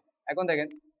পাবে। এখন দেখেন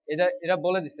এটা এরা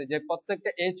বলে দিচ্ছে যে প্রত্যেকটা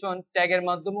H1 ট্যাগের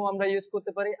মাধ্যমেও আমরা ইউজ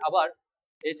করতে পারি, আবার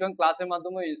H1 ক্লাসের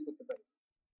মাধ্যমেও ইউজ করতে পারি।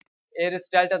 এর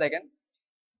স্টাইলটা দেখেন,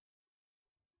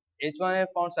 H1 এর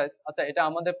ফন্ট সাইজ, আচ্ছা এটা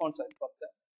আমাদের ফন্ট সাইজ পাচ্ছে,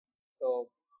 তো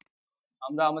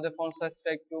আমরা আমাদের ফন্ট সাইজটা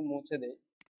একটু মুছে দেই।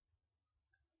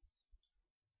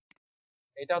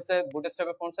 এটা হচ্ছে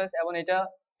বুটস্ট্র্যাপের ফন্ট সাইজ এবং এটা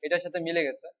এটার সাথে মিলে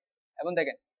গেছে। এবং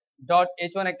দেখেন ডট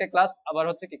H1 একটা ক্লাস, আবার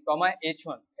হচ্ছে কি কমা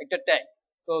H1 একটা ট্যাগ,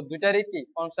 তো দুইটারই কি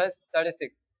ফন্ট সাইজ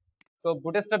 36। তো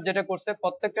বুটস্ট্র্যাপ যেটা করছে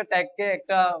প্রত্যেকটা ট্যাগকে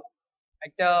একটা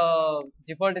একটা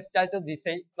ডিফল্ট স্টাইল তো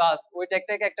দিছেই, প্লাস ওই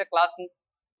ট্যাগটাকে একটা ক্লাস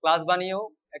ক্লাস বানিয়েও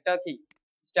একটা কি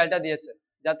স্টাইলটা দিয়েছে,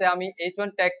 যাতে আমি H1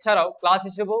 ট্যাগ ছাড়াও ক্লাস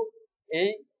হিসেবেও এই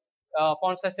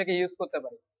ফন্ট সাইজটাকে ইউজ করতে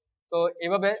পারি। তো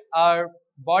এইভাবে আর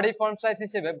বডি ফন্ট সাইজ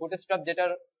হিসেবে বুটস্ট্র্যাপ যেটা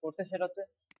করছে সেটা হচ্ছে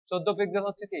 14 পিক্সেল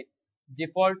হচ্ছে কি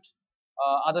ডিফল্ট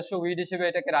আদর্শ উইড হিসেবে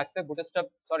এটাকে রাখছে, বুটস্ট্র্যাপ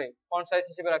সরি ফন্ট সাইজ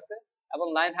হিসেবে রাখছে। এবং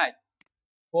লাইন হাইট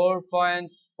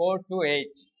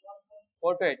 4.428,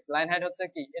 428 লাইন হাইট হচ্ছে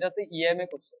কি, এটা হচ্ছে ইএমএ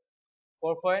করছে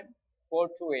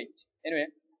 4.428। এনিওয়ে,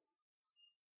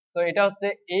 তো এটা হচ্ছে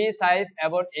এই সাইজ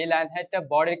এবং এই লাইন হাইটটা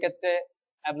বডির ক্ষেত্রে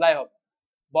অ্যাপ্লাই হবে,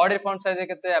 বডির ফন্ট সাইজের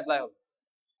ক্ষেত্রে অ্যাপ্লাই হবে,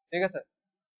 ঠিক আছে।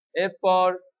 এরপর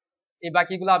এই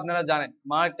বাকিগুলো আপনারা জানেন,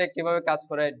 মার্ক ট্যাগ কিভাবে কাজ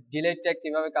করে, ডিলেট ট্যাগ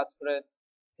কিভাবে কাজ করে,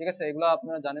 ঠিক আছে, এগুলো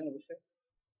আপনারা জানেন অবশ্যই।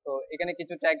 তো এখানে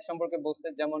কিছু ট্যাগ সম্পর্কে বলতে,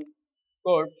 যেমন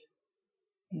কোড,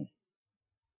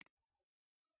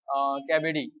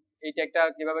 ক্যাবিডি, এই ট্যাগটা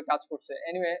কিভাবে কাজ করছে।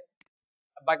 এনিওয়ে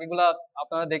বাকিগুলা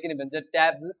আপনারা দেখে নেবেন যে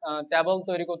ট্যাবল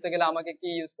তৈরি করতে গেলে আমাকে কি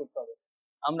ইউজ করতে হবে।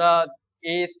 আমরা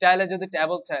এই স্টাইলে যদি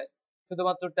ট্যাবল চাই,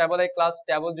 শুধুমাত্র ট্যাবলে ক্লাস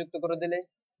ট্যাবল যুক্ত করে দিলেই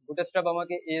বুটস্ট্র্যাপ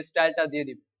আমাকে এই স্টাইলটা দিয়ে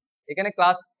দিবে। এখানে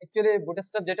ক্লাস অ্যাকচুয়ালি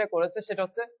বুটস্ট্র্যাপ যেটা করেছে সেটা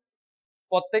হচ্ছে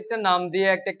প্রত্যেকটা নাম দিয়ে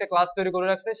একটা একটা ক্লাস তৈরি করে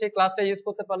রাখছে, সেই ক্লাসটা ইউজ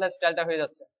করতে পারলে স্টাইলটা হয়ে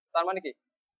যাচ্ছে। তার মানে কি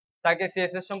তাকে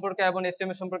সিএসএস সম্পর্কে এবং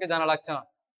এইচটিএমএল সম্পর্কে জানা লাগছে না,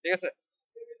 ঠিক আছে।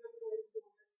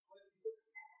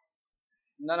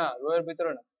 না না, রো এর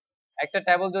ভিতরে না, একটা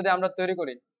ট্যাবল যদি আমরা তৈরি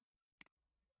করি,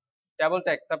 ট্যাবল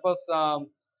ট্যাগ সাপোজ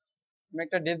আমি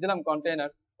একটা ডিভ দিলাম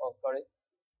কন্টেইনার, ও সরি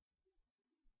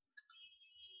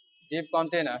ডিভ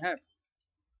কন্টেইনার, হ্যাঁ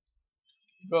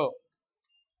ব্রো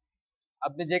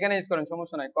আপনি যেখানে ইউজ করেন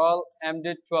সমস্যা নাই, কল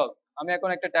md12। আমি এখন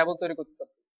একটা ট্যাবল তৈরি করতে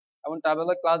চাচ্ছি, এবং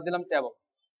ট্যাবলের ক্লাস দিলাম ট্যাবল,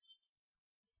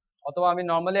 অথবা আমি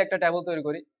নর্মালি একটা ট্যাবল তৈরি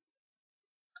করি,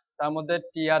 তার মধ্যে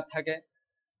টিআর থাকে,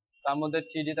 তার মধ্যে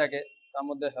টিডি থাকে, তার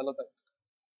মধ্যে হ্যালো থাকে,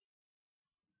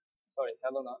 সরি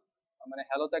হ্যালো না, মানে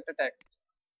হ্যালো তো একটা টেক্সট,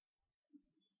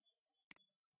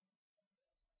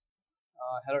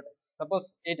 হ্যালো টেক্সট। সাপোজ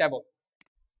এই ট্যাবল,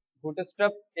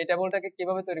 বুটস্ট্র্যাপ এই ট্যাবলটাকে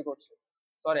কিভাবে তৈরি করছে,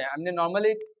 সরি আপনি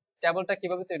নর্মালি ট্যাবলটা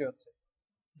কিভাবে তৈরি হচ্ছে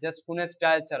জাস্ট কোনো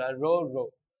স্টাইল ছাড়া, রো রো।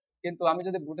 কিন্তু আমি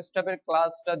যদি বুটস্ট্র্যাপের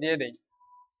ক্লাসটা দিয়ে দেই,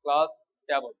 ক্লাস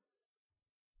ট্যাবল,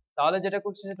 তাহলে যেটা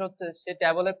করছে সেটা হচ্ছে সে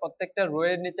ট্যাবলের প্রত্যেকটা রো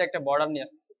এর নিচে একটা বর্ডার নিয়ে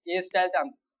আসতেছে, এই স্টাইলটা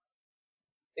আনতেছে,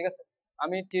 ঠিক আছে।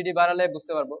 আমি টিডি বাড়ালে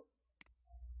বুঝতে পারবো,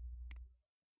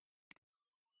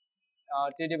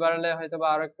 টিডি বাড়ালে হয়তো বা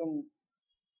আরো একটু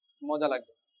মজা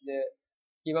লাগবে যে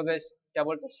কিভাবে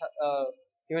ট্যাবলটা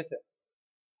কি হয়েছে,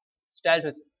 স্টাইল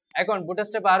হয়েছে। এখন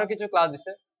বুটস্ট্র্যাপ আরো কিছু ক্লাস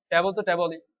দিছে, ট্যাবল তো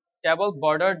ট্যাবলই, ট্যাবল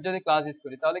বর্ডার যদি ক্লাস ইউজ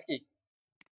করি তাহলে কি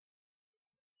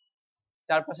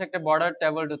চারপাশে একটা বর্ডার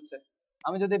ট্যাবল হচ্ছে।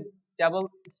 আমি যদি ট্যাবল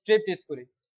স্ট্রিপ ইউজ করি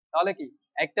তাহলে কি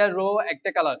একটা রো একটা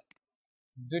কালার,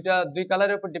 দুই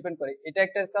কালারের উপর ডিপেন্ড করে, এটা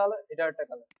একটা কালার, এটা একটা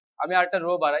কালার। আমি আরেকটা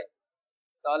রো বাড়াই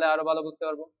তাহলে আরো ভালো বুঝতে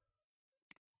পারবো।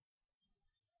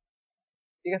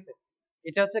 ঠিক আছে,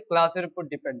 এটা হচ্ছে ক্লাসের উপর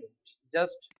dependent.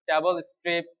 Just table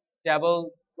strip, table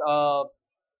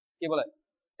কি বলে,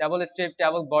 ট্যাবল স্ট্রিপ,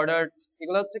 ট্যাবল বর্ডার,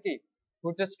 এগুলো হচ্ছে কি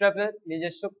বুটস্ট্র্যাপের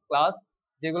নিজস্ব ক্লাস,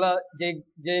 যেগুলা যে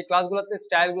যে ক্লাসগুলোতে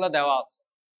স্টাইল গুলো দেওয়া আছে।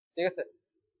 ঠিক আছে,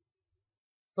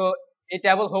 সো এই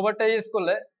ট্যাবল হোভারটা ইউজ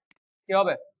করলে কি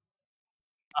হবে,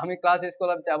 আমি ক্লাস ইউজ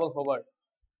করলাম ট্যাবল হোভার,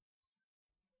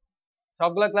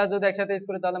 সবগুলা ক্লাস যদি একসাথে ইউজ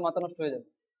করি তাহলে মাথা নষ্ট হয়ে যাবে।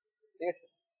 ঠিক আছে,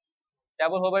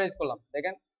 ট্যাবল হোভার ইউজ করলাম,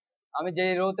 দেখেন আমি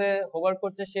যেই রোতে হোভার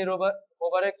করছি সেই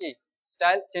হোভারে কি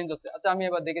স্টাইল চেঞ্জ হচ্ছে। আচ্ছা আমি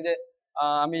এবার দেখি যে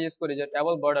আমি ইউজ করি যে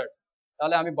ট্যাবল বর্ডার,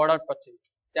 তাহলে আমি বর্ডার পাচ্ছি।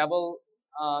 ট্যাবল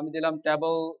আমি দিলাম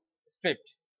ট্যাবল স্ট্রিপ,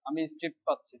 আমি স্ট্রিপ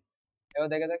পাচ্ছি। এবার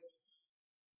দেখে দেখ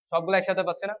সবগুলো একসাথে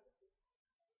পাচ্ছে না,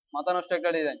 মাথা নষ্ট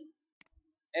একটা ডিজাইন।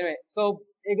 এনিওয়ে, সো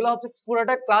এগুলো হচ্ছে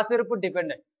পুরোটা ক্লাসের উপর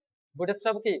ডিপেন্ডেন্ট।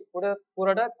 বুটস্ট্র্যাপ কি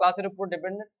পুরোটা ক্লাসের উপর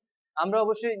ডিপেন্ডেন্ট। আমরা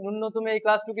অবশ্যই ন্যূনতম এই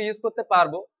ক্লাসটুকু ইউজ করতে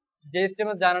পারবো, যে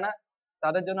HTML জানে না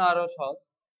তাদের জন্য আরো সহজ।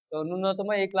 তো ন্যূনতম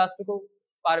এই ক্লাসটুকু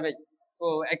পারবেই। তো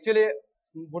অ্যাকচুয়ালি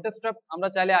বুটস্ট্র্যাপ আমরা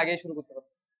চাইলে আগেই শুরু করতে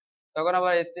পারবো, তখন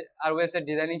আবার আর ওয়েবসাইট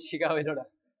ডিজাইনিং শেখা হইলো না।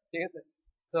 ঠিক আছে,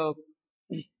 সো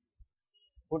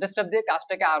বুটস্ট্র্যাপ দিয়ে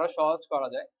কাজটাকে আরো সহজ করা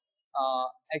যায়।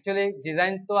 অ্যাকচুয়ালি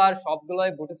ডিজাইন তো আর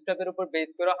সবগুলোই বুটস্ট্র্যাপের উপর বেস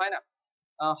করা হয় না।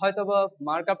 হয়তো বা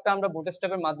মার্কআপটা আমরা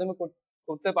বুটস্ট্র্যাপের মাধ্যমে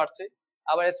করতে পারছি,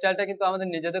 আবার স্টাইলটা কিন্তু আমাদের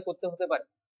নিজেদের করতে হতে পারে।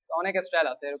 তো অনেক স্টাইল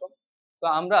আছে এরকম। তো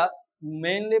আমরা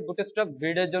মেইনলি বুটস্ট্র্যাপ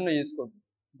গ্রিডের জন্য ইউজ করব,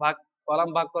 ভাগ কলাম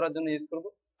ভাগ করার জন্য ইউজ করব,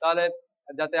 তাহলে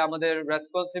যাতে আমাদের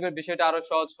রেসপন্সিভের বিষয়টা আরো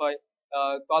সহজ হয়।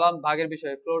 কলাম ভাগের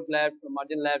বিষয়ে, ফ্লোর লেফট,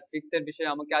 মার্জিন লেফট, ফিক্সের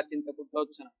বিষয়ে আমাকে আর চিন্তা করতে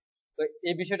হচ্ছে না। তো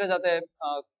এই বিষয়টা যাতে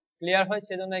ক্লিয়ার হয়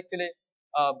সেজন্য অ্যাকচুয়ালি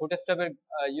বুটস্ট্র্যাপের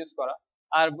ইউজ করা।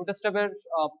 আর বুটস্ট্র্যাপের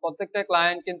প্রত্যেকটা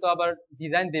ক্লায়েন্ট কিন্তু আবার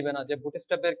ডিজাইন দিবে না যে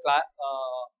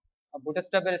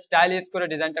বুটস্ট্র্যাপের স্টাইল ইউজ করে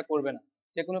ডিজাইনটা করবে না।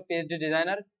 যে কোনো PhD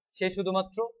ডিজাইনার সে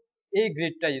শুধুমাত্র এই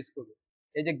গ্রিডটা ইউজ করবে।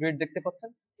 এই যে গ্রিড দেখতে পাচ্ছেন,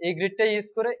 এই গ্রিডটা ইউজ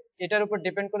করে এটার উপর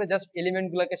ডিপেন্ড করে জাস্ট এলিমেন্ট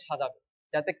গুলোকে সাজাবে,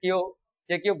 যাতে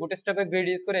যে কেউ বুটস্ট্র্যাপের গ্রিড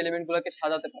ইউজ করে এলিমেন্ট গুলোকে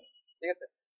সাজাতে পারে। ঠিক আছে,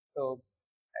 তো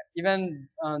ইভেন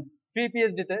ফ্রি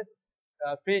PhD তে,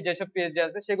 ফ্রি যেসব PhD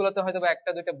আছে সেগুলোতে হয়তো বা একটা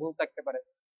দুইটা ভুল থাকতে পারে,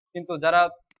 কিন্তু যারা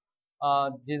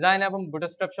ডিজাইন এবং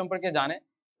বুটস্ট্র্যাপ সম্পর্কে জানে,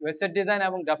 ওয়েবসাইট ডিজাইন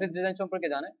এবং গ্রাফিক্স ডিজাইন সম্পর্কে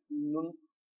জানে,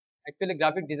 actually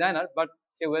graphic designer but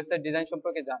say website design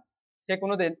সম্পর্কে জানে, সে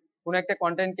কোনোদিন কোনো একটা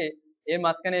কন্টেন্টকে এর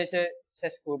মাঝখানে এসে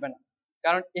শেষ করবে না।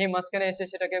 কারণ এই মাঝখানে এসে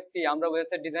সেটাকে কি আমরা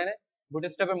ওয়েবসাইট ডিজাইনে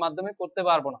বুটস্ট্র্যাপের মাধ্যমে করতে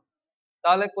পারবো না।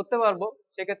 তাহলে করতে পারবো,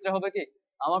 সেক্ষেত্রে হবে কি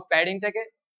আমার প্যাডিংটাকে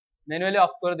ম্যানুয়ালি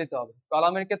অফ করে দিতে হবে।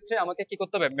 কলামের ক্ষেত্রে আমাকে কি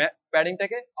করতে হবে,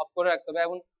 প্যাডিংটাকে অফ করে রাখতে হবে,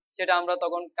 এবং সেটা আমরা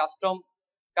তখন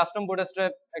কাস্টম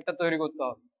বুটস্ট্র্যাপ একটা তৈরি করতে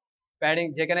হবে, প্যাডিং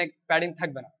যেখানে প্যাডিং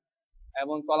থাকবে না,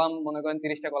 এবং কলাম মনে করেন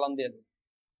 30টা কলাম দিয়ে দেবে।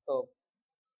 তো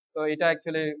তো এটা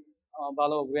অ্যাকচুয়ালি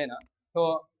ভালো ওয়ে না। তো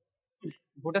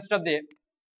বুটস্ট্র্যাপ দিয়ে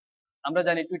আমরা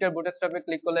জানি টুইটার বুটস্ট্র্যাপে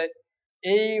ক্লিক করলে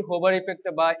এই হোভার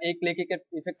ইফেক্টটা বা এই ক্লিক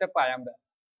ইফেক্টটা পাই আমরা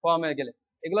ফর্মে গেলে।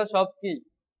 এগুলো সব কি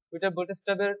টুইটার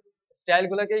বুটস্ট্র্যাপের স্টাইল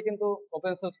গুলোকেই কিন্তু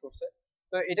ওপেন সোর্স করছে।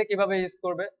 তো এটা কিভাবে ইউজ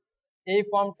করবে, এই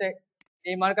ফর্মটা,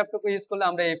 এই মার্কআপটুকু ইউজ করলে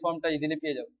আমরা এই ফর্মটা ইজিলি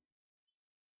পেয়ে যাবো।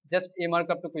 জাস্ট এই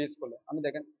মার্কআপটুকু ইউজ করলে আমি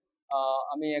দেখেন,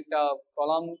 আমি একটা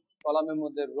কলামের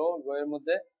মধ্যে রো এর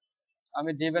মধ্যে আমি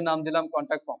ডিভ এর নাম দিলাম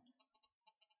কন্টাক্ট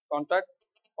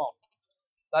ফর্ম।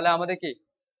 তাহলে আমাদের কি,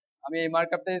 আমি এই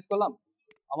মার্কআপটা ইউজ করলাম,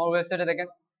 আমার ওয়েবসাইটে দেখেন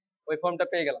ওই ফর্মটা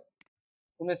পেয়ে গেলাম,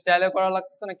 কোনো স্টাইলে করা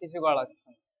লাগতেছে না, কিছু করা লাগতেছে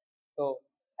না। তো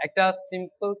একটা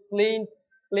সিম্পল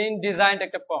ক্লিন ডিজাইন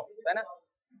একটা ফর্ম, তাই না?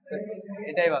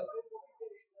 এটাই ভালো,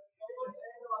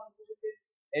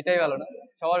 এটাই ভালো না,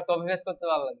 সবার কপি পেস্ট করতে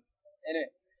ভালো লাগে। এনে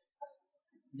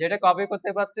যেটা কপি করতে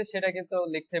পারছে সেটা কিন্তু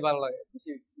লিখতে ভালো লাগে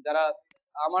বেশি। যারা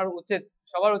আমার উচিত,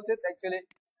 সবার উচিত অ্যাকচুয়ালি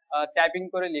টাইপিং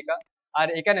করে লেখা। আর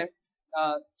এখানে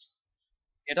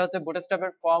এটা হচ্ছে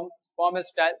বুটস্ট্র্যাপের ফর্মের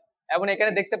স্টাইল, এবং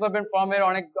এখানে দেখতে পাবেন ফর্মের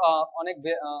অনেক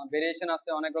ভেরিয়েশন আছে,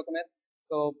 অনেক রকমের।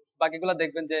 তো বাকিগুলো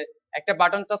দেখবেন যে একটা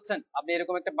বাটন চাচ্ছেন আপনি,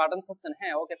 এরকম একটা বাটন চাচ্ছেন,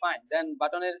 হ্যাঁ ওকে ফাইন, দেন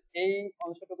বাটনের এই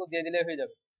অংশটুকু দিয়ে দিলে হয়ে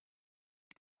যাবে।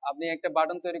 আপনি একটা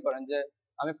বাটন তৈরি করেন যে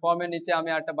আমি ফর্মের নিচে আমি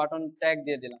একটা বাটন ট্যাগ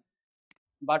দিয়ে দিলাম,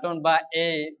 বাটন বা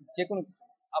যে কোনো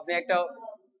আপনি একটা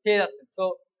পেয়ে যাচ্ছেন। সো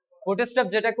বুটস্ট্র্যাপ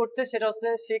যেটা করছে সেটা হচ্ছে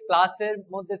সেই ক্লাসের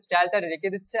মধ্যে স্টাইলটা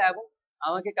রেখে দিচ্ছে এবং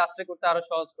আমাকে কাজটা করতে আরো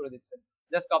সহজ করে দিচ্ছে,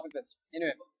 just copy paste.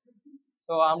 Anyway,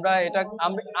 so আমরা এটা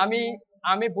আমি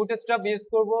আমি বুটস্ট্র্যাপ ইউজ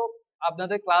করব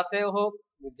আপনাদের ক্লাসে হোক,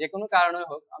 যে কোনো কারণে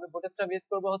হোক, আমি বুটস্ট্র্যাপ ইউজ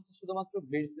করব হচ্ছে শুধুমাত্র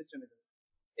গ্রিড সিস্টেমের জন্য,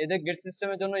 এদের গ্রিড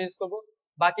সিস্টেমের জন্য ইউজ করব।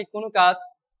 বাকি কোনো কাজ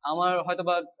আমার হয়তো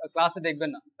বা ক্লাসে দেখবেন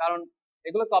না, কারণ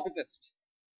এগুলো কপি পেস্ট,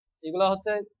 এগুলো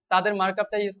হচ্ছে তাদের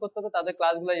মার্কআপটা ইউজ করতে হবে, তাদের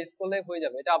ক্লাসগুলো ইউজ করলে হয়ে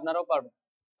যাবে, এটা আপনারাও পারবেন।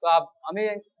 তো আমি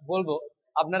বলবো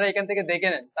আপনারা এখান থেকে দেখে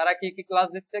নেন তারা কি কি ক্লাস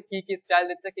দিচ্ছে, কি কি স্টাইল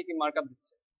দিচ্ছে, কি কি মার্কআপ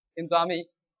দিচ্ছে। কিন্তু আমি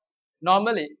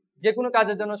নর্মালি যে কোনো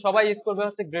কাজের জন্য সবাই ইউজ করবে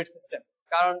হচ্ছে গ্রিড সিস্টেম।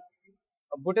 কারণ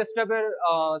বুটস্ট্র্যাপের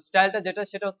স্টাইলটা যেটা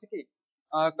সেটা হচ্ছে কি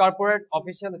কর্পোরেট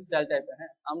অফিসিয়াল স্টাইল টাইপের।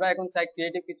 হ্যাঁ, আমরা এখন চাই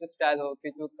ক্রিয়েটিভ কিছু স্টাইল হোক,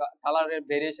 কিছু কালারের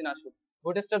ভেরিয়েশন আসুক।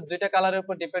 বুটস্ট্র্যাপ দুইটা কালারের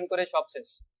উপর ডিপেন্ড করে সব শেষ।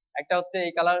 একটা হচ্ছে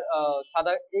এই কালার,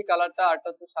 সাদা এই কালারটা, আরটা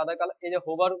হচ্ছে সাদা কালার, এই যে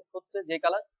হোভার হচ্ছে যে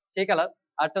কালার সেই কালার,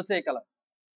 আরটা হচ্ছে এই কালার।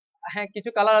 হ্যাঁ, কিছু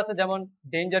কালার আছে যেমন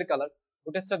ডেঞ্জার কালার,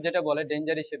 বুটস্ট্র্যাপ যেটা বলে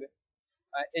ডেঞ্জার হিসেবে।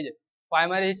 এই যে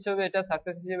প্রাইমারি হিসেবে এটা,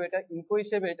 সাকসেস হিসেবে এটা, ইনকো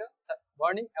হিসেবে এটা,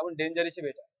 ওয়ার্নিং এবং ডেঞ্জার হিসেবে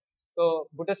এটা। তো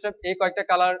বুটস্ট্র্যাপ এই কয়েকটা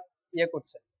কালার ইয়ে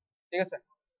করছে, ঠিক আছে।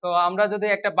 তো আমরা যদি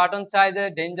একটা বাটন চাই যে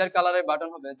ডেঞ্জার কালারের বাটন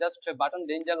হবে, জাস্ট বাটন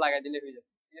ডেঞ্জার লাগাই দিলে হয়ে যাবে,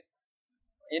 ঠিক আছে।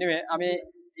 এনিওয়ে আমি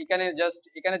এখানে জাস্ট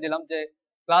এখানে দিলাম যে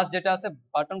ক্লাস যেটা আছে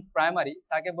বাটন প্রাইমারি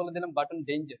তাকে বলে দিলাম বাটন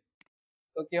ডেঞ্জার।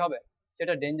 তো কি হবে,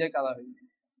 সেটা ডেঞ্জার কালার হয়ে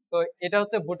যাবে। তো এটা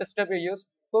হচ্ছে বুটস্ট্র্যাপের ইউজ,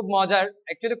 খুব মজার,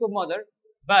 অ্যাকচুয়ালি খুব মজার।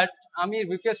 বাট আমি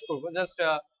রিকোয়েস্ট করবো জাস্ট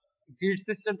গ্রিড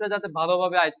সিস্টেমটা যাতে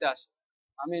ভালোভাবে আয়ত্তে আসে,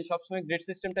 আমি সবসময় গ্রিড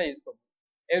সিস্টেমটা ইউজ করবো।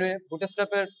 এর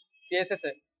বুটস্ট্র্যাপের সিএসএস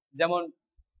এ যেমন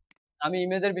আমি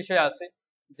ইমেজের বিষয়ে আছি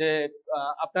যে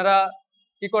আপনারা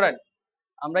কি করেন,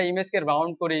 আমরা ইমেজকে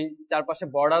রাউন্ড করি, চারপাশে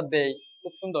বর্ডার দেই,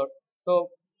 খুব সুন্দর। তো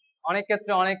অনেক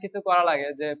ক্ষেত্রে অনেক কিছু করা লাগে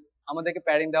যে আমাদেরকে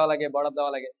প্যাডিং দেওয়া লাগে, বর্ডার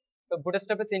দেওয়া লাগে। তো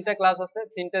বুটস্ট্র্যাপে তিনটা ক্লাস আছে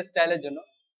তিনটা স্টাইলের জন্য।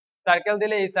 সার্কেল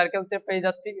দিলে এই সার্কেলটা পেয়ে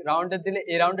যাচ্ছি, রাউন্ডেড দিলে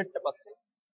এই রাউন্ডেডটা পাচ্ছি,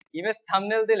 ইমেজ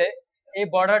থাম্বনেল দিলে এই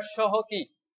বর্ডার সহ কি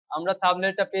আমরা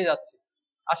থাম্বনেলটা পেয়ে যাচ্ছি।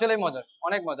 আসলে মজার,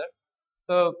 অনেক মজার।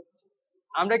 সো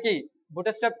আমরা কি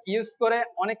বুটস্ট্র্যাপ ইউজ করে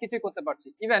অনেক কিছুই করতে পারছি।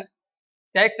 ইভেন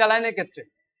টেক্সট অ্যালাইনের ক্ষেত্রে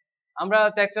আমরা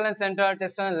text align centre,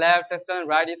 text align left, text align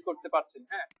right use করতে পারছি।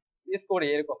 হ্যাঁ, ইউজ করি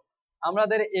এরকম।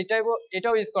 আমাদের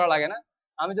এটাও ইউজ করা লাগে না।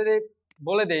 আমি যদি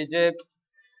বলে দেই যে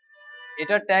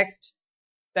এটা টেক্সট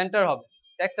সেন্টার হবে,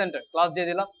 টেক্সট সেন্টার ক্লাস দিয়ে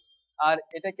দিলাম, আর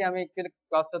এটাকে আমি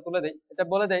ক্লাসটা তুলে দেই, এটা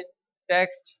বলে দেই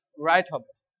টেক্সট রাইট হবে,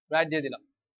 রাইট দিয়ে দিলাম,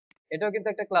 এটাও কিন্তু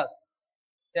একটা ক্লাস।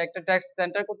 সে একটা টেক্সট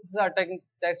সেন্টার করতেছে আর একটা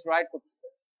টেক্সট রাইট করতেছে।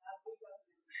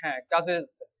 হ্যাঁ, কাজ হয়ে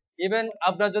যাচ্ছে। ইভেন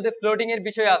আপনার যদি ফ্লোটিং এর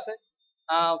বিষয় আছে,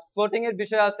 ফ্লোটিং এর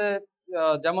বিষয় আছে,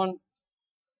 যেমন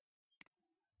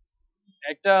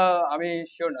একটা আমি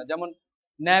শিওর না, যেমন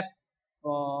ন্যাপ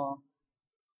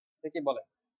কি বলে,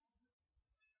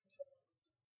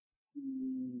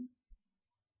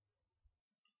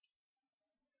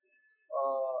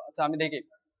 আচ্ছা আমি দেখি।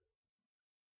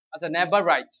 আচ্ছা, নেভার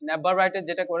রাইট, নেভার রাইটের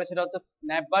যেটা করে সেটা হচ্ছে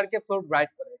নেভারকে ফ্লোট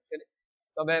রাইট করে অ্যাকচুয়ালি।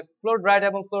 তবে ফ্লোট রাইট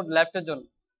এবং ফ্লোট লেফটের জন্য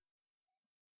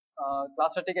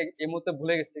ক্লাসটা ঠিক এই মুহূর্তে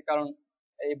ভুলে গেছি, কারণ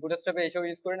এই বুটস্ট্র্যাপে এইসব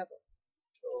ইউজ করি না তো।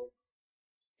 তো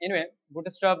এনিওয়ে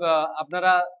বুটস্ট্র্যাপ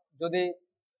আপনারা যদি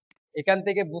এখান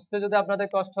থেকে বুঝতে যদি আপনাদের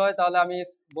কষ্ট হয় তাহলে আমি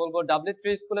বলবো W3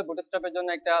 স্কুলে বুটস্ট্র্যাপের জন্য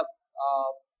একটা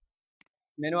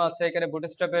মেনু আছে। এখানে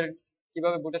বুটস্ট্র্যাপের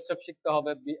কিভাবে বুটস্ট্র্যাপ শিখতে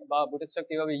হবে বা বুটস্ট্র্যাপ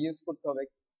কিভাবে ইউজ করতে হবে,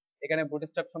 এখানে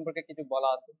বুটস্ট্র্যাপ সম্পর্কে কিছু বলা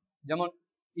আছে। যেমন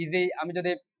ইজি, আমি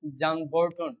যদি জন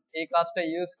বোর্টন এই ক্লাসটা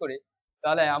ইউজ করি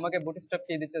তাহলে আমাকে বুটস্ট্র্যাপ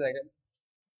কি দিচ্ছে দেখেন,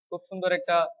 খুব সুন্দর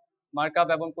একটা মার্কআপ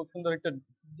এবং খুব সুন্দর একটা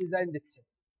ডিজাইন দিচ্ছে।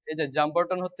 এই যে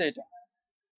জাম্পারটন হচ্ছে এটা,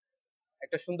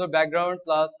 একটা সুন্দর ব্যাকগ্রাউন্ড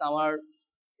প্লাস আমার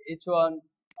H1,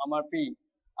 আমার পি।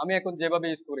 আমি এখন যেভাবে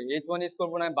ইউজ করি H1 ইউজ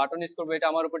করবো না বাটন ইউজ করবো, এটা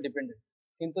আমার উপর ডিপেন্ডেন্ট।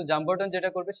 কিন্তু জাম্পারটন যেটা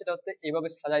করবে সেটা হচ্ছে এইভাবে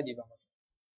সাজাই দিবে আমার,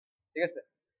 ঠিক আছে।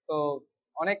 তো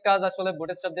অনেক কাজ আসলে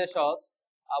বুটস্ট্র্যাপ দিয়ে সহজ।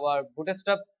 আবার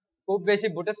বুটস্ট্র্যাপ খুব বেশি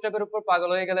বুটস্ট্র্যাপের উপর পাগল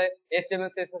হয়ে গেলে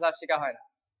HTML CSS আর শেখা হয় না,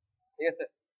 ঠিক আছে।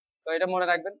 তো এটা মনে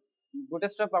রাখবেন,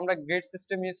 বুটস্ট্র্যাপ আমরা গ্রিড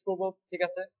সিস্টেম ইউজ করব, ঠিক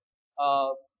আছে।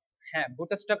 আহ হ্যাঁ,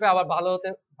 বুটস্ট্র্যাপে আবার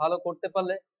ভালো করতে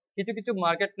পারলে কিছু কিছু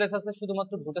মার্কেট প্লেস আছে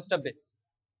শুধুমাত্র বুটস্ট্র্যাপ বেস,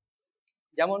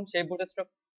 যেমন সেই বুটস্ট্র্যাপ,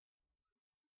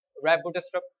 র্যাপ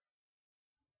বুটস্ট্র্যাপ,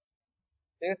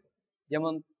 ঠিক আছে।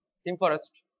 যেমন থিম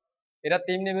ফরেস্ট, এরা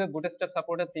থিম নেবে বুটস্ট্র্যাপ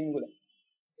সাপোর্টের থিম গুলো,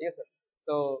 ঠিক আছে।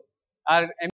 তো আর